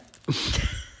into bed.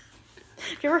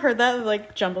 Have you ever heard that?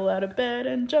 Like, jumble out of bed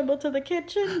and jumble to the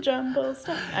kitchen, jumble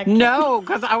stuff. No,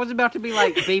 because I was about to be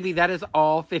like, baby, that is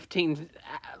all 15,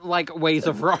 like, ways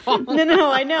of wrong.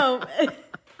 No, I know.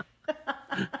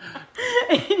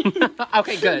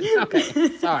 Okay, good.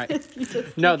 Okay, sorry.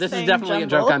 No, this is definitely jumble. a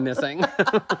joke I'm missing.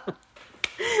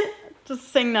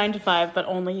 Just sing 9 to 5, but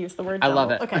only use the word jumble. I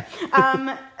love it. Okay.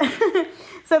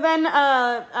 So then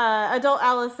adult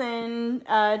Allison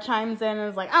chimes in and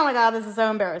is like, oh my God, this is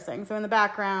so embarrassing. So in the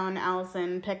background,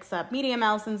 Allison picks up Medium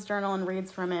Allison's journal and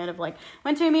reads from it of, like,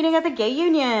 went to a meeting at the gay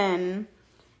union.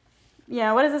 You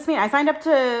know, what does this mean? I signed up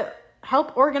to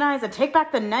help organize a Take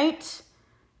Back the Night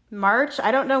march.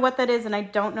 I don't know what that is, and I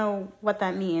don't know what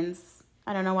that means.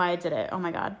 I don't know why I did it. Oh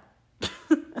my God.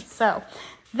 So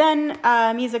then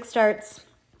music starts,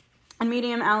 and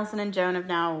Medium Allison and Joan have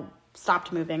now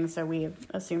stopped moving, so we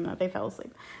assume that they fell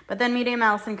asleep. But then Medium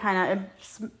Allison kind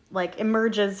of, like,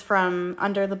 emerges from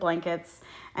under the blankets,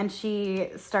 and she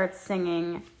starts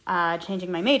singing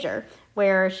Changing My Major,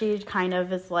 where she kind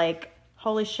of is like,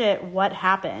 holy shit, what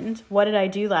happened? What did I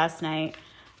do last night?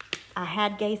 I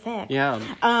had gay sex. Yeah.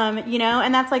 You know,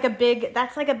 and that's like a big,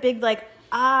 like,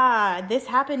 this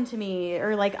happened to me,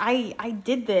 or, like, I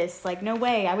did this, like, no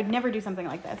way, I would never do something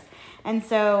like this. And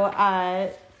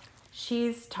so,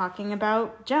 she's talking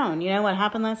about Joan. You know what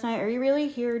happened last night? Are you really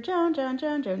here? Joan.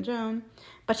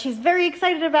 But she's very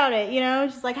excited about it, you know?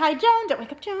 She's like, hi, Joan. Don't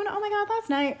wake up, Joan. Oh, my God, last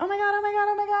night. Oh, my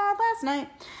God, last night.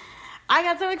 I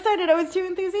got so excited. I was too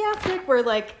enthusiastic. We're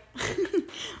like,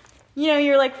 you know,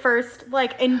 your, like, first,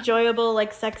 like, enjoyable,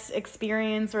 like, sex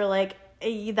experience, or, like,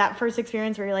 that first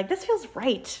experience where you're like, this feels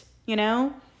right, you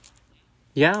know?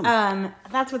 Yeah.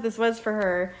 That's what this was for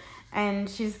her. And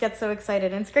she just gets so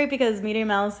excited. And it's great because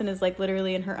Medium Allison is, like,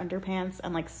 literally in her underpants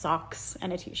and, like, socks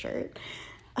and a t-shirt.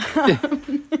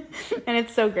 And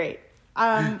it's so great.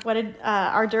 What did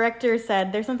our director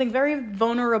said, there's something very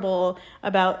vulnerable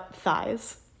about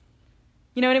thighs.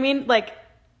 You know what I mean? Like,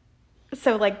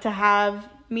 so, like, to have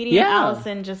Medium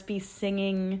Allison just be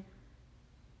singing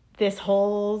this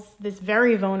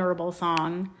very vulnerable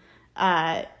song,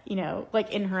 you know,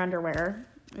 like, in her underwear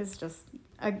is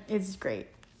great.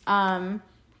 And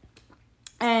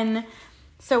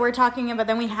so we're talking about,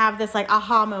 then we have this, like,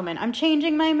 aha moment. I'm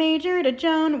changing my major to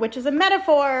Joan, which is a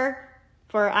metaphor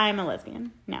for I'm a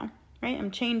lesbian now, right?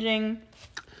 I'm changing.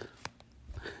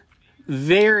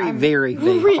 Very vague.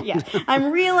 Yeah.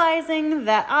 I'm realizing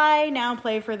that I now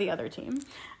play for the other team.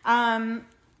 And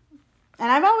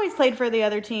I've always played for the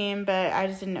other team, but I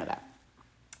just didn't know that.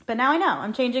 But now I know.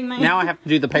 I'm changing my... Now I have to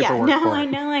do the paperwork now for I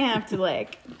it. know I have to,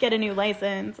 like, get a new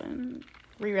license and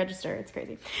re-register. It's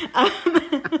crazy.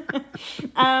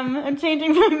 I'm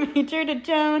changing my major to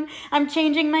Joan. I'm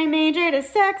changing my major to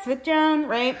sex with Joan,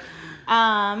 right?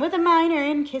 With a minor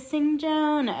in kissing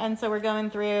Joan. And so we're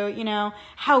going through, you know,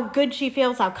 how good she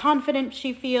feels, how confident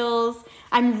she feels.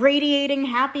 I'm radiating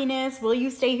happiness. Will you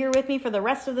stay here with me for the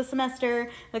rest of the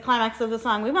semester? The climax of the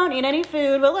song, we won't eat any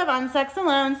food. We'll live on sex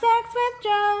alone. Sex with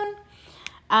Joan.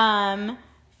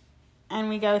 And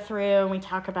we go through and we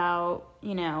talk about,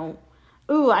 you know,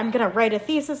 ooh, I'm going to write a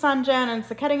thesis on Joan, and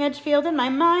it's a cutting edge field, and my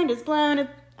mind is blown.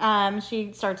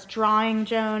 She starts drawing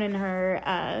Joan on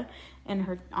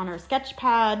her sketch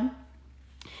pad.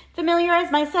 Familiarize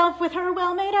myself with her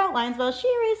well-made outlines while she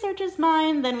researches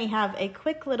mine. Then we have a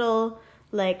quick little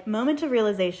like, moment of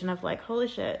realization of, like, holy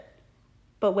shit,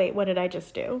 but wait, what did I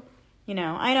just do? You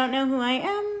know, I don't know who I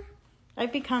am.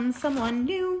 I've become someone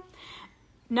new.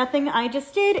 Nothing I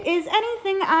just did is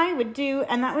anything I would do.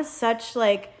 And that was such,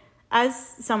 like, as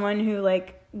someone who,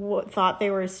 like, thought they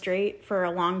were straight for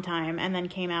a long time and then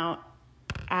came out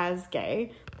as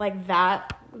gay, like,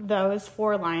 those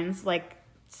 4 lines, like,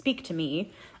 speak to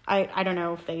me. I don't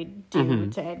know if they do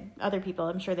to other people.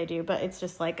 I'm sure they do. But it's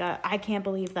just like, I can't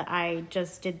believe that I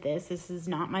just did this. This is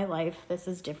not my life. This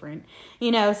is different.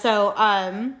 You know, so,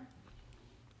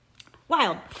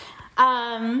 wild.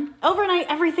 Overnight,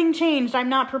 everything changed. I'm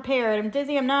not prepared. I'm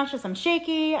dizzy. I'm nauseous. I'm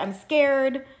shaky. I'm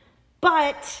scared.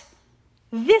 But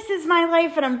this is my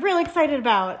life, and I'm really excited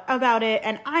about it,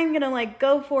 and I'm gonna, like,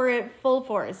 go for it full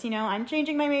force. You know, I'm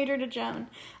changing my major to Joan.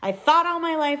 I thought all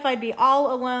my life I'd be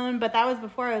all alone, but that was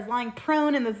before I was lying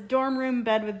prone in this dorm room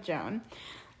bed with Joan.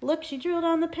 Look, she drooled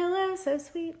on the pillow, so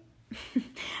sweet.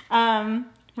 We're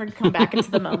gonna come back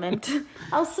into the moment.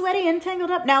 All sweaty and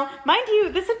tangled up. Now, mind you,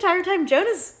 this entire time, Joan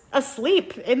is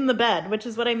asleep in the bed, which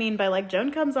is what I mean by, like, Joan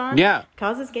comes on,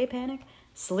 causes gay panic,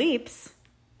 sleeps,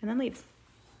 and then leaves.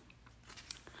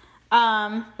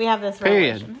 We have this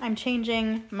revelation. I'm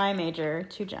changing my major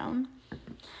to Joan.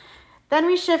 Then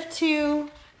we shift to,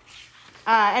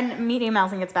 and Medium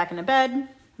Allison gets back into bed.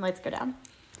 Lights go down.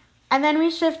 And then we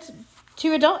shift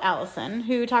to adult Allison,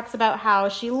 who talks about how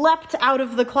she leapt out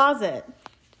of the closet.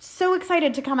 So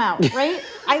excited to come out, right?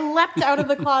 I leapt out of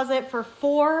the closet for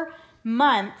 4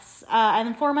 months. And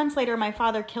then 4 months later, my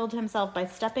father killed himself by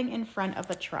stepping in front of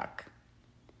a truck.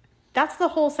 That's the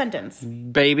whole sentence.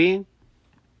 Baby.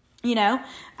 You know,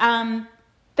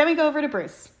 then we go over to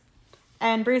Bruce,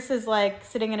 and Bruce is, like,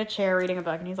 sitting in a chair reading a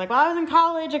book, and he's like, well, I was in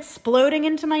college exploding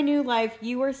into my new life.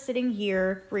 You were sitting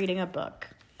here reading a book.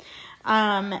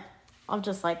 I'm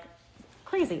just like,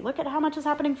 crazy. Look at how much is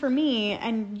happening for me,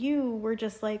 and you were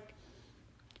just, like,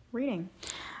 reading,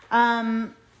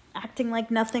 acting like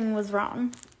nothing was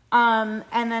wrong. And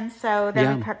then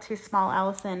we cut to Small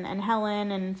Allison and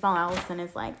Helen, and Small Allison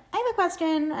is like, I have a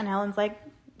question, and Helen's like,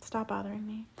 stop bothering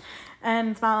me.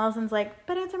 And Small Allison's like,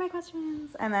 but answer my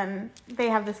questions. And then they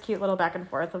have this cute little back and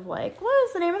forth of, like, what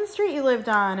was the name of the street you lived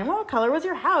on? And what color was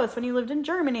your house when you lived in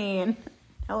Germany? And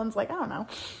Helen's like, I don't know.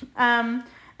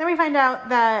 Then we find out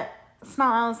that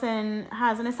Small Allison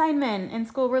has an assignment. In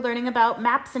school, we're learning about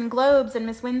maps and globes. And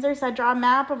Miss Windsor said, draw a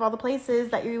map of all the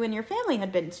places that you and your family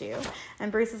had been to.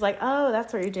 And Bruce is like, oh,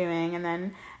 that's what you're doing. And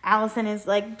then Allison is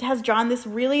like, has drawn this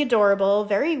really adorable,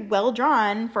 very well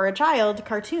drawn for a child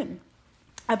cartoon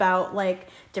about, like,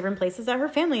 different places that her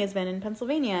family has been in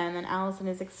Pennsylvania. And then Allison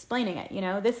is explaining it. You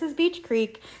know, this is Beech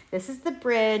Creek. This is the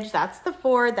bridge. That's the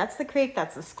ford. That's the creek.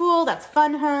 That's the school. That's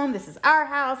Fun Home. This is our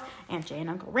house. Aunt Jay and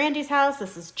Uncle Randy's house.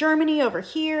 This is Germany over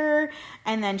here.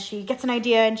 And then she gets an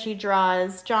idea and she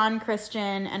draws John,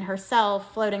 Christian, and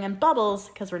herself floating in bubbles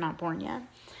because we're not born yet.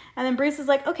 And then Bruce is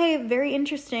like, okay, very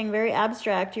interesting, very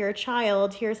abstract. You're a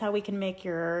child. Here's how we can make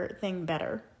your thing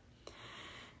better.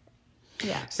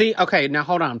 Yeah. See, okay, now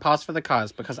hold on. Pause for the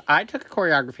cause, because I took a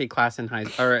choreography class in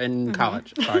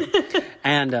college. Sorry.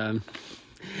 and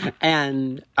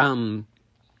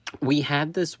we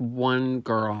had this one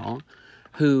girl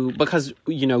who, because,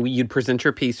 you know, you'd present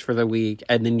your piece for the week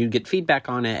and then you'd get feedback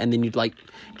on it and then you'd, like,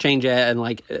 change it. And,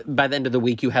 like, by the end of the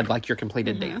week, you had, like, your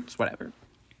completed dance, whatever.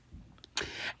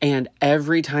 And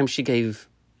every time she gave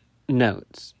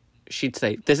notes, she'd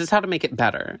say, this is how to make it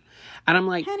better. And I'm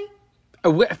like, honey.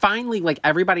 Finally, like,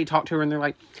 everybody talked to her and they're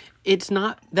like, it's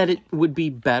not that it would be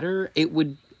better.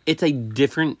 It's a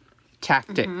different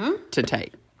tactic to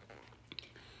take.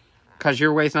 Because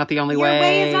your way's not the only way. Your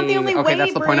way is not the only way, Okay,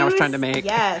 that's the Bruce. point I was trying to make.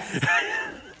 Yes.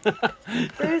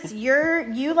 Bruce,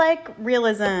 you like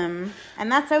realism,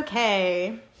 and that's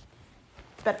okay.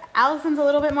 But Allison's a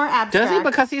little bit more abstract. Does he?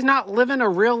 Because he's not living a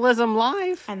realism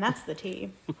life. And that's the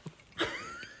tea.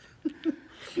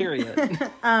 Period.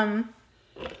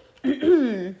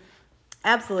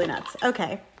 Absolutely nuts.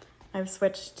 Okay. I've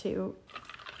switched to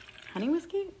honey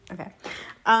whiskey? Okay.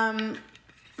 And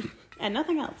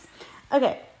nothing else.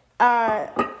 Okay.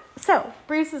 So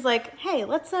Bruce is like, hey,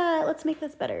 let's make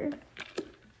this better.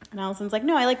 And Allison's like,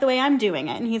 no, I like the way I'm doing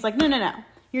it. And he's like, no.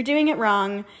 You're doing it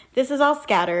wrong. This is all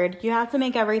scattered. You have to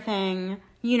make everything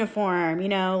uniform, you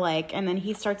know, like, and then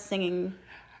he starts singing.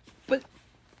 But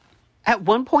at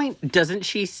one point, doesn't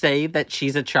she say that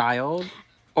she's a child?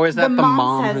 Or is that the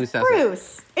mom who says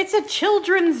Bruce, it's a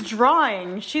children's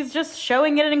drawing. She's just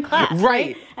showing it in class.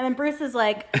 Right. And then Bruce is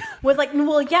like,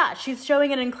 well, yeah, she's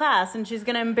showing it in class and she's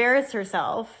going to embarrass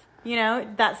herself. You know,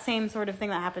 that same sort of thing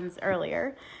that happens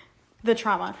earlier. the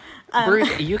trauma.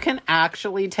 Bruce, you can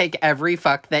actually take every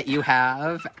fuck that you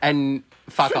have and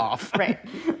fuck off. Right.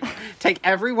 Take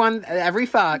every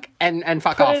fuck and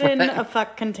fuck Put off it with in it. a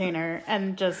fuck container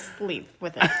and just leave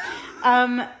with it.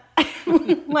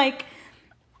 Like,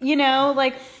 you know,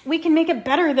 like, we can make it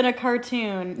better than a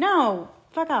cartoon. No,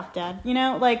 fuck off, Dad. You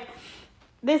know, like,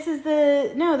 this is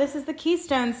the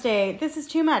Keystone State. This is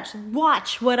too much.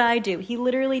 Watch what I do. He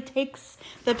literally takes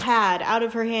the pad out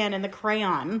of her hand and the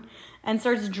crayon and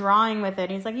starts drawing with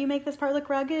it. He's like, you make this part look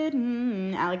rugged?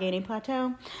 Allegheny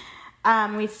Plateau.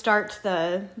 We start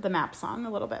the map song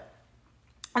a little bit.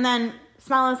 And then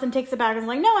Smile Allison takes it back and is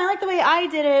like, no, I like the way I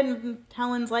did it. And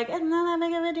Helen's like, it's not that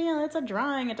big of a deal. It's a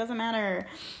drawing. It doesn't matter.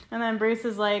 And then Bruce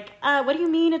is like, what do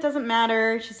you mean it doesn't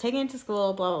matter? She's taking it to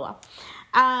school, blah, blah,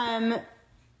 blah.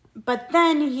 But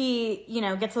then he, you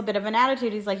know, gets a bit of an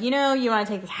attitude. He's like, you know, you want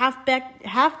to take this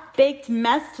half-baked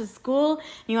mess to school, and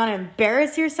you want to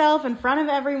embarrass yourself in front of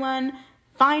everyone.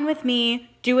 Fine with me.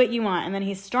 Do what you want. And then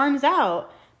he storms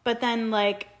out. But then,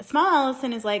 like, Smile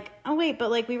Allison is like, oh, wait,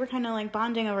 but, like, we were kind of, like,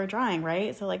 bonding over drawing,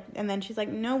 right? So, like, and then she's like,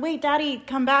 no, wait, Daddy,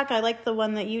 come back. I like the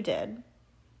one that you did.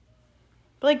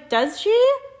 But, like, does she?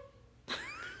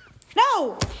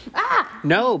 No!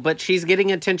 No, but she's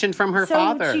getting attention from her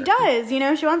father. She does, you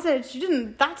know, she wants it. She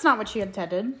didn't, that's not what she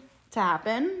intended to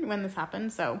happen when this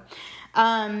happened. So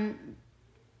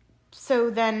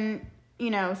then, you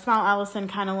know, Smile Allison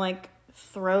kind of like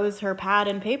throws her pad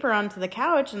and paper onto the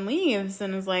couch and leaves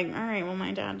and is like, all right, well,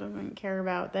 my dad doesn't care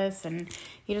about this and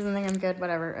he doesn't think I'm good,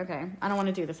 whatever. Okay, I don't want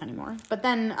to do this anymore. But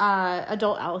then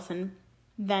adult Allison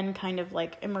then kind of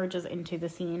like emerges into the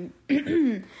scene.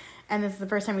 And this is the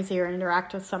first time we see her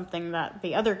interact with something that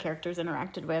the other characters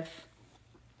interacted with.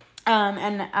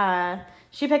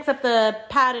 She picks up the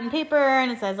pad and paper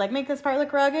and it says, like, make this part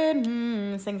look rugged.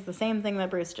 Sings the same thing that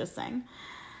Bruce just sang.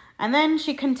 And then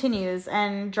she continues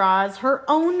and draws her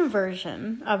own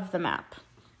version of the map.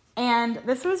 And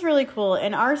this was really cool.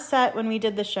 In our set, when we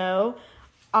did the show,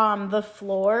 the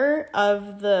floor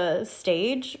of the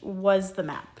stage was the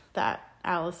map that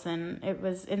Allison, it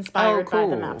was inspired by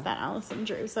the map that Allison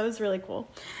drew. So it was really cool.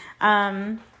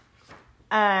 It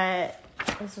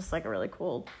was just like a really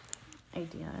cool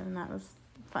idea, and that was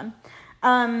fun.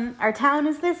 Our town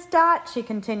is this dot, she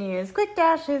continues. Quick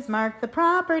dashes mark the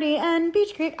property and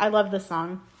Beach Creek. I love this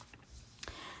song.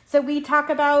 So we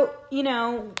talk about, you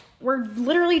know, we're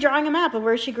literally drawing a map of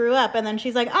where she grew up, and then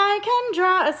she's like, I can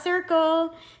draw a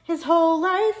circle. His whole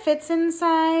life fits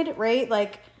inside, right?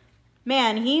 Like,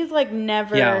 man, he's like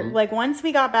never, like once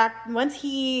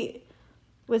he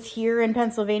was here in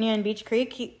Pennsylvania in Beach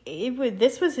Creek,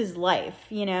 this was his life,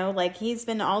 you know, like he's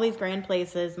been to all these grand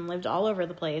places and lived all over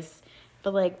the place,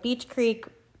 but like Beach Creek,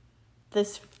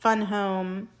 this fun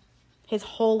home, his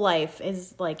whole life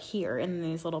is like here in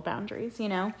these little boundaries, you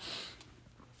know.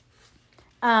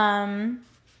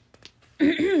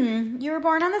 You were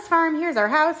born on this farm, here's our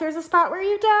house, here's a spot where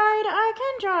you died, I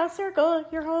can draw a circle,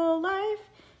 your whole life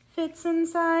fits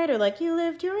inside, or like you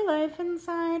lived your life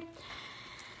inside.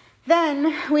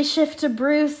 Then we shift to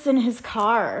Bruce in his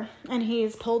car, and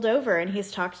he's pulled over, and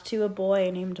he's talked to a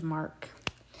boy named Mark.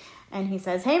 And he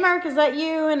says, hey, Mark, is that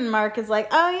you? And Mark is like,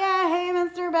 oh, yeah, hey,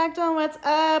 Mr. Bechtel, what's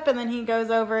up? And then he goes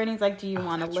over, and he's like, do you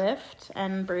want a lift?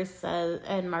 And Bruce says,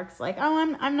 and Mark's like,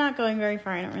 oh, I'm not going very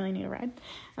far. I don't really need a ride.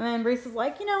 And then Bruce is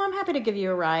like, you know, I'm happy to give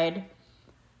you a ride.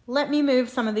 Let me move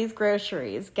some of these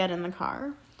groceries. Get in the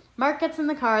car. Mark gets in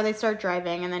the car, they start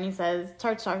driving, and then he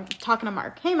starts talking to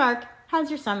Mark. Hey, Mark, how's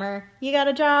your summer? You got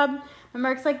a job? And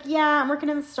Mark's like, yeah, I'm working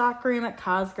in the stock room at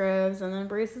Cosgrove's. And then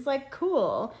Bruce is like,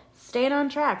 cool, staying on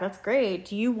track, that's great.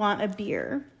 Do you want a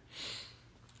beer?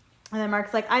 And then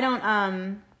Mark's like, I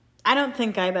don't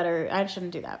think I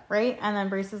shouldn't do that, right? And then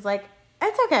Bruce is like,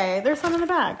 it's okay, there's some in the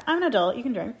back. I'm an adult, you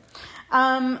can drink.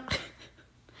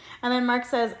 And then Mark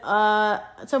says,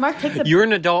 so Mark takes a... You're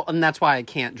an adult, and that's why I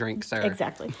can't drink, sir.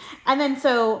 Exactly. And then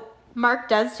so Mark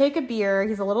does take a beer.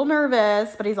 He's a little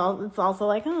nervous, but it's also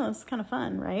like, oh, it's kind of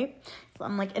fun, right? So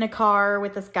I'm like in a car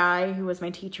with this guy who was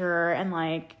my teacher, and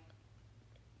like,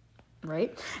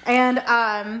 right?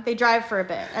 And they drive for a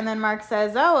bit. And then Mark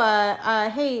says,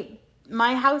 hey,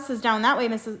 my house is down that way,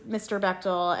 Mr.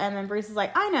 Bechtel. And then Bruce is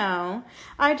like, I know.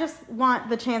 I just want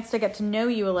the chance to get to know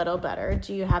you a little better.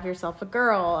 Do you have yourself a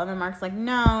girl? And then Mark's like,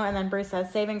 no. And then Bruce says,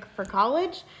 saving for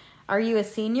college? Are you a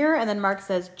senior? And then Mark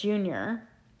says, junior.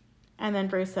 And then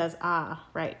Bruce says,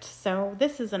 right. So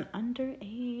this is a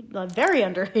very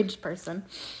underage person.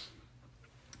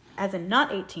 As in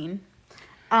not 18.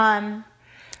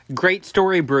 Great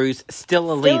story, Bruce.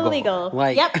 Still illegal.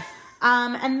 Like, yep.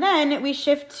 And then we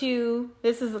shift to,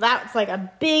 that's like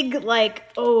a big, like,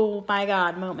 oh my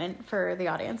God moment for the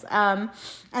audience.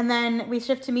 And then we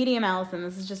shift to Medium Allison.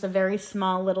 This is just a very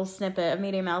small little snippet of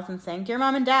Medium Allison saying, "Dear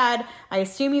Mom and Dad, I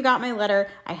assume you got my letter.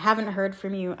 I haven't heard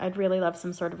from you. I'd really love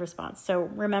some sort of response." So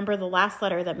remember, the last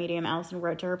letter that Medium Allison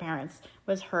wrote to her parents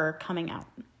was her coming out.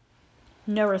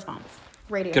 No response.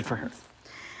 Radio Good silence. for her.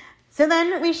 So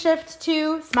then we shift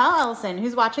to Smile Allison,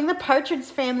 who's watching the Partridge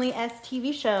Family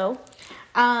TV show.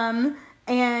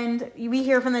 And we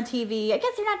hear from the TV, "I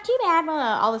guess you're not too bad," blah,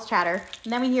 blah, all this chatter.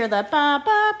 And then we hear the ba,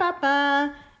 ba, ba,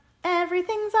 ba,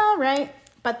 "everything's all right."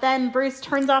 But then Bruce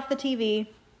turns off the TV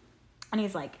and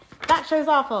he's like, "That show's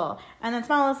awful." And then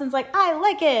Smile Allison's like, "I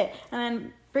like it." And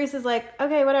then Bruce is like,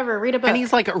 "Okay, whatever, read a book." And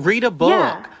he's like, "Read a book."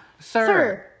 Yeah.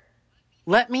 Sir.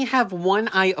 Let me have one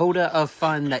iota of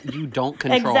fun that you don't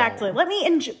control. Exactly.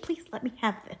 Please let me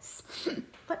have this.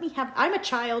 I'm a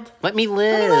child. Let me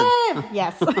live. Let me live.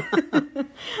 Yes.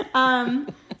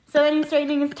 So then he's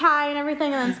straightening his tie and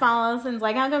everything, and then Smile Allison's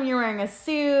like, "How come you're wearing a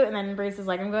suit?" And then Bruce is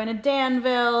like, "I'm going to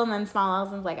Danville." And then Smile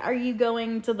Allison's like, "Are you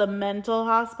going to the mental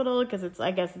hospital?" Because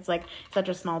I guess it's like such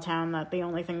a small town that the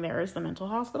only thing there is the mental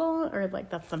hospital, or like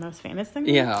that's the most famous thing.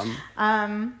 Yeah.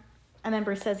 And then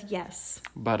Bruce says yes.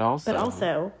 But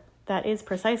also, that is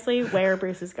precisely where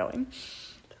Bruce is going.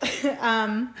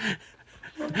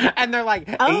 And they're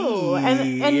like, "Oh,"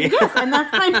 and yes, and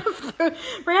that's kind of the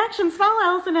reaction Smile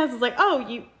Allison has, is like,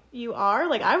 "Oh, you are?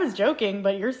 Like, I was joking,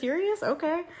 but you're serious?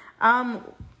 Okay." And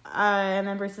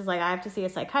then Bruce is like, "I have to see a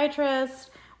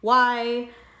psychiatrist. Why?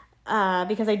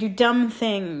 Because I do dumb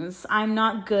things. I'm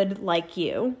not good like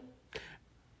you."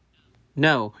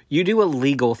 No, you do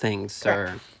illegal things, sir.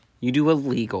 Correct. You do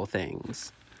illegal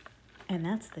things. And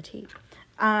that's the tea.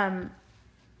 I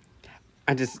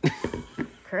just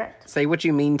Correct. say what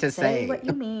you mean to say. Say what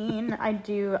you mean. I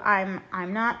do. I'm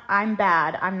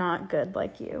bad. I'm not good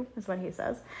like you, is what he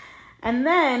says. And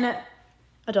then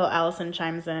adult Allison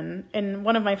chimes in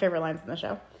one of my favorite lines in the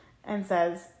show, and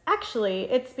says, "Actually,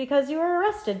 it's because you were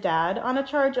arrested, Dad, on a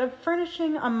charge of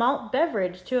furnishing a malt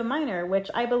beverage to a minor,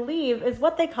 which I believe is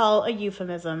what they call a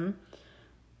euphemism."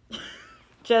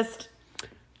 Just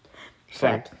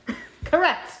correct.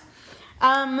 Correct.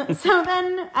 So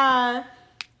then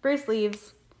Bruce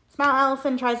leaves. Smile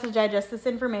Allison tries to digest this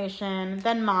information.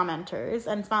 Then Mom enters,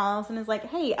 and Smile Allison is like,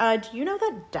 "Hey, do you know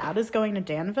that Dad is going to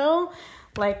Danville?"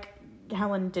 Like,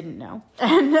 Helen didn't know.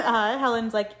 And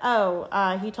Helen's like,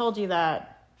 "Oh, he told you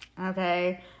that.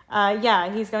 Okay.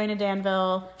 Yeah, he's going to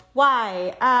Danville.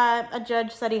 Why?" A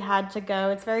judge said he had to go.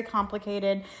 It's very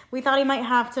complicated. We thought he might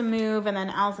have to move." And then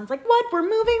Allison's like, "What? We're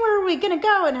moving? Where are we going to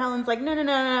go?" And Helen's like, No,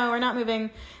 we're not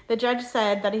moving. The judge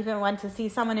said that he went to see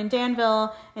someone in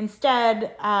Danville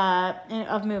instead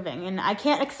of moving. And I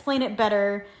can't explain it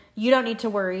better. You don't need to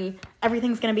worry.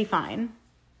 Everything's going to be fine.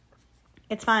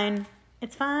 It's fine.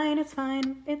 It's fine. It's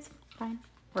fine. It's fine.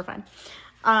 We're fine.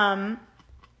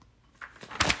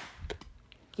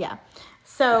 Yeah.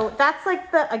 So that's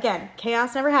like again,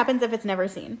 chaos never happens if it's never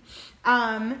seen.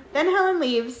 Then Helen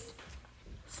leaves.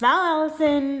 Smile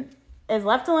Allison is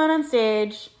left alone on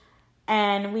stage,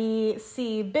 and we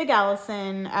see Big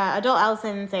Allison, adult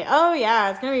Allison, say, "Oh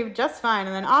yeah, it's gonna be just fine."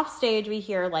 And then off stage we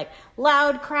hear like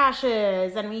loud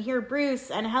crashes, and we hear Bruce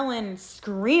and Helen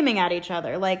screaming at each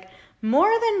other, like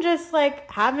more than just like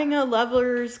having a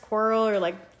lover's quarrel or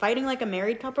like fighting like a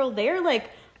married couple. They're like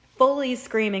fully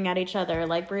screaming at each other.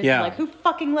 Like Bruce is like, "Who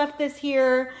fucking left this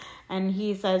here?" And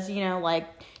he says, like,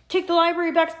 "Take the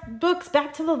library books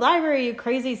back to the library, you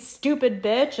crazy stupid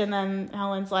bitch." And then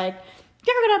Helen's like,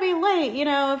 "You're gonna be late,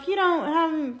 if you don't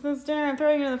have this dinner, I'm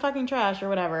throwing you in the fucking trash," or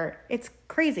whatever. It's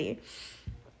crazy.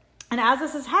 And as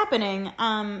this is happening,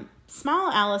 Smile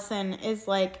Allison is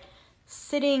like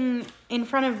sitting in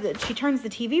front of she turns the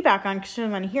TV back on because she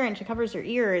doesn't want to hear it, and she covers her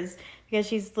ears because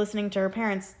she's listening to her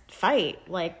parents fight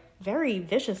like very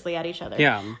viciously at each other.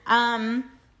 Yeah.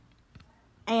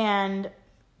 And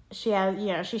she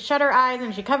has, she shut her eyes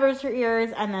and she covers her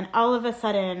ears, and then all of a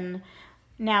sudden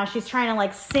now she's trying to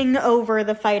like sing over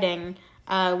the fighting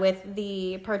with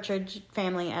the Partridge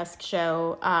Family-esque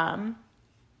show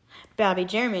Bobby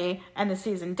Jeremy and the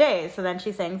Seasoned Days. So then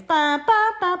she sings ba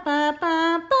ba ba ba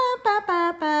ba ba ba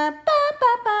ba ba ba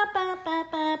ba ba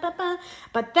ba ba ba.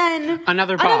 But then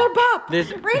another bop.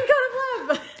 Raincoat of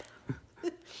Love.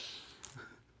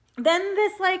 Then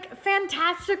this like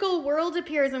fantastical world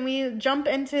appears, and we jump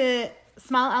into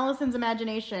Smile Allison's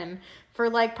imagination for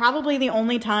like probably the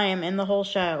only time in the whole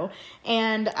show.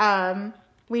 And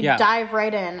we dive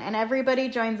right in, and everybody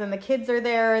joins in. The kids are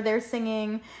there, they're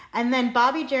singing. And then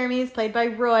Bobby Jeremy is played by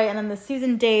Roy, and then the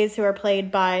Seasoned Days, who are played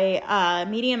by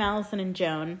Medium Allison and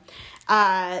Joan.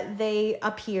 they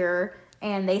appear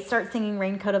and they start singing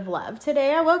Raincoat of Love.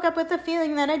 Today I woke up with a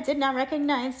feeling that I did not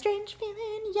recognize. Strange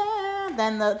feeling, yeah.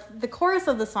 Then the chorus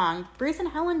of the song, Bruce and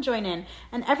Helen join in,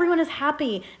 and everyone is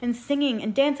happy and singing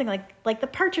and dancing like the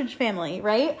Partridge Family,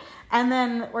 right? And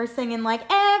then we're singing like,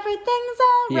 everything's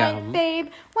all right, babe,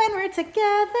 when we're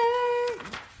together.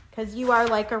 Because you are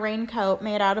like a raincoat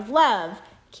made out of love,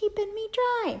 keeping me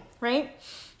dry, right?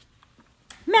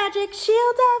 Magic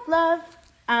shield of love.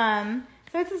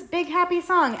 So it's this big happy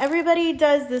song. Everybody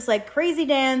does this like crazy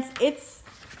dance. It's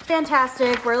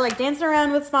fantastic. We're like dancing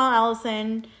around with small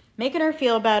Allison, making her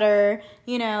feel better,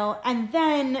 you know. And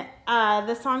then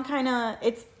the song kind of,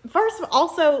 it's first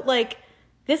also like,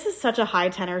 this is such a high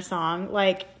tenor song.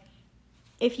 Like,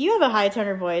 if you have a high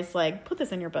tenor voice, like, put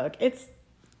this in your book.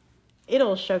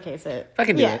 It'll showcase it. I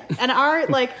can do it. And our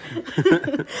like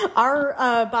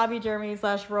our Bobby Jeremy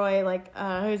 / Roy, like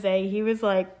Jose, he was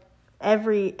like,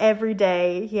 every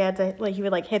day he had to like, he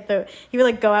would like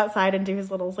go outside and do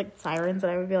his little like sirens,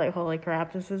 and I would be like, holy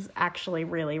crap, this is actually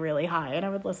really, really high. And I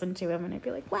would listen to him and I'd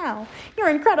be like, wow, you're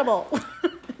incredible.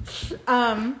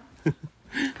 Wild.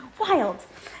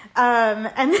 And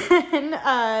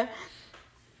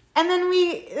then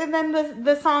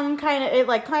the song kind of, it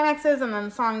like climaxes, and then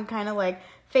the song kind of like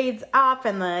fades off,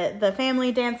 and the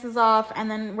family dances off, and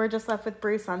then we're just left with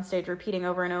Bruce on stage repeating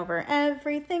over and over,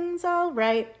 everything's all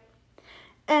right.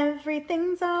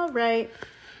 Everything's all right.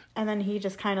 And then he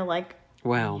just kind of like,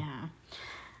 wow. Yeah.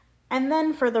 And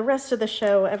then for the rest of the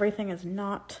show, everything is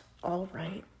not all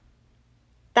right.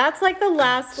 That's like the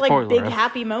last like big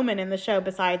happy moment in the show,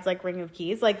 besides like Ring of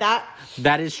Keys. Like that.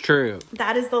 That is true.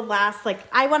 That is the last, like,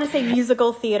 I want to say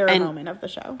musical theater moment of the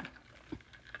show.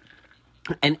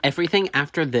 And everything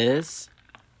after this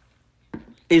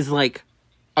is like,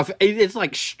 it's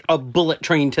like a bullet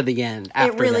train to the end.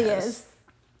 After it really this is.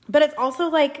 But it's also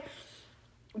like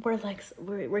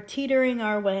we're teetering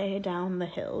our way down the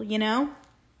hill, you know?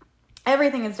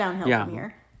 Everything is downhill from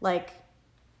here. Like,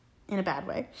 in a bad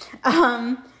way.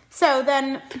 So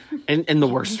then... In the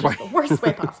worst way. The worst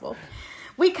way possible.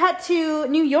 We cut to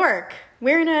New York.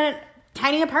 We're in a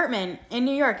tiny apartment in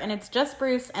New York, and it's just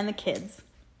Bruce and the kids.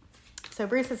 So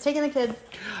Bruce is taking the kids.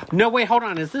 No, wait, hold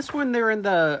on. Is this when they're in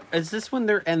the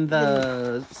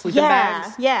sleeping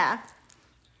bags? Yeah.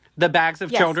 The bags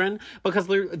of children? Because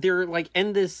they're like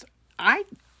in this...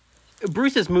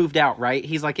 Bruce has moved out, right?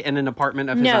 He's like in an apartment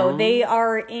of his own? No, they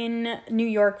are in New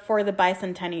York for the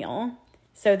bicentennial.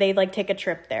 So they like take a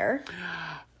trip there.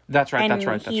 That's right.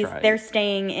 They're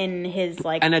staying in his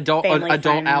like an adult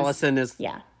Allison is...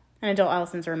 Yeah. An adult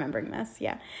Allison's remembering this.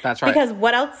 Yeah. That's right. Because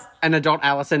what else? An adult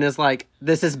Allison is like,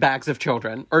 this is bags of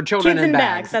children. Or children Kids in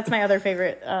bags. That's my other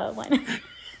favorite line.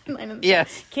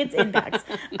 Yes. Kids in bags.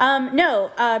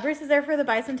 No, Bruce is there for the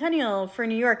bicentennial for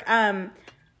New York. And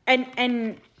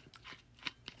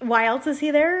why else is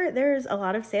he there? There's a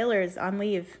lot of sailors on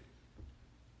leave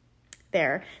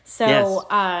there. So, yes.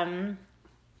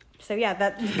 So yeah,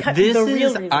 this the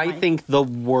real is, I think, the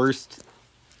worst.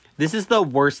 This is the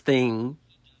worst thing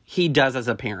he does as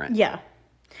a parent. Yeah.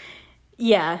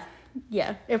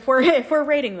 If we're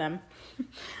rating them,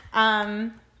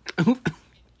 and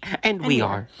we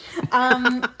are.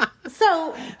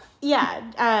 So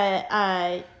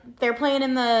yeah, they're playing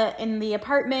in the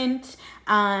apartment,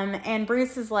 and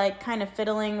Bruce is like kind of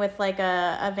fiddling with like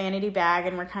a vanity bag,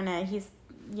 and he's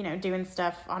doing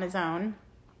stuff on his own.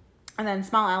 And then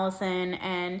small Allison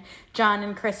and John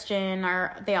and Christian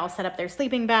they all set up their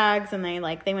sleeping bags, and they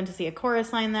went to see a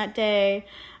chorus line that day.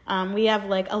 We have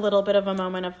like a little bit of a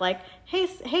moment of like,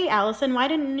 hey Allison, why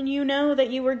didn't you know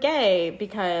that you were gay?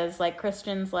 Because like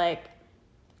Christian's like,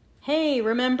 hey,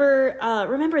 remember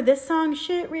this song,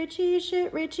 Shit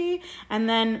Richie? And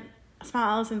then small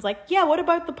Allison's like, yeah, what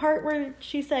about the part where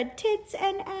she said tits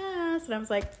and ass? And I was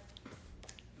like,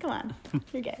 come on,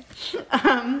 you're gay.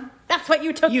 That's what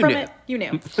you took from it. You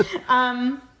knew.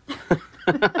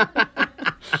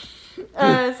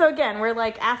 So again, we're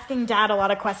like asking Dad a lot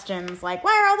of questions, like,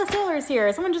 why are all the sailors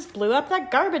here? Someone just blew up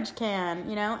that garbage can,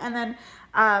 And then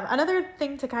another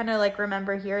thing to kind of like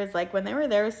remember here is like when they were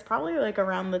there, it's probably like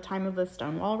around the time of the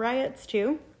Stonewall riots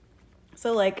too.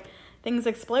 So like things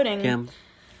exploding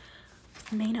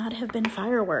may not have been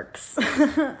fireworks.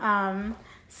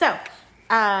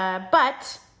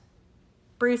 But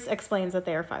Bruce explains that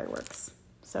they are fireworks.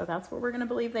 So that's what we're going to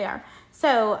believe they are.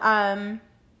 So,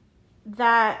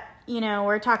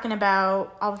 we're talking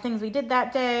about all the things we did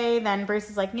that day. Then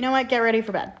Bruce is like, you know what? Get ready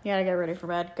for bed. You gotta get ready for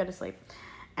bed. Go to sleep.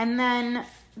 And then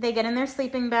they get in their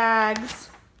sleeping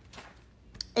bags.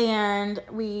 And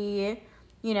we,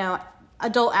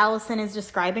 adult Allison is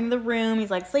describing the room.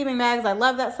 He's like, sleeping bags. I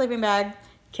love that sleeping bag.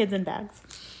 Kids in bags.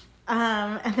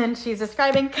 And then she's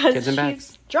describing because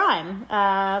she's drawing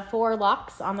 4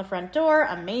 locks on the front door.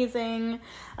 Amazing.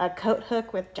 A coat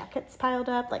hook with jackets piled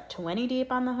up, like 20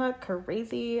 deep on the hook.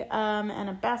 Crazy. And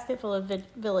a basket full of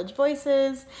Village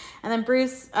Voices. And then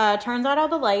Bruce turns out all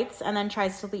the lights and then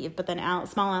tries to leave. But then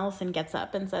small Allison gets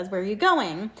up and says, where are you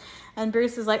going? And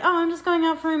Bruce is like, oh, I'm just going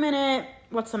out for a minute.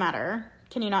 What's the matter?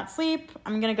 Can you not sleep?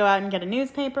 I'm going to go out and get a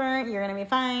newspaper. You're going to be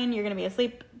fine. You're going to be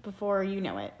asleep before you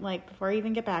know it. Like, before you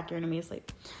even get back, you're going to be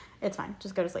asleep. It's fine.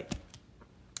 Just go to sleep.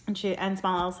 And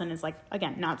small Allison is like,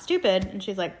 again, not stupid. And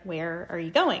she's like, where are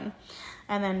you going?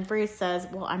 And then Bruce says,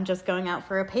 well, I'm just going out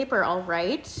for a paper, all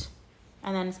right.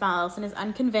 And then small Allison is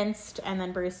unconvinced. And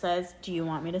then Bruce says, do you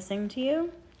want me to sing to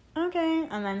you? Okay.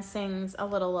 And then sings a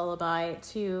little lullaby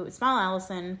to small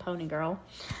Allison, Pony Girl.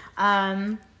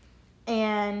 And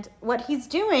what he's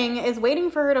doing is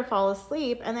waiting for her to fall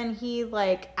asleep. And then he,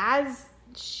 like, as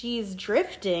she's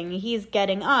drifting, he's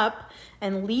getting up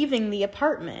and leaving the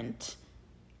apartment,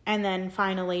 and then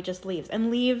finally just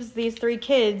leaves these 3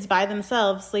 kids by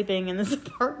themselves sleeping in this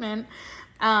apartment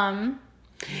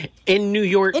in New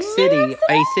York City,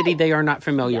 a city they are not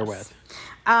familiar with.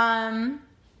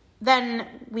 Then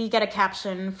we get a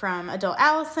caption from adult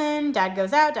Allison. Dad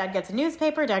goes out, Dad gets a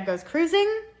newspaper, Dad goes cruising,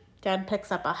 Dad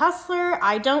picks up a Hustler.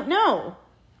 I don't know,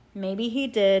 maybe he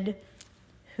did.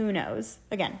 Who knows?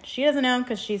 Again, she doesn't know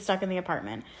because she's stuck in the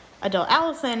apartment. Adult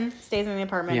Allison stays in the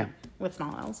apartment with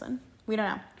small Allison. We don't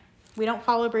know. We don't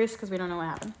follow Bruce because we don't know what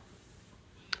happened.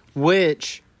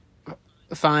 Which,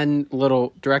 fun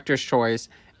little director's choice.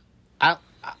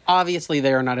 Obviously,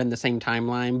 they are not in the same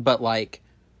timeline, but, like,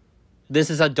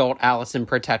 this is adult Allison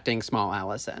protecting small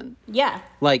Allison. Yeah.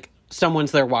 Like,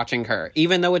 someone's there watching her,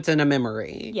 even though it's in a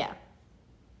memory. Yeah.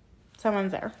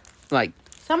 Someone's there. Like.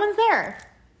 Someone's there.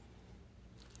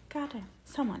 Goddamn,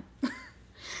 someone.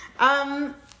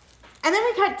 And then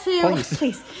we cut to...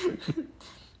 Please.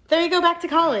 Then we go back to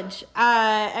college.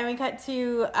 And we cut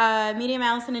to Medium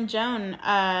Allison and Joan.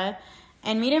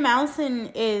 And Medium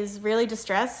Allison is really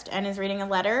distressed and is reading a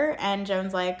letter. And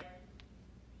Joan's like,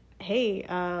 hey,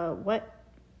 what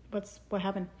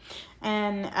happened?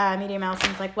 And Medium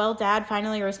Allison's like, well, Dad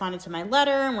finally responded to my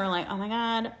letter. And we're like, oh my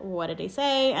God, what did he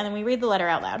say? And then we read the letter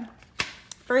out loud.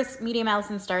 First, Medium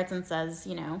Allison starts and says,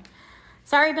 you know,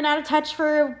 sorry, been out of touch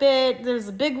for a bit. There's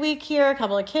a big week here. A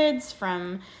couple of kids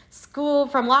from school,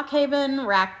 from Lock Haven,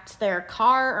 wrecked their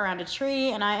car around a tree,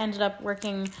 and I ended up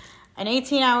working an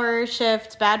 18-hour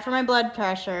shift, bad for my blood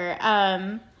pressure.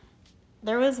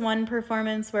 There was one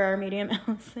performance where our Medium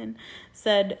Allison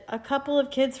said, a couple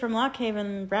of kids from Lock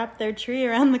Haven wrapped their tree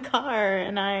around the car,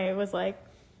 and I was like,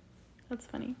 that's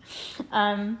funny.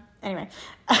 Anyway.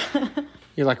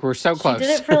 You're like, we're so close. She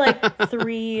did it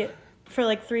for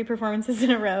like three performances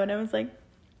in a row, and I was like,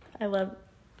 I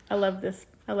love this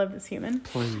human.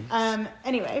 Please.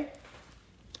 Anyway.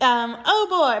 Oh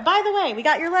boy, by the way, we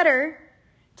got your letter.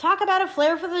 Talk about a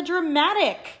flair for the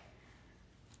dramatic.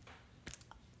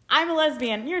 I'm a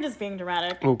lesbian. You're just being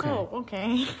dramatic. Okay. Oh,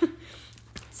 okay.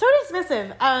 So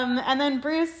dismissive. And then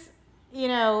Bruce,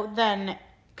 then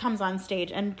comes on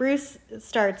stage, and Bruce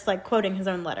starts like quoting his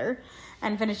own letter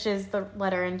and finishes the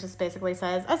letter and just basically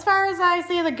says, as far as I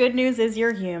see, the good news is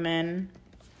you're human.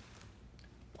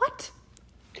 What?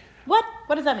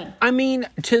 What does that mean? I mean,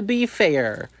 to be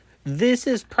fair, this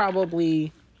is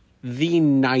probably the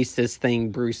nicest thing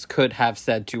Bruce could have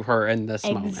said to her in this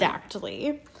moment.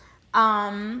 Exactly.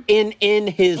 In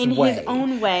his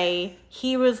own way,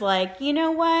 he was like, you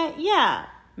know what? Yeah,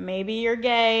 maybe you're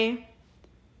gay,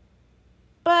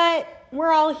 but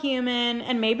we're all human,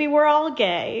 and maybe we're all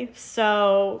gay,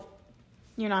 so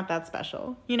you're not that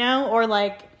special, or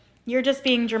like, you're just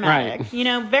being dramatic,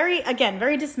 right. Very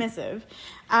dismissive.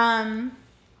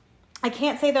 I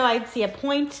can't say, though, I'd see a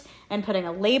point in putting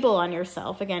a label on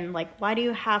yourself. Again, like, why do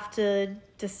you have to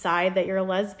decide that you're a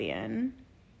lesbian?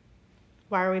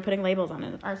 Why are we putting labels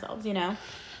on ourselves,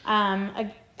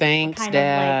 Thanks,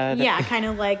 Dad. Kind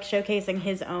of like showcasing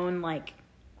his own, like,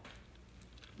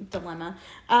 dilemma.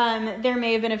 There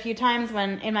may have been a few times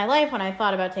in my life when I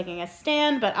thought about taking a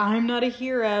stand, but I'm not a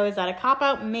hero. Is that a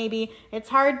cop-out? Maybe. It's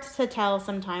hard to tell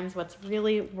sometimes what's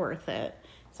really worth it.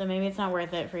 So maybe it's not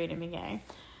worth it for you to be gay.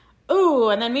 Ooh,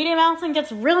 and then Medium Allison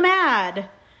gets real mad.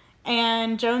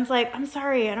 And Joan's like, I'm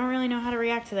sorry, I don't really know how to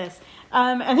react to this.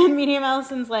 And then Medium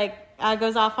Allison's like,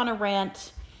 goes off on a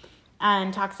rant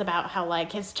and talks about how,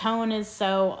 like, his tone is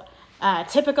so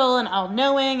typical and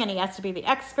all-knowing, and he has to be the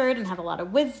expert and have a lot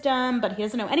of wisdom, but he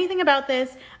doesn't know anything about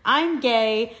this. I'm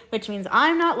gay, which means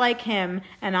I'm not like him,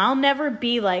 and I'll never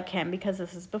be like him, because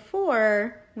this is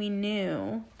before we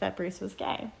knew that Bruce was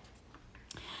gay.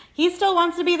 He still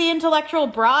wants to be the intellectual,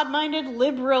 broad-minded,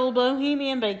 liberal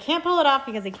bohemian, but he can't pull it off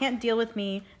because he can't deal with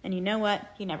me, and you know what?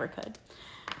 He never could.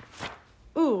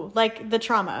 Ooh, like the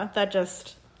trauma that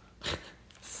just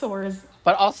soars.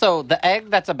 But also the egg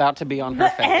that's about to be on her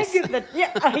face. Egg that,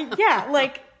 yeah,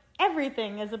 like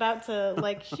everything is about to,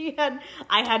 like,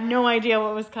 I had no idea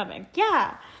what was coming.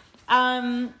 Yeah.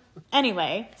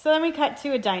 Anyway, so then we cut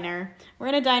to a diner. We're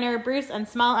in a diner. Bruce and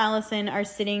Small Allison are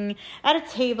sitting at a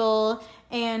table,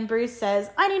 and Bruce says,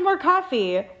 I need more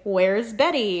coffee. Where's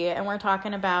Betty? And we're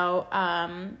talking about,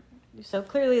 so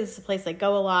clearly this is a place they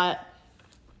go a lot.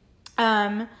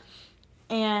 And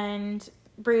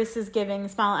Bruce is giving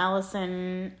Small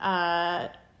Allison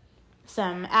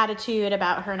some attitude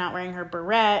about her not wearing her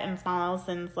beret, and Small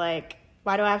Allison's like,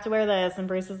 why do I have to wear this? And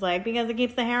Bruce is like, because it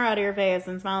keeps the hair out of your face.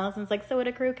 And Small Allison's like, so would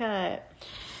a crew cut.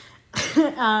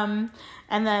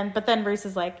 But then Bruce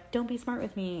is like, don't be smart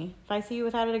with me. If I see you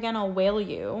without it again, I'll whale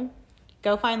you.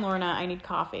 Go find Lorna. I need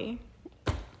coffee.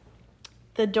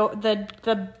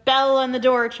 The bell on the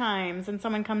door chimes and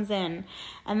someone comes in.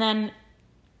 And then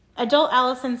adult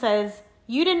Allison says,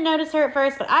 you didn't notice her at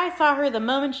first, but I saw her the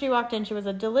moment she walked in. She was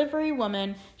a delivery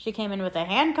woman. She came in with a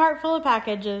handcart full of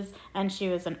packages, and she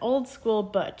was an old school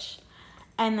butch.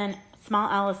 And then Small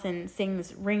Allison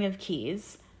sings Ring of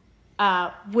Keys,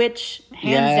 which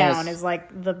hands down is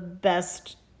like the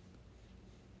best,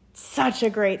 such a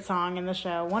great song in the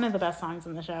show. One of the best songs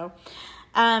in the show.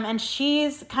 And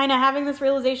she's kind of having this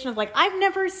realization of like, I've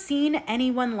never seen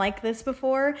anyone like this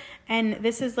before. And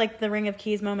this is like the Ring of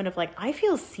Keys moment of like, I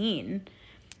feel seen,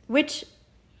 which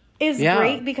is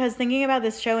great, because thinking about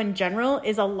this show in general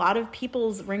is a lot of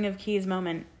people's Ring of Keys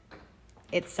moment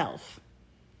itself.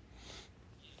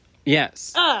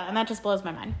 Yes. And that just blows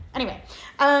my mind. Anyway,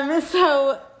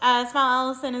 Small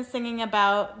Allison is singing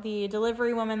about the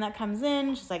delivery woman that comes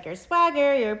in. She's like, your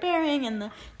swagger, your bearing, and the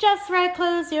just right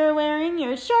clothes you're wearing,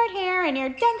 your short hair, and your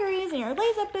dungarees, and your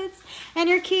lace-up boots, and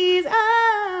your keys.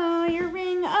 Oh, your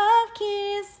ring of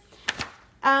keys.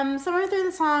 Somewhere through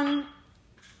the song,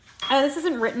 this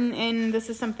isn't written in, this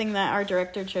is something that our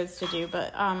director chose to do,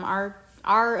 but our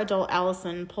adult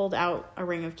Allison pulled out a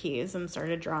ring of keys and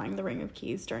started drawing the ring of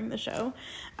keys during the show.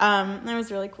 That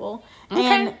was really cool. Okay.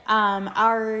 And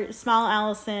our Small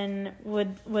Allison was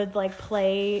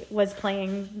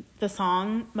playing the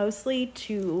song mostly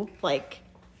to like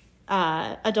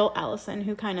adult Allison,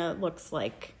 who kind of looks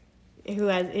like,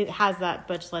 it has that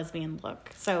butch lesbian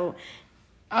look. So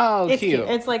it's cute.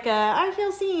 It's like I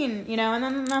feel seen, and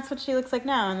then that's what she looks like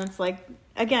now. And it's like,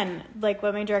 again, like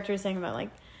what my director is saying about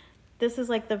like, this is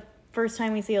like the first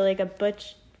time we see like a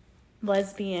butch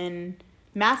lesbian,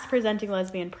 mass-presenting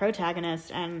lesbian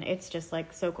protagonist, and it's just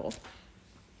like so cool.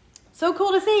 So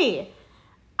cool to see.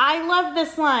 I love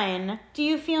this line. Do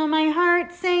you feel my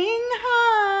heart saying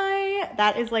hi?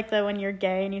 That is like when you're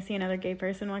gay and you see another gay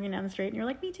person walking down the street and you're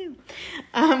like, me too.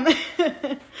 Yes.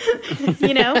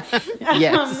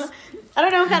 I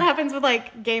don't know if that happens with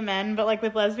like gay men, but like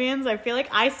with lesbians, I feel like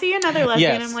I see another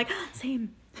lesbian and I'm like,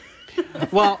 same.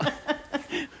 Well,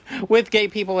 with gay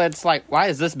people, it's like, why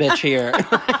is this bitch here?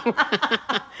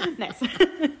 Nice.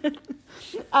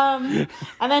 And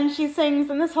then she sings,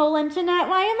 in this whole internet,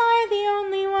 why am I the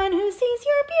only one who sees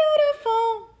you're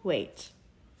beautiful? Wait.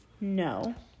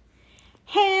 No.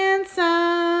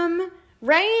 Handsome.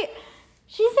 Right?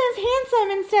 She says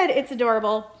handsome instead. It's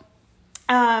adorable.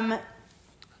 I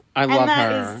love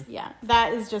her.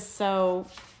 That is just so...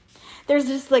 There's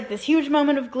just like this huge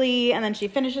moment of glee, and then she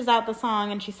finishes out the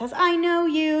song and she says, I know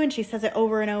you, and she says it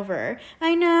over and over.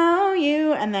 I know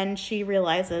you. And then she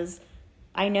realizes,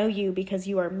 I know you because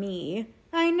you are me.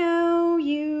 I know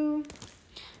you.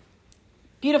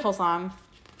 Beautiful song.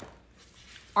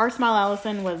 Our Small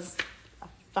Allison was a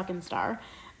fucking star.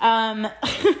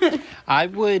 I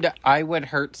would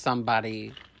hurt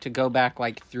somebody to go back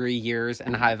like 3 years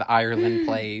and have Ireland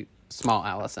play Small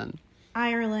Allison.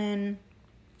 Ireland.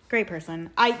 Great person.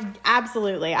 I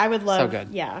would love. So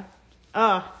good. Yeah.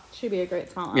 Oh, she'd be a great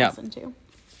Small Allison too.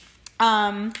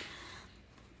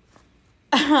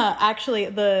 Actually,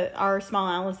 our Small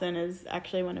Allison is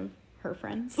actually one of her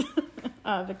friends,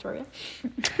 Victoria.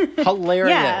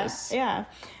 Hilarious. Yeah.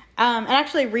 And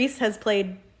actually, Reese has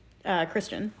played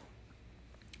Christian.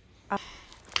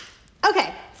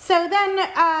 Okay. So then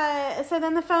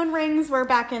the phone rings. We're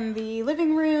back in the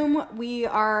living room. We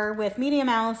are with Medium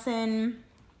Allison.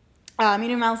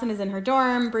 Medium Allison is in her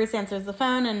dorm. Bruce answers the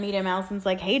phone, and Medium Allison's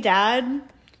like, hey, Dad,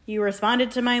 you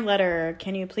responded to my letter.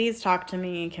 Can you please talk to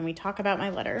me? Can we talk about my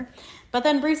letter? But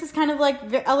then Bruce is kind of like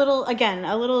a little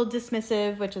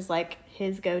dismissive, which is like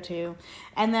his go-to.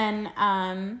 And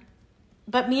then,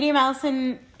 but Medium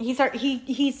Allison,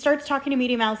 he starts talking to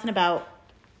Medium Allison about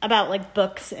like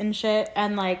books and shit,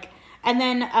 and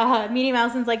then Medium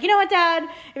Allison's like, you know what, Dad,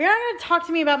 if you're not going to talk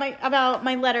to me about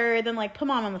my letter, then like put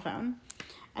Mom on the phone.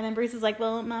 And then Bruce is like,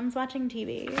 well, Mom's watching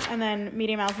TV. And then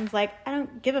Medium Allison's like, I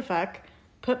don't give a fuck.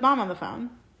 Put Mom on the phone.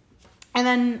 And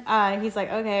then he's like,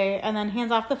 okay. And then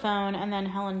hands off the phone. And then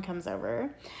Helen comes over.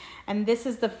 And this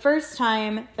is the first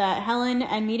time that Helen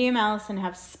and Medium Allison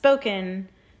have spoken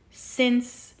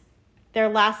since their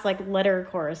last, like, letter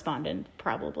correspondence,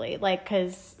 probably. Like,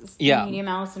 because Medium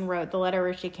Allison wrote the letter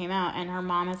where she came out. And her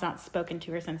mom has not spoken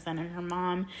to her since then. And her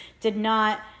mom did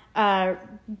not, did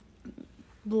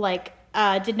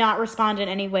not respond in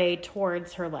any way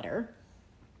towards her letter,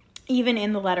 even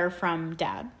in the letter from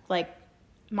Dad. Like,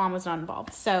 Mom was not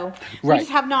involved. So we just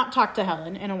have not talked to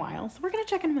Helen in a while. So we're going to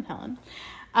check in with Helen.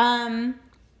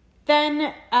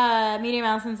 Then Medium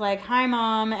Allison's like, hi,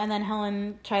 Mom. And then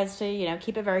Helen tries to,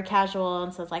 keep it very casual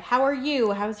and says, like, how are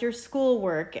you? How's your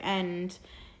schoolwork? And,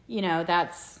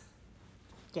 that's...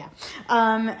 Yeah.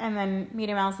 And then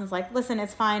Medium Allison's like, listen,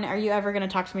 it's fine. Are you ever going to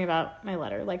talk to me about my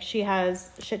letter? Like, she has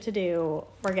shit to do.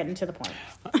 We're getting to the point.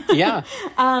 Yeah.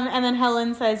 And then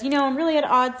Helen says, I'm really at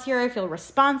odds here. I feel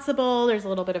responsible. There's a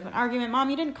little bit of an argument. Mom,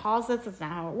 you didn't cause this. That's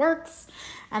not how it works.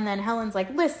 And then Helen's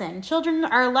like, listen, children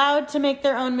are allowed to make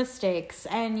their own mistakes.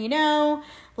 And,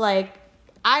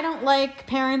 I don't like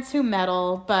parents who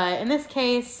meddle, but in this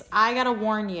case, I got to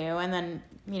warn you. And then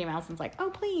Medium Allison's like,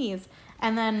 oh, please.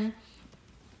 And then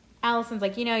Allison's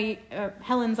like,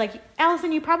 Helen's like,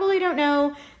 Allison, you probably don't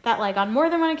know that, like, on more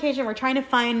than one occasion, we're trying to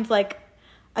find, like,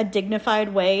 a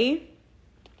dignified way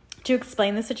to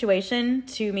explain the situation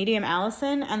to Medium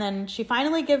Allison. And then she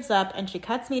finally gives up and she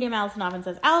cuts Medium Allison off and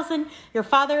says, Allison, your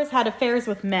father has had affairs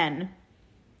with men.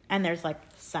 And there's, like,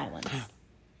 silence.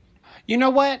 You know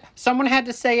what? Someone had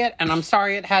to say it, and I'm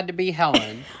sorry it had to be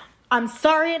Helen. I'm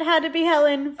sorry it had to be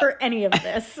Helen for any of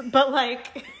this, but,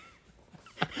 like...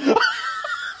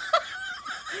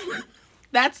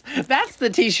 That's the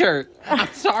t-shirt.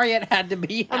 I'm sorry it had to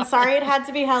be Helen. I'm sorry it had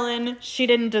to be Helen. She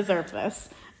didn't deserve this.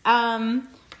 A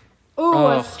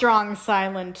strong,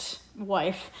 silent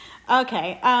wife.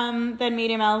 Okay. Then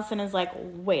Medium Allison is like,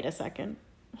 wait a second.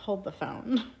 Hold the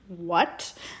phone.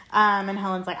 What? And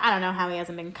Helen's like, I don't know how he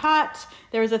hasn't been caught.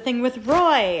 There was a thing with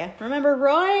Roy. Remember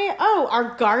Roy? Oh,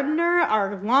 our gardener,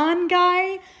 our lawn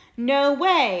guy? No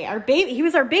way. He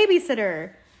was our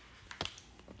babysitter.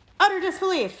 Utter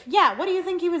disbelief. Yeah, what do you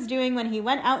think he was doing when he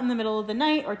went out in the middle of the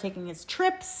night or taking his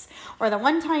trips? Or the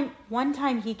one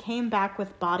time he came back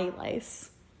with body lice?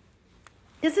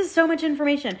 This is so much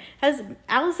information. Has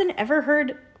Allison ever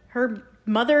heard her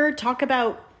mother talk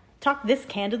this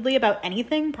candidly about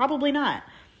anything? Probably not.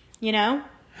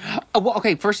 Well,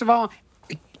 okay, first of all,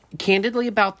 candidly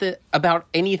about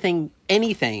anything,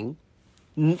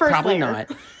 probably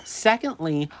not.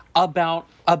 Secondly, about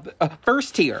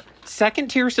first tier. Second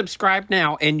tier, subscribe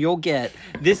now, and you'll get,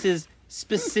 this is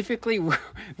specifically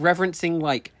referencing,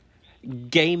 like,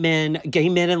 gay men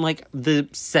in, like, the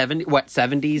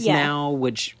 70s now,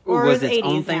 which was its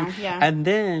own thing. Now,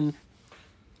 yeah.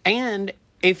 And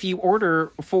if you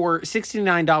order for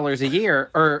 $69 a year,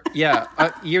 or,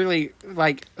 a yearly,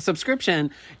 like,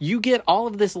 subscription, you get all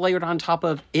of this layered on top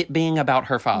of it being about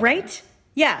her father. Right?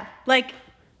 Yeah. Like,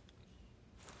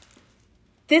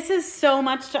 this is so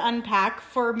much to unpack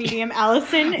for Medium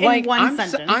Allison in one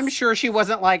sentence. I'm sure she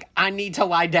wasn't like, I need to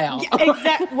lie down.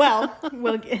 Exactly. Well,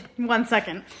 1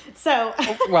 second. So,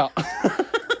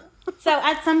 so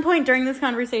at some point during this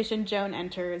conversation, Joan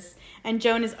enters, and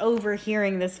Joan is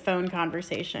overhearing this phone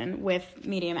conversation with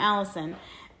Medium Allison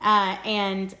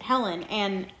and Helen,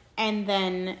 and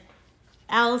then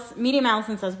Medium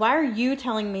Allison says, why are you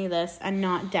telling me this and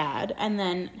not Dad? And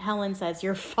then Helen says,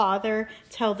 your father,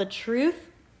 tell the truth,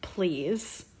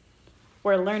 please.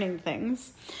 We're learning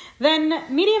things. Then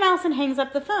Medium Allison hangs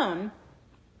up the phone.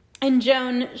 And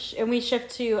we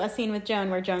shift to a scene with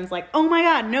Joan where Joan's like, oh my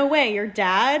God, no way, your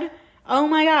dad? Oh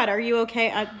my God, are you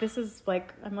okay? This is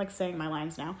like, I'm like saying my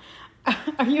lines now.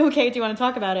 Are you okay? Do you want to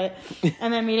talk about it?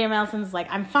 And then Medium Allison's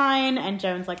like, I'm fine. And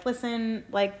Joan's like, listen,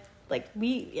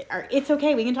 it's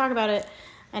okay, we can talk about it.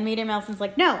 And Medium Allison's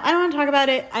like, no, I don't want to talk about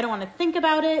it. I don't want to think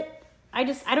about it. I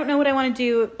don't know what I want to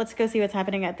do. Let's go see what's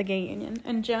happening at the gay union.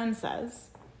 And Joan says,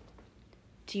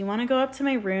 do you want to go up to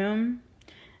my room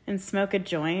and smoke a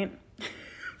joint?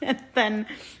 And then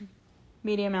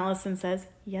Medium Allison says,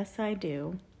 yes, I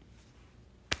do.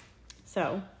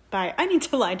 So, bye. I need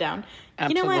to lie down.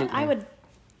 Absolutely. You know what? I would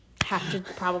have to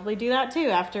probably do that too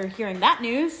after hearing that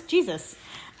news. Jesus.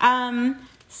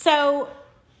 So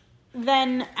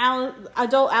then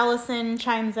adult Allison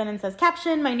chimes in and says,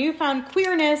 caption, my newfound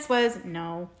queerness was,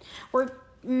 no. We're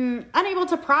unable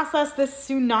to process this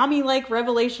tsunami-like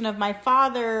revelation of my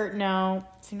father. No.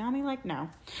 Tsunami-like? No.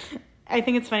 I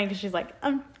think it's funny because she's like,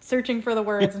 I'm searching for the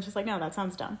words, and she's like, no, that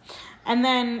sounds dumb. And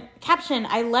then, caption,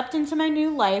 I leapt into my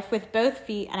new life with both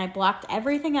feet, and I blocked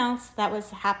everything else that was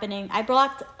happening. I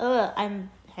blocked everything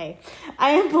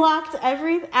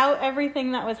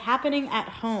that was happening at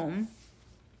home.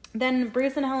 Then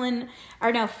Bruce and Helen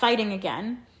are now fighting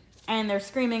again, and they're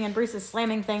screaming, and Bruce is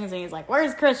slamming things, and he's like,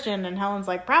 where's Christian? And Helen's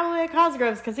like, probably at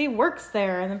Cosgrove's because he works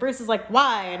there. And then Bruce is like,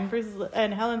 why?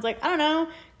 And Helen's like, I don't know,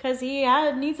 because he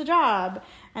needs a job.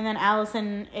 And then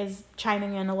Allison is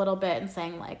chiming in a little bit and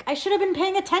saying, like, I should have been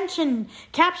paying attention.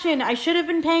 Caption, I should have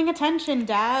been paying attention,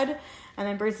 Dad. And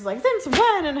then Bruce is like, since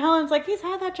when? And Helen's like, he's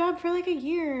had that job for like a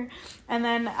year. And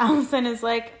then Allison is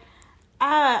like,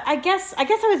 I guess I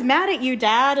was mad at you,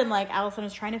 Dad. And like Allison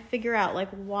is trying to figure out, like,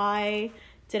 why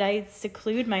did I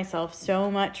seclude myself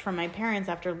so much from my parents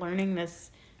after learning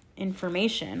this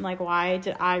information? Like, why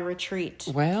did I retreat?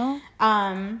 Well,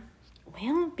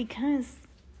 because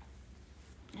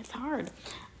it's hard.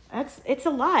 It's a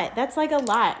lot. That's like a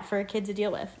lot for a kid to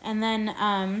deal with. And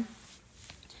then,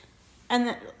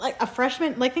 like a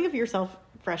freshman, like think of yourself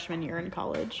freshman year in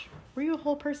college. Were you a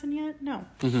whole person yet? No.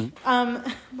 Mm-hmm.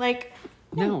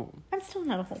 No. I'm still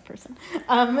not a whole person.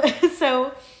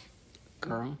 So.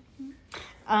 Girl.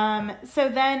 So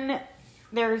then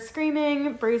they're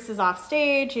screaming. Bruce is off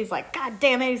stage. He's like, God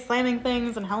damn it, he's slamming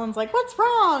things. And Helen's like, what's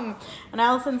wrong? And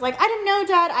Allison's like, I didn't know,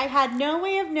 Dad. I had no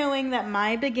way of knowing that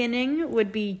my beginning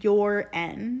would be your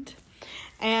end.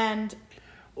 And,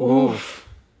 oof.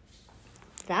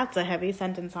 That's a heavy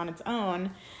sentence on its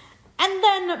own. And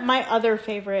then my other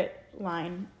favorite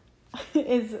line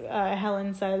is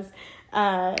Helen says,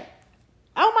 oh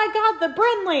my God, the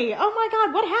Brinley. Oh my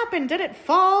God, what happened? Did it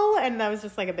fall? And that was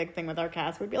just like a big thing with our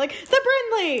cast. We'd be like, the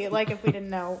Brinley. Like if we didn't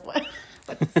know what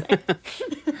to say.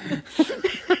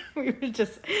 We would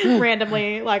just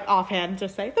randomly, like offhand,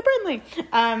 just say, the Brinley.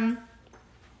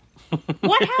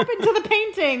 What happened to the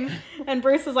painting? And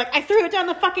Bruce is like, I threw it down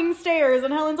the fucking stairs.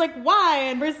 And Helen's like, why?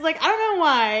 And Bruce is like, I don't know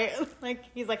why. Like,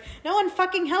 he's like, no one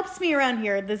fucking helps me around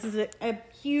here. This is a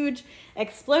huge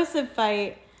explosive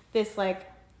fight. This like,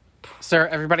 sir,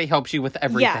 everybody helps you with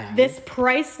everything. yeah, this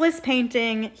priceless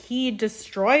painting he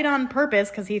destroyed on purpose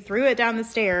because he threw it down the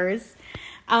stairs.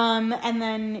 And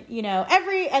then, you know,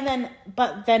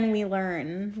 but then we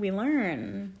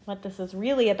learn what this is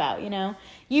really about, you know.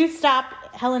 You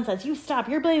stop, Helen says, you stop,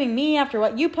 you're blaming me after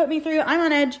what you put me through. I'm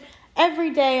on edge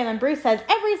every day. And then Bruce says,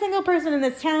 every single person in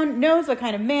this town knows what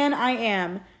kind of man I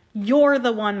am. You're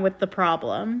the one with the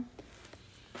problem.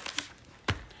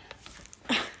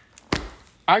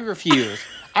 I refuse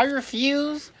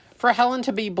for Helen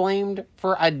to be blamed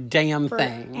for a damn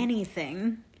thing.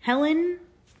 Anything. Helen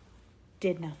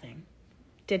did nothing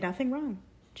wrong.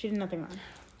 She did nothing wrong.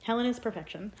 Helen is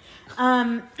perfection.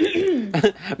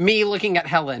 Me looking at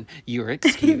Helen, you're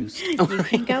excused. You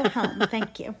can go home.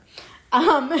 Thank you.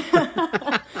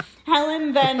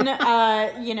 Helen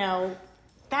then, you know,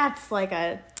 that's like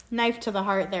a knife to the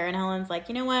heart there. And Helen's like,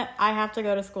 you know what? I have to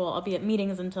go to school. I'll be at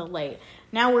meetings until late.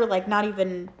 Now we're like not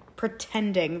even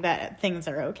pretending that things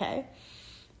are okay.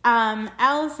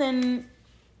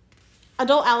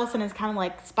 Adult Allison is kind of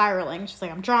like spiraling. She's like,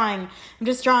 I'm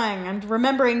just drawing. I'm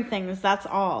remembering things. That's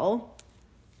all.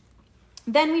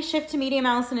 Then we shift to Medium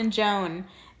Allison and Joan.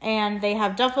 And they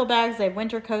have duffel bags. They have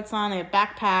winter coats on. They have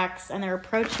backpacks. And they're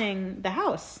approaching the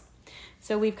house.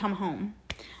 So we've come home.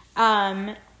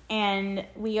 And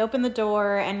we open the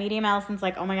door. And Medium Allison's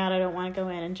like, oh my God, I don't want to go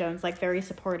in. And Joan's like very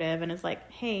supportive. And is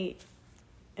like, hey,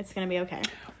 it's going to be okay.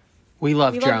 We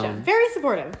love Joan. Very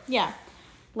supportive. Yeah.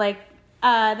 Like,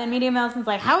 then Medium Allison's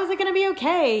like, how is it going to be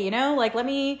okay? You know, like, let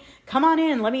me come on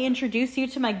in. Let me introduce you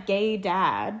to my gay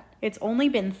dad. It's only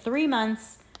been 3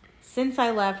 months since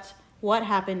I left. What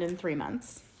happened in 3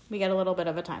 months? We get a little bit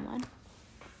of a timeline.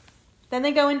 Then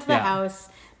they go into the house.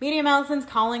 Medium Allison's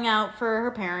calling out for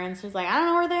her parents. She's like, I don't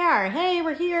know where they are. Hey,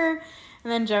 we're here.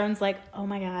 And then Joan's like, oh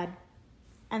my God.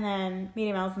 And then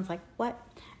Medium Allison's like, what?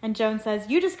 And Joan says,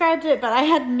 you described it, but I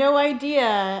had no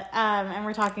idea. And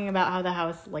we're talking about how the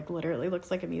house, like, literally looks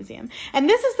like a museum. And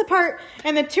this is the part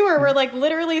in the tour where, like,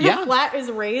 literally the flat is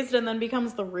raised and then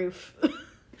becomes the roof.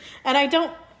 And I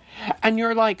don't... And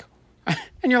you're like,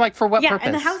 for what purpose? Yeah,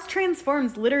 and the house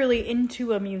transforms literally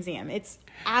into a museum. It's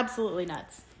absolutely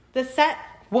nuts. The set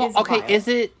Well, is okay,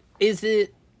 wild. is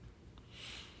it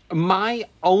my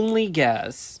only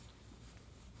guess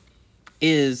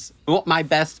is, well, my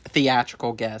best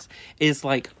theatrical guess is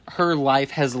like her life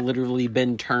has literally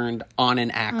been turned on an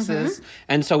axis,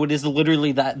 and so it is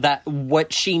literally that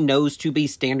what she knows to be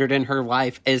standard in her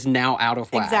life is now out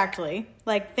of whack. Exactly.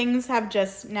 Like things are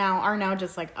now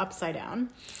just like upside down.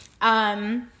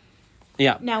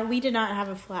 Yeah. Now we did not have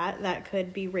a flat that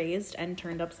could be raised and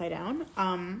turned upside down.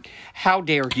 How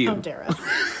dare you? How dare us?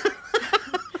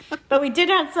 But we did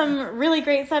have some really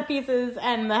great set pieces,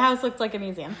 and the house looked like a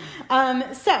museum.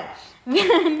 So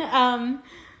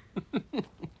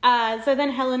then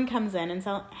Helen comes in, and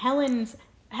so Helen's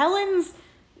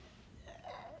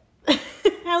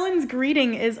Helen's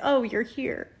greeting is, "Oh, you're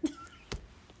here."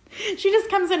 She just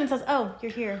comes in and says, "Oh,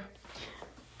 you're here."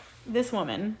 This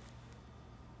woman.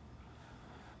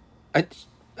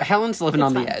 Helen's living It's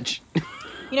on fine. the edge.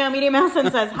 You know, Media Mouse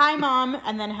says, "Hi, Mom,"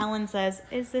 and then Helen says,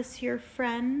 "Is this your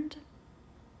friend?"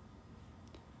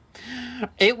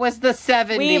 It was the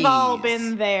 70s. We've all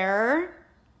been there.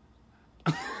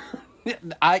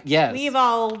 Yes. We've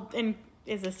all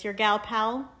is this your gal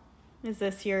pal? Is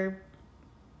this your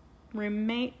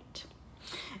roommate?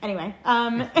 Anyway,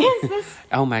 is this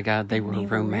Oh my God, they were they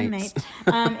were roommates.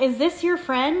 Is this your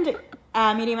friend?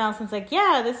 Media Mousen's like,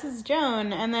 "Yeah, this is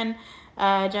Joan." And then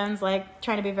Joan's like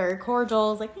trying to be very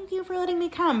cordial. Is like, "Thank you for letting me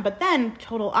come." But then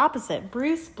total opposite.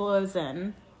 Bruce blows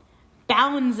in,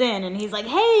 bounds in, and he's like,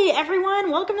 "Hey everyone,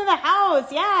 welcome to the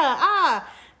house. Yeah,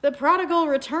 the prodigal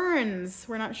returns."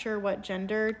 We're not sure what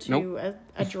gender to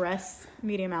address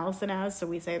Media Allison as, so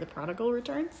we say the prodigal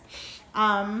returns.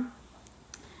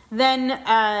 Then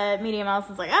Media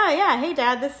Allison's like, "Oh yeah, hey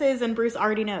Dad, this is," and Bruce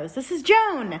already knows, "This is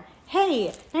Joan.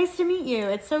 Hey, nice to meet you.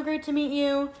 It's so great to meet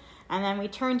you." And then we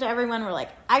turn to everyone. We're like,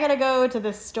 "I gotta go to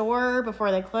the store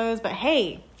before they close, but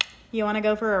hey, you want to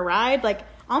go for a ride?" Like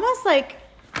almost like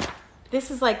this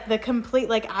is like the complete,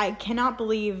 like, I cannot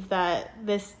believe that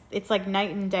it's like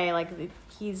night and day. Like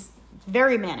he's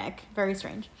very manic, very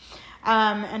strange.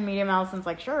 And Media Allison's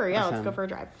like, "Sure, yeah, let's go for a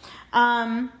drive."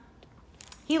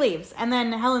 He leaves, and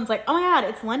then Helen's like, "Oh my God,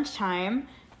 it's lunchtime.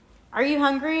 Are you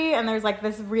hungry?" And there's like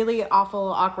this really awful,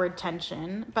 awkward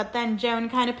tension. But then Joan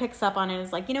kind of picks up on it and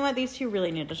is like, "You know what? These two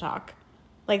really need to talk.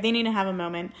 Like, they need to have a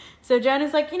moment." So Joan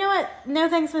is like, "You know what? No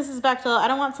thanks, Mrs. Bechtel. I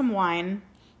don't want some wine.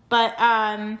 But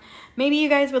maybe you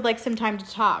guys would like some time to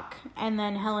talk." And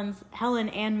then Helen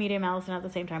and Media Allison at the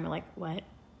same time are like, "What?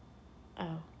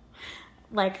 Oh.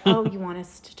 Like, oh, you want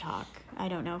us to talk? I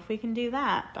don't know if we can do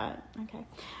that, but okay."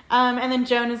 And then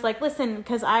Joan is like, "Listen,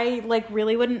 because I like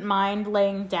really wouldn't mind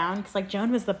laying down," because like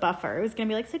Joan was the buffer. It was gonna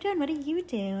be like, "So Joan, what are you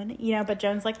doing?" You know, but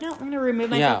Joan's like, "No, I'm gonna remove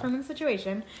myself from the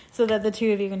situation so that the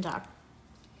two of you can talk."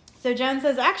 So Joan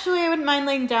says, "Actually, I wouldn't mind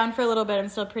laying down for a little bit. I'm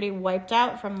still pretty wiped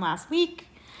out from last week."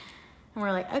 And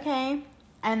we're like, "Okay."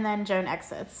 And then Joan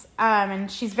exits, and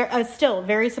she's still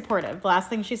very supportive. The last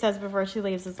thing she says before she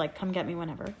leaves is like, "Come get me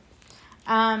whenever."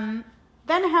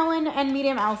 Then Helen and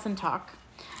Medium Allison talk.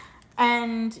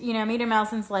 And, you know, Medium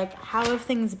Allison's like, "How have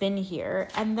things been here?"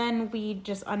 And then we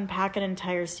just unpack an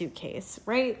entire suitcase,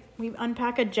 right? We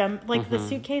unpack the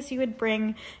suitcase you would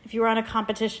bring if you were on a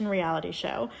competition reality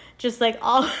show. Just like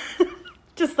all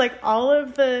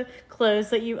of the clothes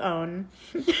that you own.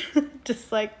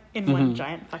 Just like in one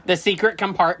giant fucking... The secret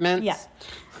compartments. Yeah.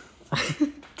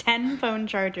 10 phone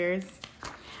chargers.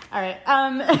 All right.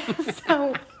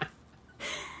 So...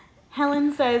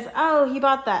 Helen says, "Oh, he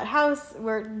bought that house."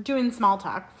 We're doing small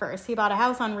talk first. "He bought a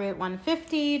house on Route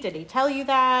 150. Did he tell you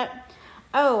that?"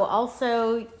 "Oh,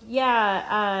 also,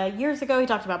 yeah, years ago he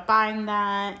talked about buying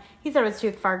that. He said it was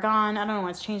too far gone. I don't know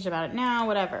what's changed about it now.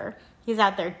 Whatever. He's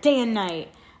out there day and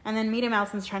night." And then Media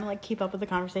Allison's trying to like keep up with the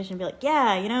conversation and be like,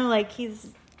 "Yeah, you know, like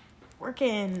he's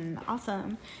working.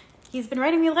 Awesome. He's been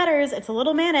writing me letters. It's a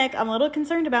little manic. I'm a little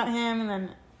concerned about him." And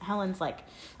then Helen's like,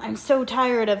 "I'm so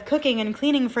tired of cooking and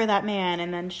cleaning for that man."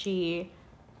 And then she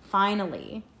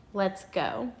finally lets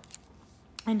go.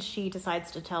 And she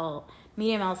decides to tell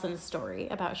Media Allison's story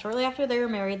about shortly after they were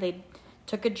married, they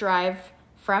took a drive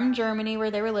from Germany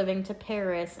where they were living to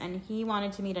Paris, and he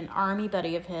wanted to meet an army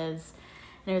buddy of his.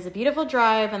 And it was a beautiful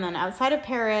drive, and then outside of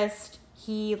Paris,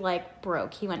 he like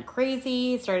broke. He went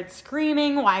crazy, started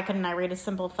screaming, "Why couldn't I read a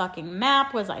simple fucking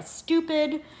map? Was I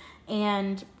stupid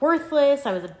and worthless?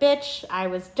 I was a bitch. I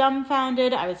was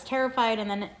dumbfounded. I was terrified." And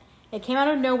then it came out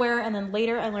of nowhere. And then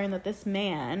later I learned that this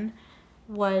man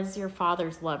was your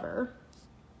father's lover.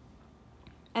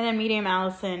 And then Medium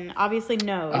Allison obviously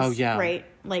knows. Oh, yeah. Right?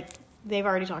 Like, they've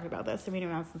already talked about this. So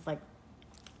Medium Allison's like,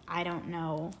 "I don't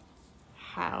know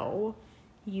how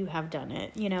you have done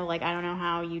it. You know, like, I don't know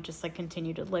how you just, like,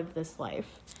 continue to live this life.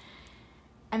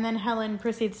 And then Helen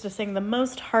proceeds to sing the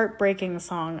most heartbreaking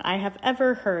song I have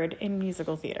ever heard in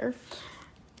musical theater.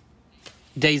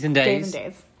 Days and Days. Days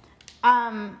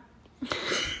and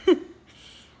Days.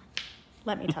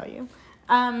 Let me tell you.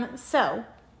 So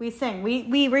we sing,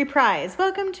 we reprise.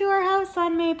 Welcome to our house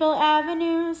on Maple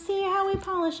Avenue. See how we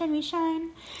polish and we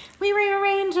shine. We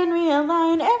rearrange and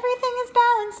realign. Everything is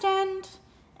balanced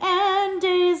and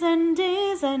days and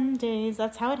days and days.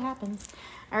 That's how it happens.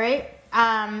 All right.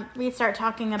 We start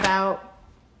talking about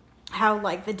how,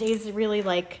 like, the days really,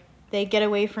 like, they get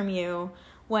away from you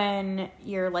when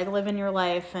you're, like, living your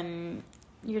life and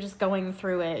you're just going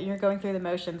through it. You're going through the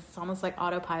motions. It's almost like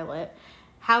autopilot.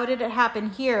 How did it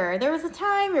happen here? There was a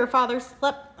time your father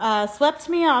swept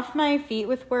me off my feet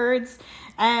with words,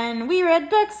 and we read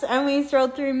books, and we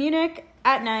strolled through Munich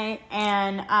at night,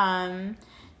 and,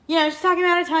 you know, she's talking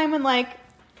about a time when, like,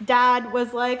 Dad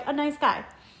was, like, a nice guy.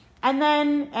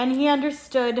 And he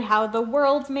understood how the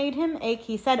world made him ache.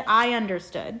 He said, I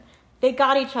understood. They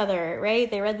got each other, right?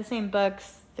 They read the same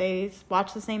books. They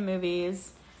watched the same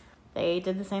movies. They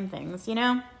did the same things, you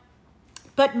know?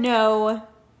 But no,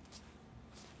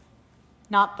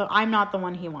 I'm not the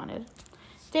one he wanted.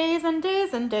 Days and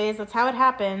days and days, that's how it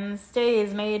happens.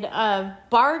 Days made of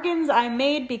bargains I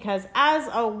made because as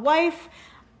a wife,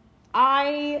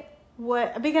 I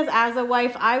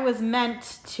was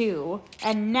meant to,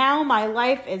 and now my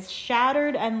life is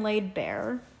shattered and laid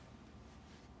bare.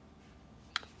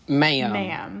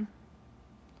 Ma'am.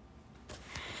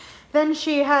 Then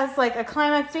she has, like, a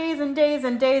climax. Days and days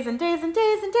and days and days and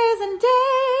days and days and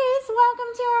days.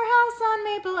 Welcome to our house on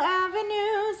Maple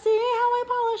Avenue. See how we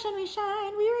polish and we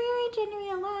shine. We rearrange and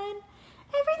realign.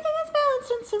 Everything is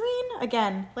balanced and serene.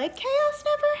 Again, like, chaos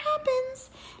never happens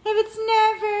if it's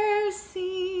never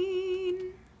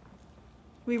seen.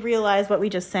 We realize what we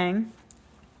just sang.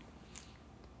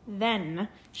 Then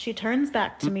she turns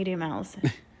back to Medium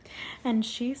Allison. And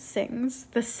she sings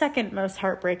the second most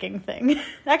heartbreaking thing.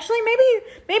 Actually,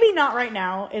 maybe not right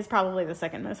now is probably the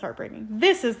second most heartbreaking.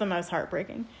 This is the most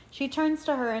heartbreaking. She turns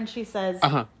to her and she says,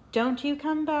 Don't you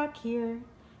come back here.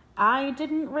 I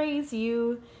didn't raise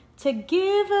you to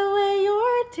give away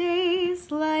your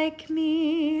days like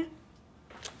me.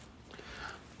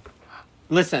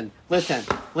 Listen.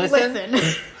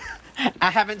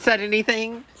 I haven't said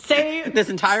anything this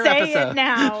entire say episode. It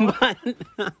now. But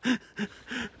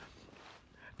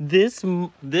this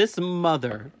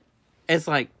mother is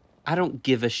like, I don't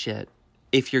give a shit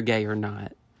if you're gay or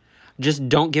not. Just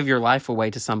don't give your life away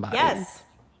to somebody. Yes.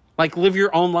 Like, live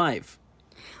your own life.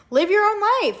 Live your own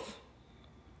life.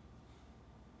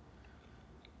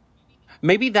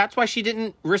 Maybe that's why she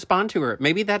didn't respond to her.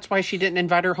 Maybe that's why she didn't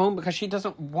invite her home, because she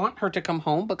doesn't want her to come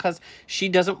home, because she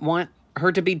doesn't want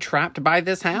her to be trapped by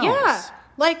this house. Yeah.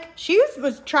 Like, she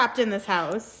was trapped in this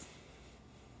house.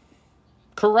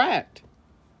 Correct.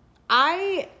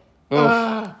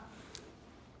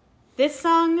 This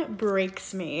song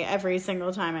breaks me every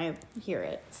single time I hear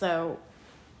it. So,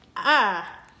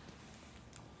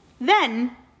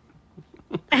 then,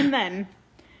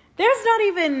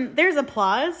 there's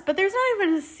applause, but there's not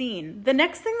even a scene. The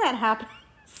next thing that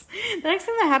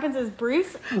happens is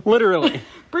Bruce. Literally.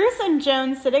 Bruce and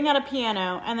Joan sitting at a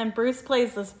piano, and then Bruce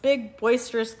plays this big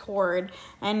boisterous chord,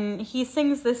 and he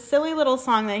sings this silly little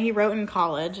song that he wrote in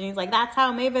college, and he's like, that's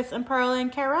how Mavis and Pearl and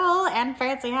Carol and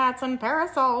fancy hats and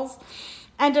parasols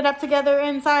ended up together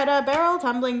inside a barrel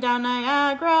tumbling down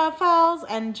Niagara Falls.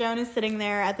 And Joan is sitting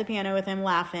there at the piano with him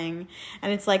laughing,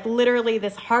 and it's like literally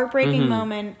this heartbreaking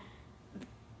moment,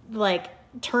 like,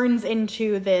 turns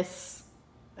into this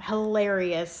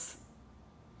hilarious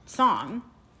song,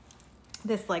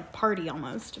 this, like, party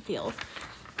almost feel.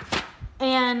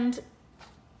 And,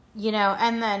 you know,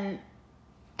 and then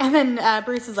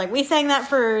Bruce is like, we sang that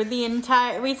for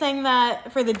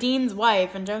the dean's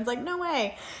wife. And Joan's like, no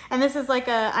way. And this is like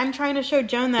I'm trying to show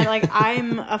Joan that, like,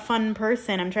 I'm a fun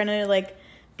person. I'm trying to, like,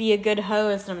 be a good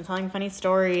host. I'm telling funny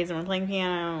stories, and we're playing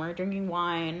piano, and we're drinking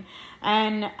wine.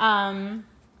 And,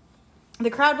 the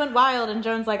crowd went wild, and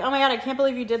Joan's like, oh my God, I can't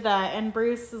believe you did that. And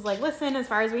Bruce is like, listen, as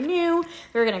far as we knew,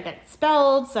 we were going to get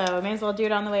expelled, so may as well do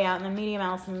it on the way out. And then Medium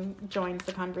Allison joins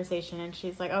the conversation, and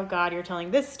she's like, oh God, you're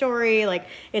telling this story. Like,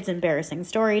 it's embarrassing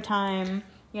story time.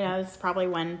 You know, this is probably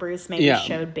when Bruce maybe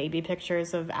showed baby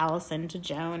pictures of Allison to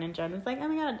Joan, and Joan was like, oh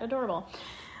my God, adorable.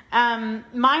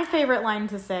 My favorite line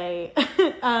to say,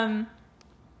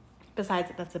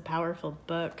 besides that's a powerful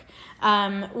book,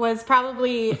 was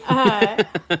probably...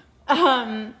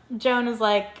 Joan is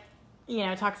like,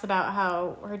 talks about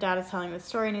how her dad is telling this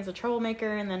story and he's a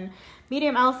troublemaker. And then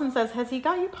Medium Allison says, has he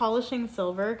got you polishing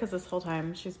silver? Because this whole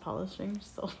time she's polishing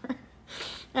silver.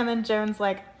 And then Joan's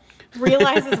like,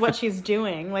 realizes what she's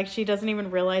doing. Like, she doesn't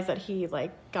even realize that he,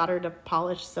 like, got her to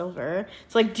polish silver.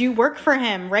 It's like, do work for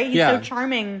him, right? He's so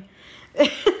charming.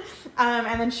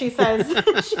 And then she says,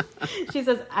 she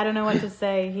says, I don't know what to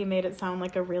say. He made it sound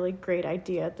like a really great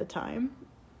idea at the time.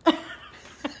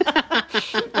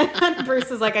 And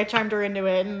Bruce is like, I charmed her into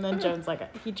it. And then Joan's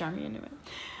like, he charmed me into it.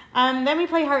 Then we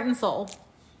play Heart and Soul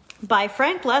by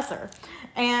Frank Lesser.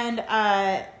 And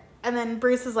then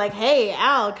Bruce is like, hey,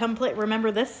 Al, come play.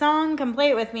 Remember this song? Come play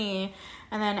it with me.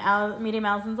 And then Medium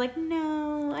Allison's like,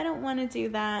 no, I don't want to do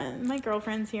that. My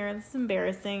girlfriend's here. This is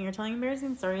embarrassing. You're telling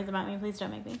embarrassing stories about me. Please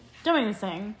don't make me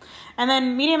sing. And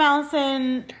then Medium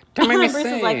Allison, Bruce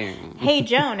is like, hey,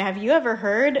 Joan, have you ever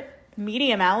heard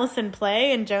Medium Allison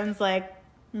play? And Joan's like,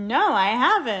 no, I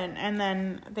haven't. And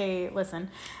then they listen.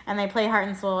 And they play Heart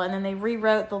and Soul. And then they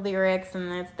rewrote the lyrics.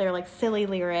 And they're like silly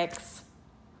lyrics.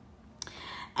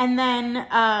 And then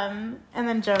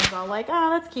Joan's all like, oh,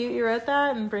 that's cute, you wrote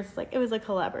that? And Bruce is like, it was a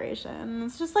collaboration.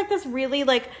 It's just like this really,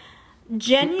 like,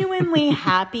 genuinely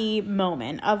happy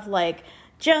moment of, like,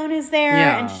 Joan is there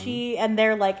and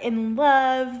they're, like, in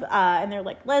love, and they're,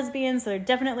 like, lesbians, so they're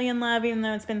definitely in love, even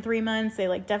though it's been 3 months. They,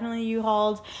 like, definitely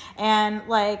U-hauled. And,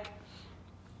 like,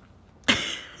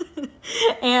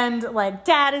 and, like,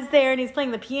 Dad is there, and he's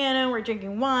playing the piano. We're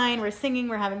drinking wine. We're singing.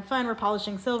 We're having fun. We're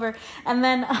polishing silver. And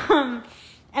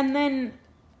then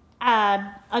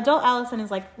adult Allison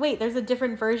is like, wait, there's a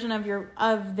different version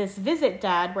of this visit,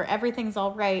 Dad, where everything's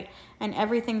all right and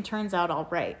everything turns out all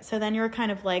right. So then you're kind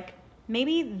of like,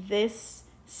 maybe this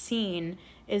scene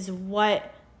is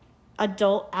what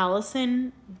adult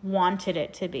Allison wanted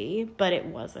it to be, but it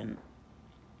wasn't.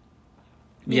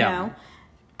 You know?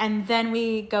 And then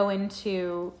we go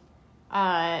into,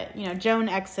 Joan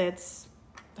exits.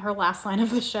 Her last line of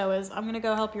the show is, I'm going to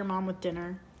go help your mom with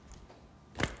dinner.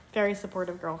 Very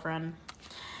supportive girlfriend.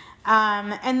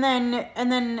 And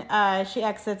then she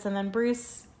exits, and then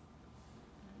Bruce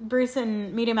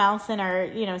and Medium Allison are,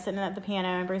 sitting at the piano,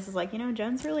 and Bruce is like,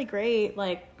 Joan's really great.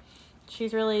 Like,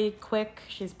 she's really quick.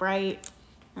 She's bright.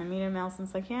 And Medium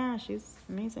Allison's like, yeah, she's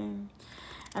amazing.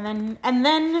 And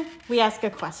then we ask a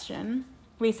question.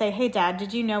 We say, hey, Dad,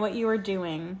 did you know what you were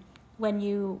doing when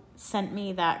you sent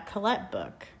me that Colette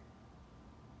book?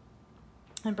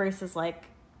 And Bruce is like,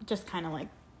 just kind of like,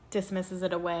 dismisses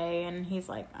it away, and he's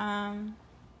like, I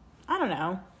don't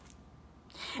know.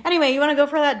 Anyway, you want to go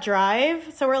for that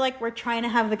drive? So we're trying to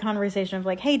have the conversation of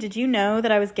like, hey, did you know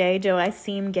that I was gay? Do I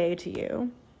seem gay to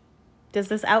you? Does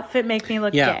this outfit make me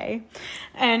look gay?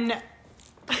 And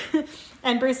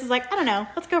Bruce is like, I don't know.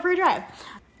 Let's go for a drive.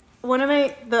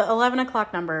 The 11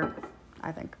 o'clock number,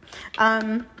 I think.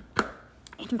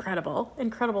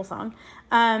 Incredible song.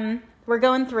 We're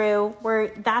going through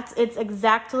it's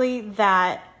exactly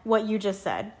that, what you just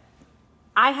said.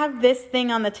 I have this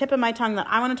thing on the tip of my tongue that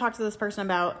I want to talk to this person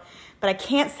about, but I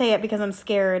can't say it because I'm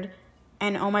scared.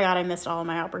 And oh my God, I missed all of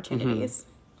my opportunities.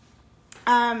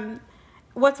 Mm-hmm.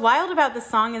 What's wild about this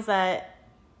song is that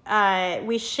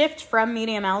we shift from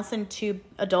Medium Allison to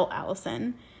adult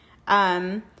Allison.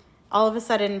 All of a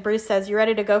sudden, Bruce says, you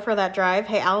ready to go for that drive?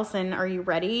 Hey, Allison, are you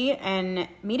ready? And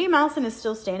Medium Allison is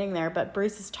still standing there, but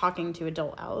Bruce is talking to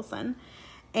adult Allison.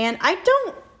 And I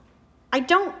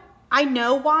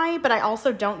know why, but I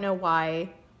also don't know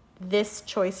why this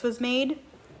choice was made.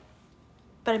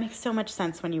 But it makes so much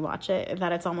sense when you watch it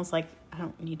that it's almost like, I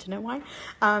don't need to know why.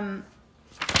 And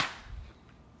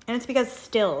it's because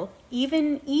still,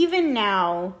 even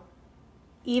now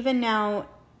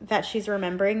that she's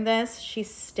remembering this, she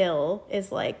still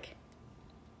is like,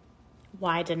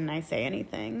 why didn't I say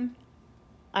anything?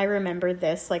 I remember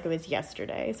this like it was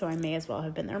yesterday, so I may as well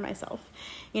have been there myself,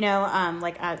 in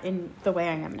the way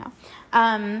I am now.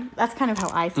 That's kind of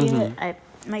how I see it. It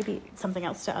might be something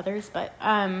else to others, but,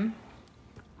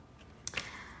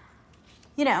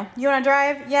 you want to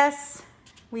drive? Yes.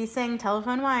 We sing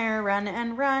Telephone Wire, run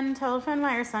and run, telephone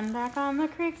wire, sun back on the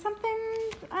creek, something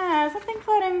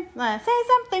floating, say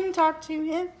something, talk to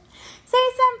him. Say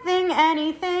something,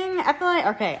 anything. At the light.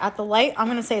 Okay, at the light, I'm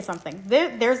going to say something.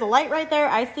 There's a light right there.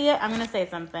 I see it. I'm going to say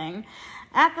something.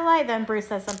 At the light, then Bruce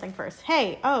says something first.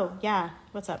 Hey, oh, yeah,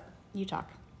 what's up? You talk.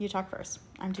 You talk first.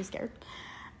 I'm too scared.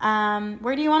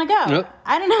 Where do you want to go? Nope.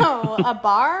 I don't know. A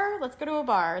bar? Let's go to a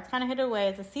bar. It's kind of hidden away.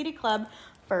 It's a seedy club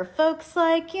for folks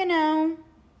like, So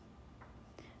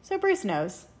Bruce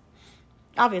knows.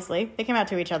 Obviously, they came out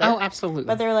to each other. Oh, absolutely.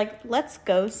 But they're like, let's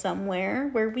go somewhere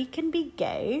where we can be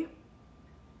gay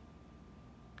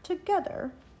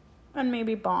together. and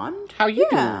maybe bond. How you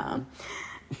Yeah. doing?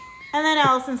 And then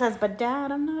Allison says, but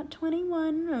Dad, I'm not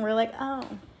 21. And we're like, oh,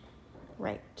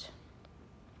 right.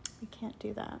 We can't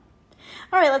do that.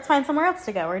 All right, let's find somewhere else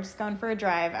to go. We're just going for a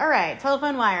drive. All right,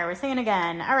 telephone wire. We're singing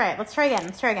again. All right, let's try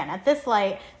again. At this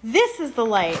light, this is the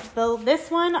light.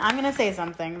 This one, I'm going to say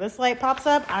something. This light pops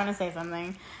up, I'm going to say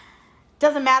something.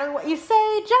 Doesn't matter what you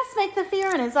say, just make the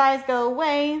fear in his eyes go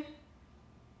away.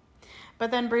 But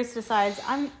then Bruce decides,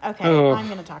 I'm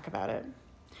going to talk about it.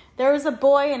 There was a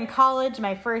boy in college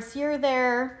my first year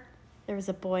there. There was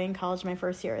a boy in college my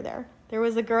first year there. There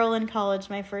was a girl in college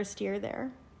my first year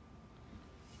there.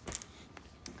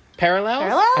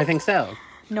 Parallels? I think so.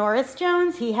 Norris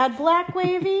Jones, he had black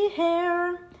wavy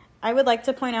hair. I would like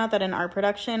to point out that in our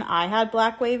production, I had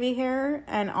black wavy hair,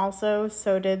 and also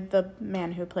so did the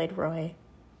man who played Roy.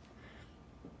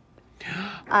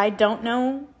 I don't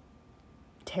know,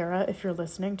 Tara, if you're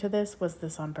listening to this, was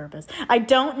this on purpose? I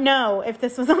don't know if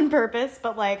this was on purpose,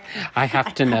 but like... I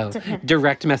have to know.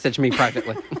 Direct message me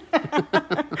privately.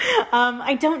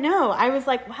 I don't know. I was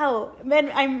like, wow.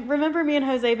 Then I remember me and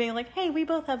Jose being like, hey, we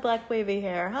both have black wavy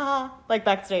hair. Ha, like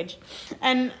backstage.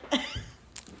 And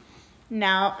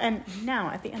now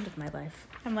at the end of my life,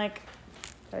 I'm like,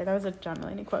 sorry, that was a John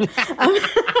Mulaney quote.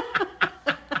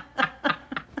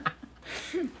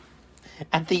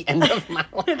 At the end of my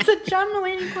life. It's a John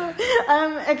Mulaney quote.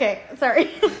 Okay, sorry.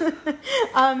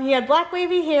 He had black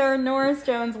wavy hair. Norris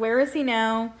Jones, where is he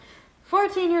now?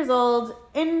 14 years old,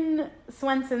 in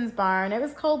Swenson's barn. It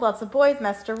was cold, lots of boys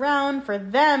messed around. For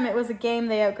them, it was a game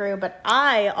they outgrew, but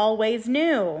I always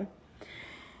knew.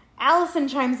 Allison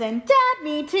chimes in, Dad,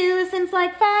 me too, since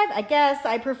like 5, I guess.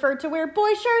 I prefer to wear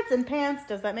boy shirts and pants.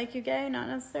 Does that make you gay? Not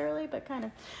necessarily, but kind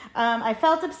of. I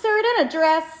felt absurd in a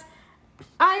dress.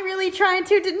 I really tried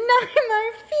to deny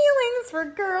my feelings for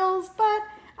girls, but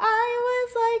I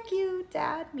was like you,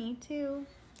 Dad, me too.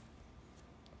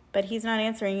 But he's not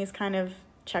answering. He's kind of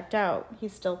checked out.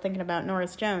 He's still thinking about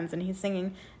Norris Jones, and he's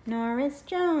singing, Norris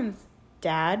Jones,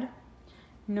 Dad.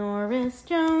 Norris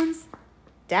Jones,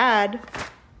 Dad.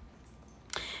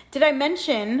 Did I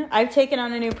mention I've taken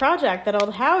on a new project, that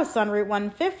old house on Route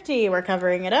 150? We're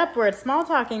covering it up. We're at small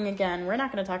talking again. We're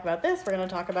not going to talk about this. We're going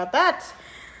to talk about that.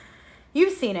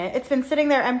 You've seen it. It's been sitting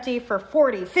there empty for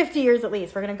 40, 50 years at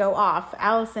least. We're going to go off.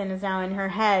 Allison is now in her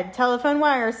head. Telephone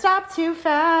wire, stop too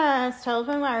fast.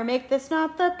 Telephone wire, make this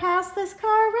not the past, this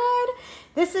car ride.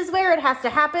 This is where it has to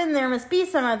happen. There must be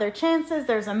some other chances.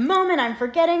 There's a moment I'm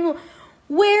forgetting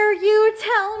where you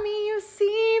tell me you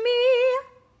see me.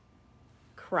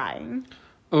 Crying.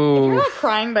 Oh. If you're not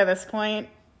crying by this point,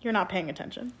 you're not paying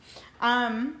attention.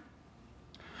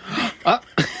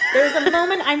 There's a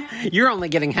moment You're only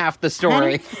getting half the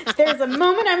story. There's a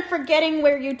moment I'm forgetting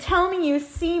where you tell me you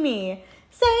see me.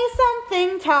 Say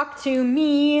something, talk to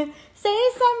me. Say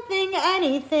something,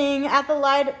 anything, at the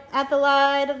light of the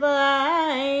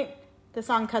light. The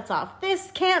song cuts off.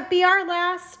 This can't be our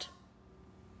last.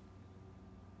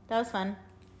 That was fun.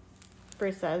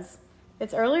 Bruce says,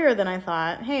 it's earlier than I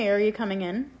thought. Hey, are you coming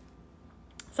in?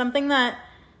 Something that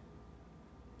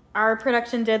our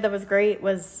production did that was great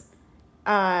was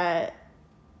at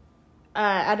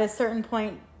a certain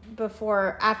point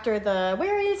after the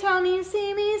where are you tell me you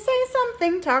see me, say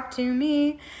something, talk to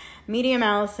me, medium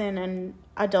Allison and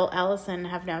adult Allison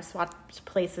have now swapped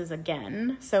places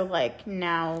again. So like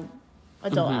now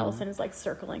adult Allison is like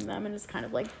circling them and is kind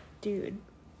of like, dude,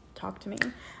 talk to me.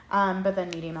 But then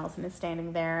medium Allison is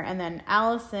standing there, and then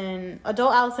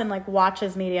adult Allison like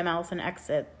watches medium Allison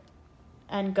exit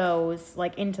and goes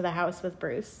like into the house with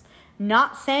Bruce,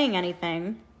 not saying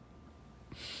anything.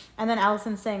 And then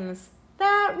Allison sings,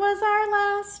 that was our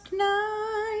last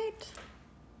night.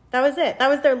 That was it. That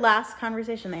was their last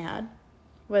conversation they had,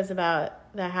 was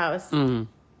about the house and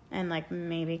like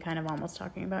maybe kind of almost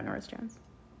talking about Norris Jones.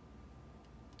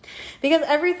 Because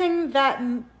everything that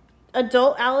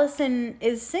adult Allison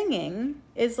is singing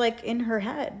is like in her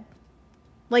head.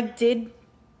 Like, did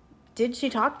she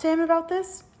talk to him about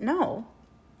this? No.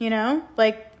 You know,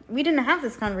 like, we didn't have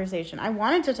this conversation. I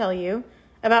wanted to tell you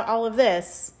about all of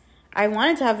this. I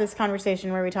wanted to have this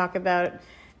conversation where we talk about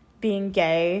being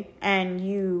gay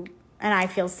and I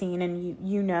feel seen and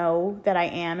you know that I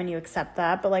am and you accept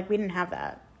that, but like we didn't have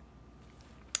that.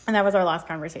 And that was our last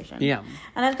conversation. Yeah.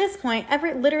 And at this point,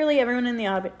 literally everyone in the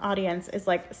audience is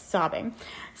like sobbing.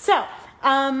 So,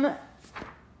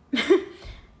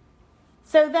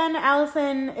 so then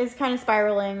Allison is kind of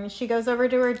spiraling. She goes over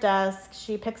to her desk.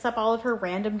 She picks up all of her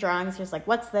random drawings. She's like,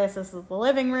 what's this? This is the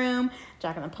living room.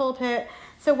 Jack in the pulpit.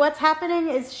 So what's happening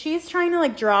is she's trying to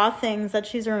like draw things that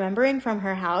she's remembering from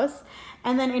her house.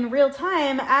 And then in real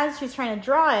time, as she's trying to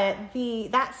draw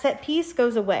it, that set piece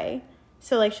goes away.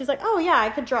 So like she's like, oh yeah, I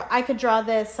could draw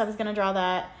this. I was gonna draw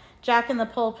that. Jack in the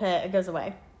pulpit, it goes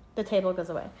away. The table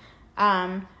goes away.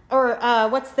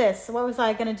 What's this? What was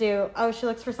I gonna do? Oh, she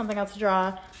looks for something else to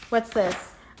draw. What's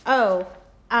this? Oh,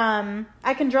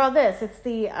 I can draw this. It's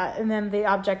and then the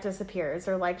object disappears,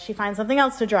 or like she finds something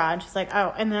else to draw, and she's like,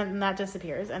 oh, and then that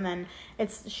disappears, and then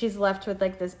she's left with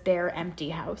like this bare,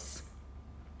 empty house.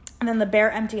 And then the bare,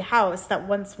 empty house that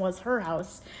once was her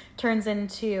house turns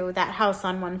into that house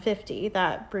on 150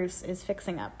 that Bruce is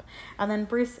fixing up. And then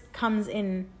Bruce comes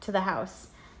into the house,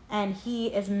 and he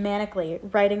is manically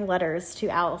writing letters to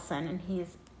Allison, and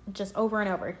he's just over and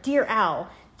over, Dear Al,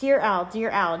 Dear Al, Dear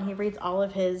Al, and he reads all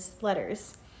of his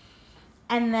letters.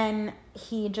 And then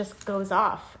he just goes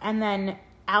off. And then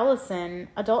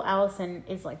adult Allison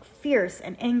is like fierce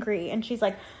and angry, and she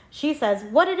says,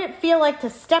 what did it feel like to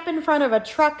step in front of a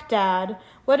truck, Dad?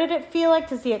 What did it feel like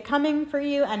to see it coming for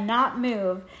you and not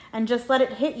move and just let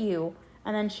it hit you?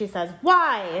 And then she says,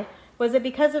 why? Was it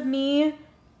because of me?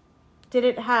 Did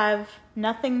it have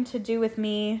nothing to do with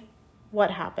me?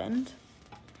 What happened?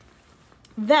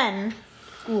 Then,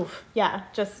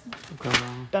 just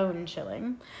bone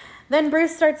chilling. Then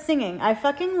Bruce starts singing, I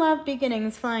fucking love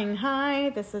beginnings flying high.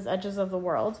 This is Edges of the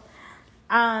World.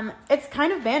 It's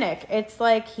kind of manic. It's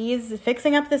like he's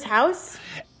fixing up this house.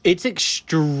 It's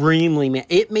extremely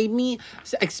it made me,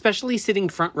 especially sitting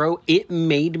front row, it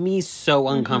made me so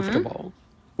uncomfortable,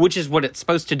 which is what it's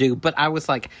supposed to do. But I was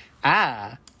like,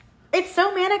 It's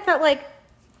so manic that like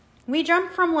we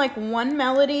jump from like one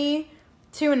melody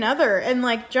to another, and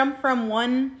like jump from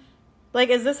one, like,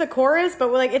 is this a chorus?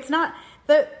 But like, it's not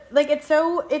it's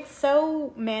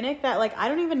so manic that like, I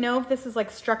don't even know if this is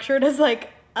like structured as like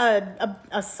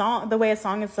a song, the way a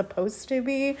song is supposed to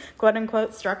be, quote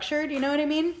unquote, structured, you know what I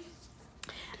mean?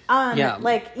 Yeah.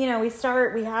 Like, you know, we're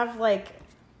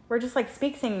just like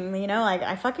speak singing, you know, like,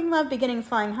 I fucking love beginnings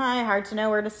flying high, hard to know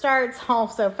where to start, it's all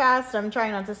so fast, I'm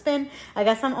trying not to spin, I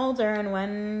guess I'm older, and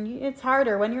when it's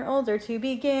harder when you're older to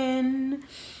begin.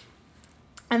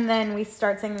 And then we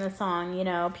start singing the song, you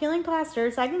know, peeling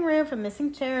plaster, sagging roof, a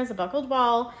missing chairs, a buckled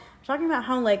wall, talking about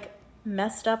how like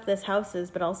messed up this house is,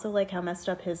 but also like how messed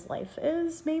up his life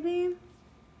is. Maybe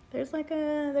there's like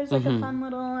a fun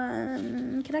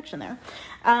little connection there.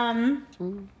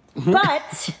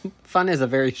 But fun is a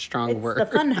very strong word.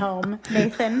 It's the fun home,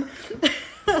 Nathan.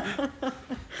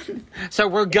 So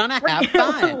we're gonna have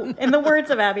fun. In the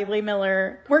words of Abby Lee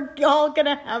Miller, we're all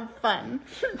gonna have fun.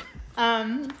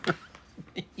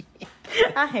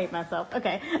 I hate myself.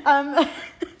 Okay.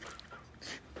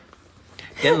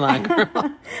 Get in line,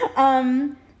 girl.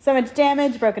 So much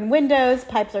damage, broken windows,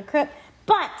 pipes are cracked.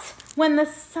 But when the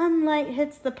sunlight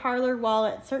hits the parlor wall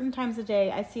at certain times of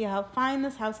day, I see how fine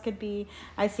this house could be.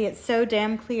 I see it so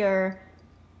damn clear.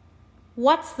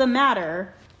 What's the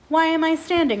matter? Why am I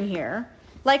standing here?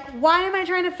 Like, why am I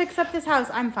trying to fix up this house?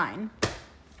 I'm fine.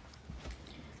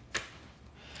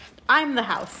 I'm the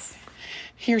house.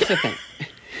 Here's the thing.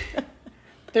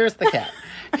 There's the cat.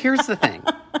 Here's the thing.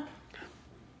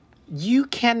 You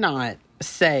cannot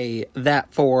say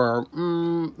that for,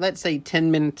 let's say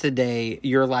 10 minutes a day,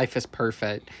 your life is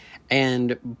perfect.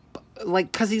 And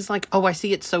like, cause he's like, oh, I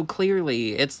see it so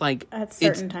clearly. It's like, it's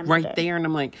right there. And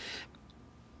I'm like,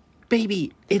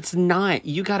 baby, it's not.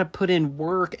 You got to put in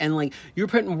work, and like, you're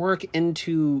putting work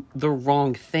into the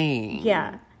wrong thing.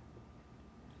 Yeah.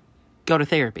 Go to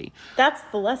therapy. That's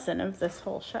the lesson of this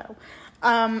whole show.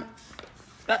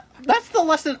 That's the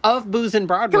lesson of Booze and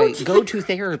Broadway. Go to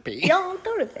therapy. Y'all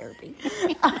go to therapy.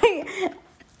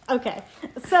 Okay.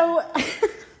 So,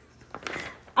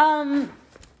 why am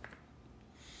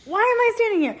I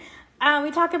standing here?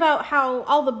 We talk about how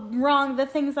all the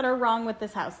things that are wrong with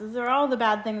this house. These are all the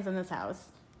bad things in this house.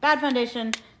 Bad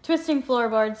foundation, twisting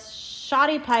floorboards,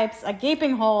 shoddy pipes, a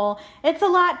gaping hole. It's a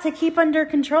lot to keep under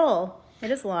control.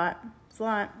 It is a lot. It's a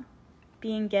lot.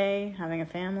 Being gay, having a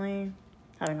family,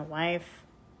 having a wife,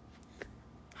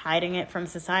 hiding it from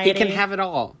society. He can have it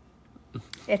all.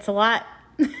 It's a lot.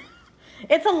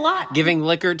 It's a lot. Giving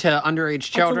liquor to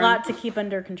underage children. It's a lot to keep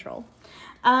under control.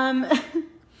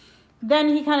 Then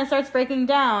he kind of starts breaking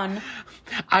down.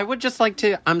 I would just like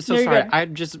to, I'm so sorry.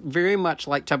 I'd just very much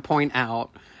like to point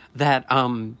out that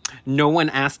no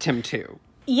one asked him to.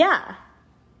 Yeah.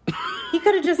 He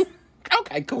could have just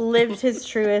okay, cool. lived his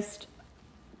truest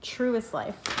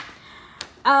life.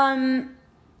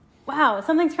 Wow,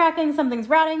 something's cracking, something's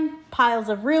rotting, piles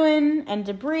of ruin and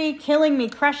debris, killing me,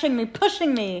 crushing me,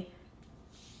 pushing me.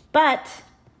 But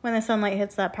when the sunlight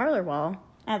hits that parlor wall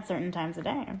at certain times of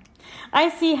day. I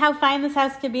see how fine this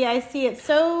house could be. I see it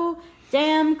so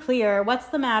damn clear. What's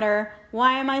the matter?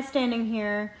 Why am I standing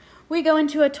here? We go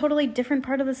into a totally different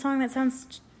part of the song that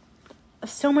sounds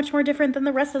so much more different than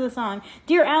the rest of the song.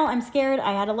 Dear Al, I'm scared.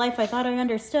 I had a life I thought I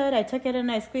understood. I took it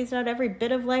and I squeezed out every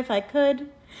bit of life I could.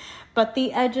 But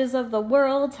the edges of the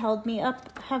world held me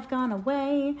up, have gone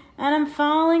away, and I'm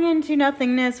falling into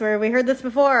nothingness, where we heard this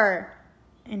before,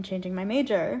 in Changing My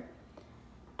Major.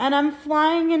 And I'm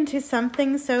flying into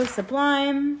something so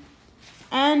sublime,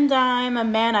 and I'm a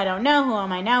man I don't know. Who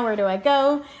am I now? Where do I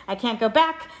go? I can't go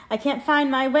back. I can't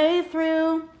find my way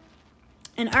through.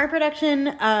 In our production,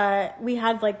 we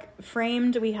had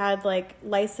we had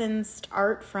licensed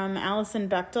art from Alison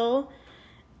Bechtel,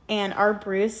 and our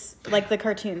Bruce, like the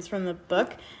cartoons from the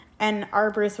book, and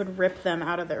our Bruce would rip them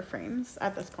out of their frames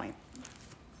at this point.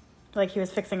 Like he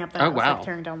was fixing up the house, like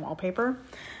tearing down wallpaper.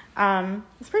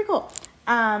 It's pretty cool.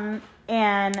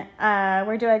 And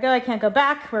where do I go? I can't go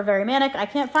back. We're very manic. I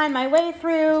can't find my way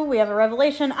through. We have a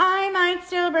revelation. I might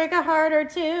still break a heart or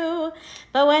two.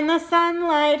 But when the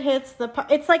sunlight hits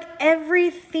it's like every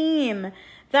theme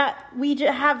that we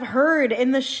have heard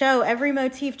in the show, every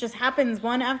motif just happens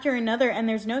one after another, and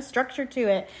there's no structure to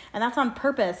it, and that's on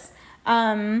purpose.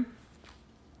 I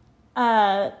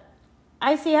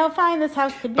see how fine this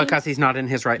house could be. Because he's not in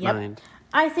his right mind.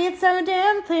 I see it so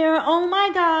damn clear. Oh my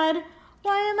God,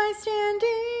 why am I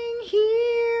standing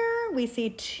here? We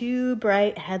see two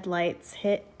bright headlights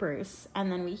hit Bruce,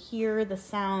 and then we hear the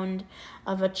sound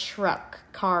of a truck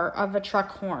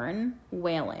horn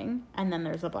wailing, and then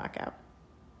there's a blackout.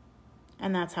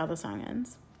 And that's how the song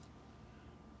ends.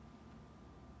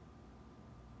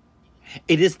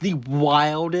 It is the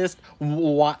wildest,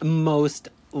 most,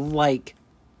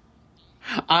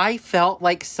 I felt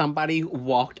like somebody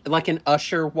an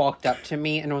usher walked up to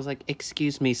me and was like,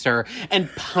 "Excuse me, sir," and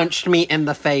punched me in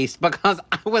the face because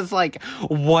I was like,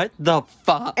 what the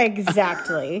fuck?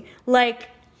 Exactly.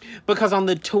 Because on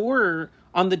the tour,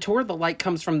 the light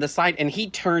comes from the side and he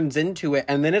turns into it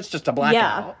and then it's just a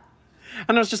blackout. Yeah.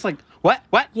 And I was just like, what?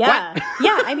 Yeah. What?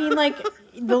 Yeah, I mean,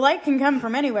 the light can come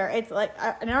from anywhere. It's like,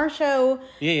 in our show...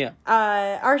 Yeah.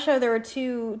 Our show, there were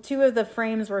two of the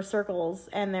frames were circles,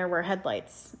 and there were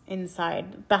headlights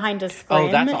inside, behind a screen.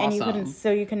 Oh, that's and awesome.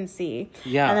 you couldn't see.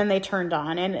 Yeah. And then they turned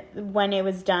on, and when it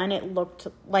was done, it looked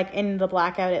like, in the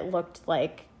blackout, it looked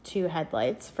like two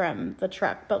headlights from the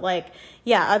truck. But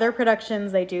other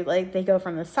productions, they do they go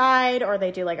from the side, or they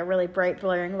do a really bright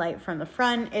blaring light from the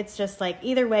front. It's just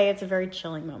either way, it's a very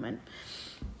chilling moment.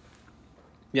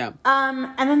 Yeah.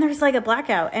 And then there's a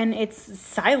blackout, and it's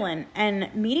silent, and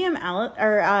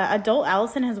adult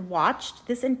Allison has watched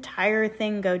this entire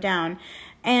thing go down.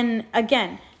 And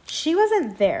again, she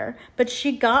wasn't there, but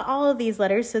she got all of these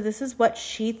letters, so this is what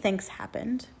she thinks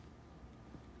happened.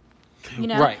 You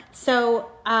know? Right. So,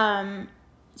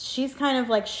 she's kind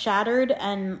of shattered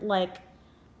and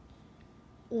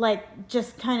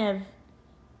just kind of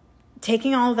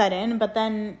taking all of that in, but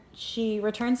then she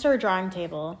returns to her drawing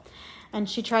table and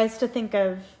she tries to think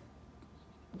of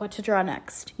what to draw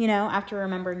next, after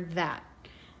remembering that.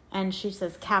 And she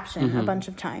says caption a bunch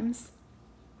of times.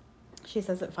 She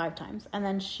says it 5 times. And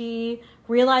then she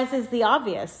realizes the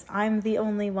obvious. I'm the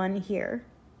only one here.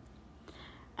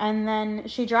 And then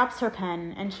she drops her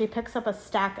pen and she picks up a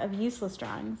stack of useless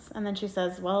drawings. And then she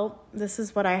says, well, this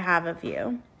is what I have of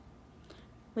you.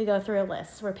 We go through a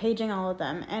list. We're paging all of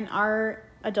them. And our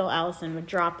adult Allison would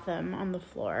drop them on the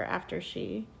floor after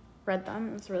she read them.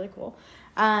 It was really cool.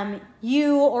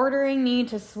 You ordering me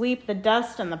to sweep the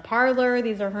dust in the parlor.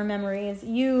 These are her memories.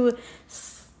 You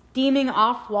steaming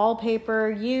off wallpaper.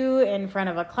 You in front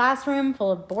of a classroom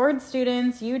full of bored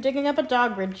students. You digging up a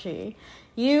dog Ritchie.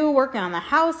 You working on the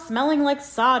house, smelling like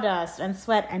sawdust and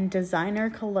sweat and designer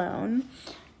cologne.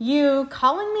 You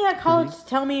calling me at college to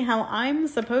tell me how I'm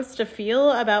supposed to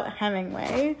feel about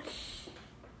Hemingway.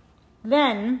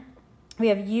 Then we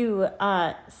have you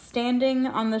standing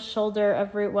on the shoulder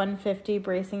of Route 150,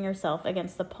 bracing yourself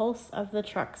against the pulse of the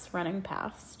trucks running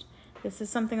past. This is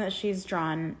something that she's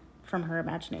drawn from her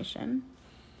imagination.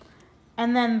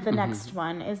 And then the next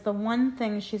one is the one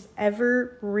thing she's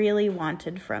ever really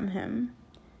wanted from him.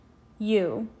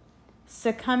 You,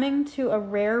 succumbing to a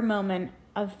rare moment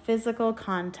of physical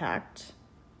contact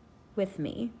with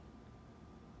me.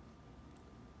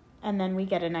 And then we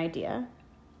get an idea.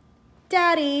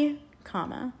 Daddy,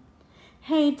 comma.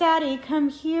 Hey, Daddy, come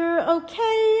here,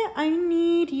 okay? I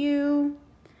need you.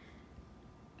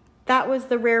 That was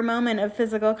the rare moment of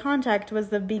physical contact, was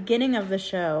the beginning of the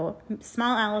show.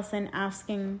 Small Allison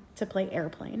asking to play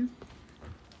Airplane.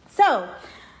 So,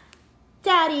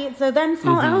 Daddy, so then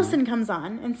small Allison comes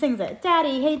on and sings it.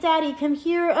 Daddy, hey daddy, come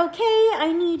here. Okay,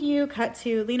 I need you. Cut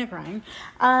to Lena crying.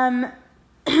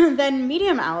 Then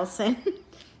medium Allison.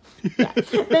 Yeah.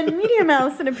 Then medium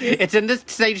Allison appears. It's in the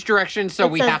stage direction, so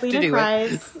we have Lena to do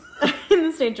cries in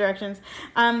the stage directions.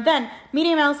 Then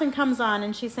medium Allison comes on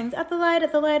and she sings, at the light,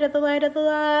 at the light, at the light, at the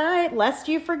light, lest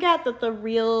you forget that the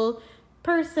real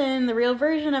person, the real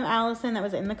version of Allison that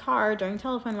was in the car during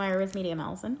Telephone Wire was medium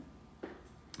Allison.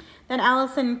 Then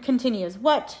Allison continues,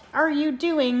 what are you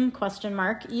doing? ?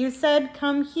 You said,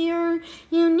 come here.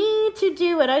 You need to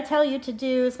do what I tell you to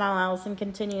do. Smile Allison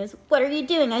continues, what are you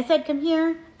doing? I said, come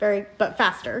here. But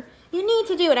faster. You need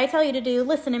to do what I tell you to do.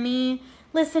 Listen to me.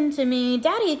 Listen to me.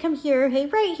 Daddy, come here. Hey,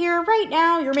 right here, right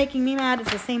now. You're making me mad.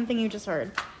 It's the same thing you just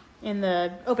heard in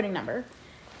the opening number.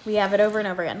 We have it over and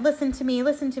over again. Listen to me,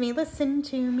 listen to me, listen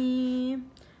to me.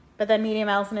 But then medium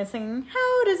Allison is singing,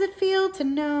 how does it feel to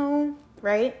know?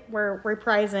 Right? We're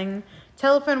reprising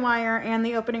Telephone Wire and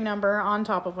the opening number on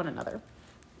top of one another.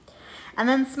 And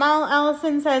then small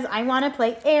Allison says, I want to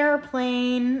play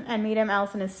airplane. And medium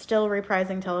Allison is still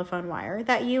reprising Telephone Wire.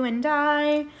 That you and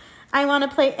I want to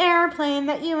play airplane.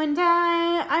 That you and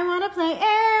I want to play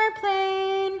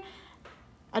airplane.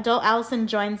 Adult Allison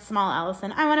joins small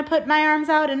Allison. I want to put my arms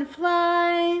out and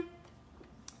fly.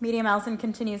 Medium Allison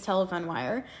continues Telephone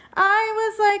Wire. I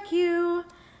was like you.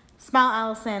 Small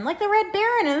Allison, like the Red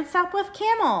Baron in the Southwest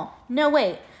Camel. No,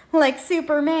 wait. Like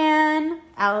Superman.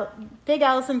 Big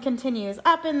Allison continues.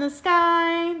 Up in the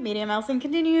sky. Medium Allison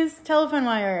continues. Telephone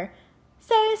Wire.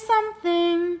 Say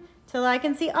something till I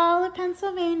can see all of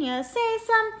Pennsylvania. Say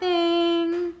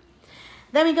something.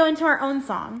 Then we go into our own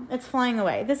song. It's Flying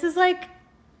Away. This is like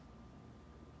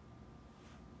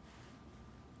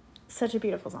such a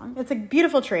beautiful song. It's a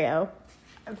beautiful trio.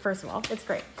 First of all, it's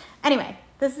great. Anyway,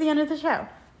 this is the end of the show.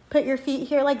 Put your feet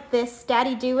here like this.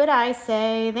 Daddy, do what I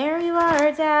say. There you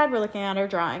are, Dad. We're looking at our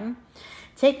drawing.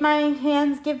 Take my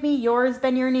hands, give me yours.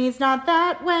 Bend your knees, not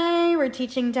that way. We're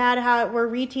reteaching Dad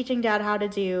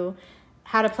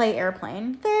how to play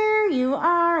airplane. There you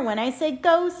are. When I say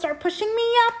go, start pushing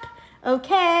me up.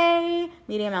 Okay.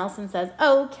 Medium Allison says,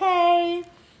 okay.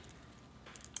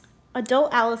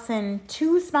 Adult Allison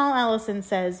to small Allison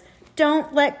says,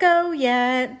 don't let go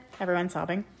yet. Everyone's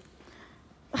sobbing.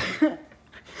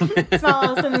 Small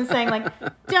Allison is saying, like,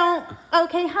 don't,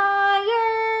 okay,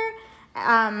 higher.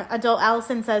 Adult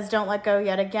Allison says, don't let go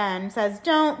yet again. Says,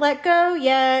 don't let go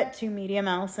yet to medium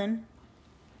Allison.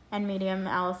 And medium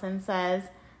Allison says,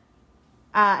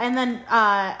 adult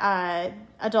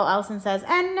Allison says,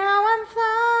 and now I'm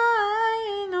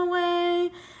flying away.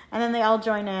 And then they all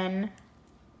join in.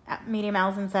 Medium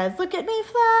Allison says, look at me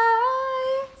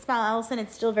fly. Small Allison,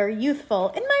 it's still very youthful.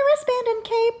 In my wristband and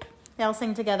cape. They all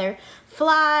sing together.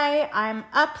 Fly, I'm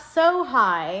up so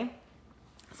high.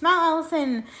 Small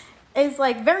Allison is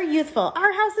like very youthful.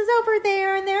 Our house is over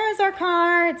there and there is our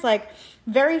car. It's like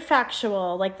very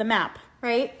factual, like the map,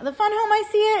 right? The fun home, I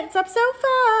see it. It's up so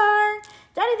far.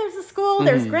 Daddy, there's a school.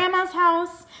 There's Grandma's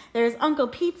house. There's Uncle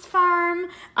Pete's farm.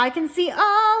 I can see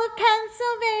all of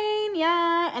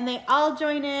Pennsylvania. And they all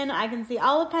join in. I can see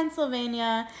all of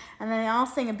Pennsylvania. And then they all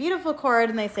sing a beautiful chord.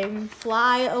 And they say,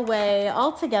 fly away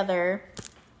all together.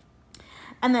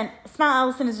 And then small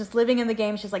Allison is just living in the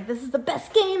game. She's like, this is the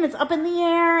best game. It's up in the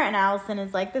air. And Allison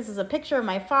is like, this is a picture of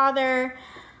my father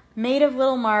made of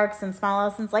little marks. And small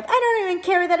Allison's like, I don't even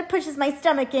care that it pushes my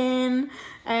stomach in.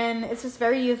 And it's just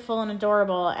very youthful and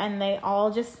adorable. And they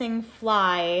all just sing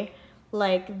Fly.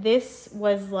 Like, this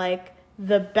was like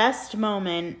the best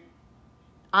moment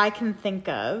I can think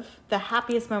of. The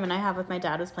happiest moment I have with my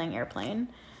dad was playing Airplane.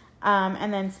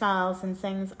 And then small Allison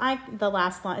sings the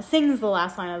last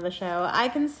line of the show. I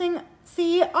can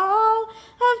see all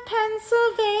of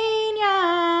Pennsylvania.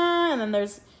 And then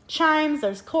there's chimes,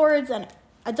 there's chords, and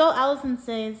adult Allison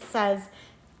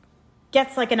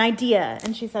gets like an idea,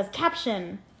 and she says,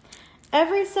 caption,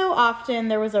 every so often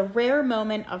there was a rare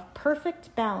moment of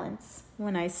perfect balance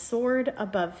when I soared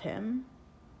above him.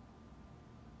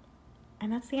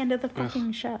 And that's the end of the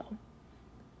fucking show.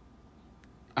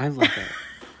 I love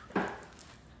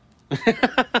it.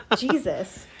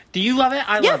 Jesus. Do you love it?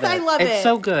 I love it. Yes, I love it. It's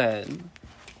so good.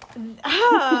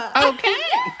 Okay.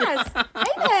 Yes.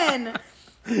 Amen.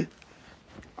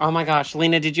 Oh my gosh,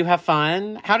 Lena, did you have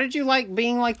fun? How did you like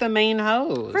being like the main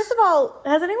host? First of all,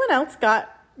 has anyone else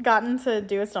gotten to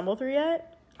do a stumble through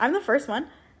yet? I'm the first one.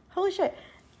 Holy shit.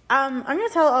 I'm going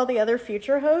to tell all the other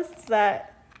future hosts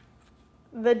that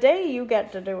the day you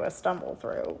get to do a stumble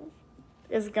through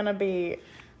is going to be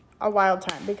a wild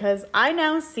time, because I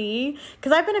now see,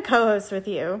 because I've been a co-host with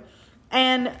you,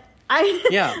 and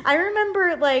Yeah. I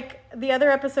remember, like, the other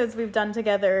episodes we've done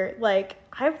together, like,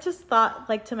 I've just thought,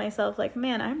 like, to myself, like,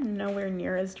 man, I'm nowhere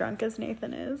near as drunk as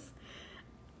Nathan is.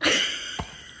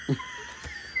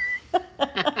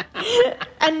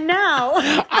 And now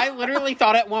I literally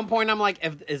thought at one point, I'm like,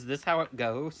 is this how it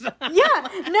goes? yeah,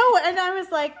 no, and I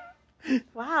was like,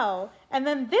 wow. And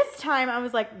then this time I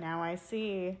was like, now I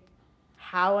see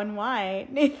how and why.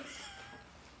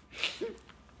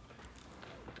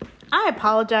 I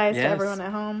apologize to everyone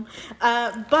at home.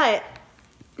 But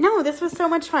no, this was so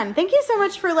much fun. Thank you so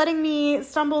much for letting me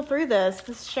stumble through this.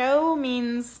 This show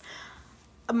means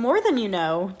more than you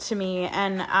know to me,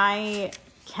 and I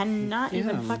cannot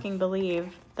even fucking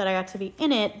believe that I got to be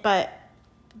in it, but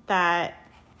that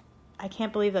I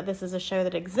can't believe that this is a show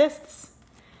that exists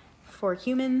for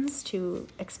humans to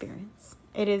experience.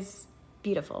 It is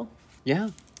beautiful. Yeah.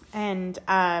 And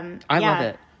I love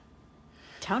it.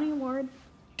 Tony Award.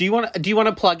 Do you want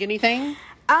to plug anything?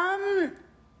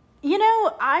 You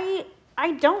know, I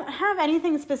don't have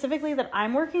anything specifically that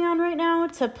I'm working on right now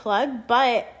to plug,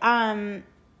 but I'm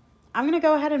going to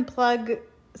go ahead and plug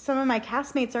some of my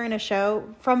castmates are in a show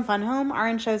from Fun Home are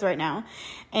in shows right now,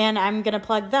 and I'm going to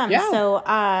plug them. Yeah.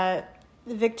 So,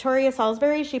 Victoria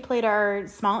Salisbury, she played our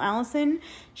small Allison.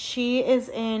 She is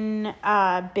in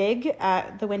Big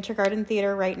at the Winter Garden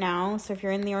Theater right now. So if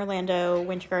you're in the Orlando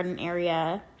Winter Garden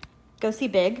area, go see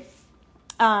Big.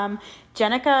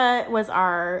 Jenica was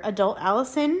our adult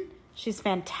Allison. She's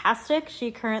fantastic.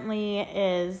 She currently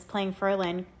is playing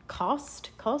Fräulein Cost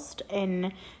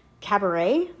in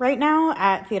Cabaret right now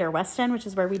at Theater West End, which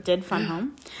is where we did Fun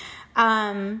Home.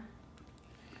 And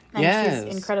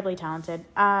she's incredibly talented.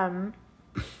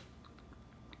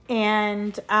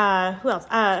 And who else?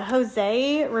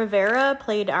 Jose Rivera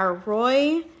played our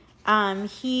Roy.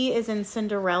 He is in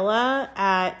Cinderella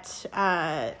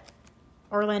at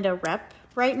Orlando Rep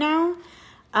right now.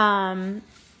 And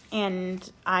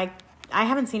I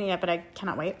haven't seen it yet, but I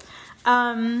cannot wait.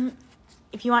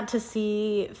 If you want to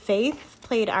see Faith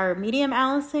played our medium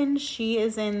Allison, she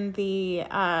is in the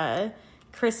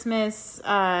Christmas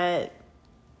Hogwarts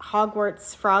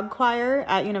Frog Choir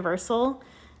at Universal.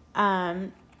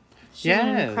 She's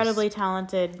an incredibly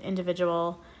talented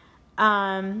individual.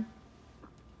 Kenna,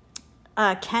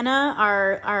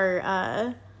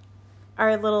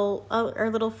 our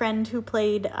little friend who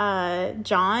played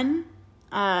John,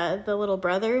 the little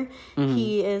brother,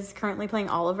 he is currently playing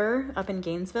Oliver up in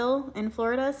Gainesville in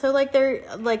Florida. So they're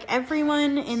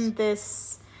everyone in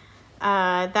this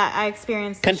that I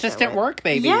experienced consistent work,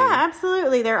 baby. Yeah,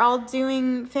 absolutely. They're all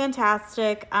doing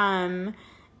fantastic.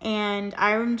 And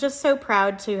I'm just so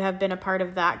proud to have been a part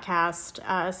of that cast.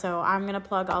 So I'm going to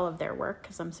plug all of their work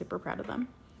because I'm super proud of them.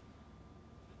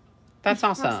 That's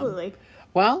awesome. Absolutely.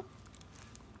 Well,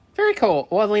 very cool.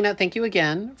 Well, Lena, thank you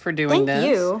again for doing this.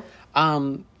 Thank you.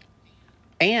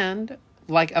 And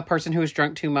like a person who has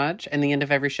drunk too much at the end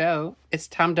of every show, it's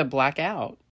time to black out.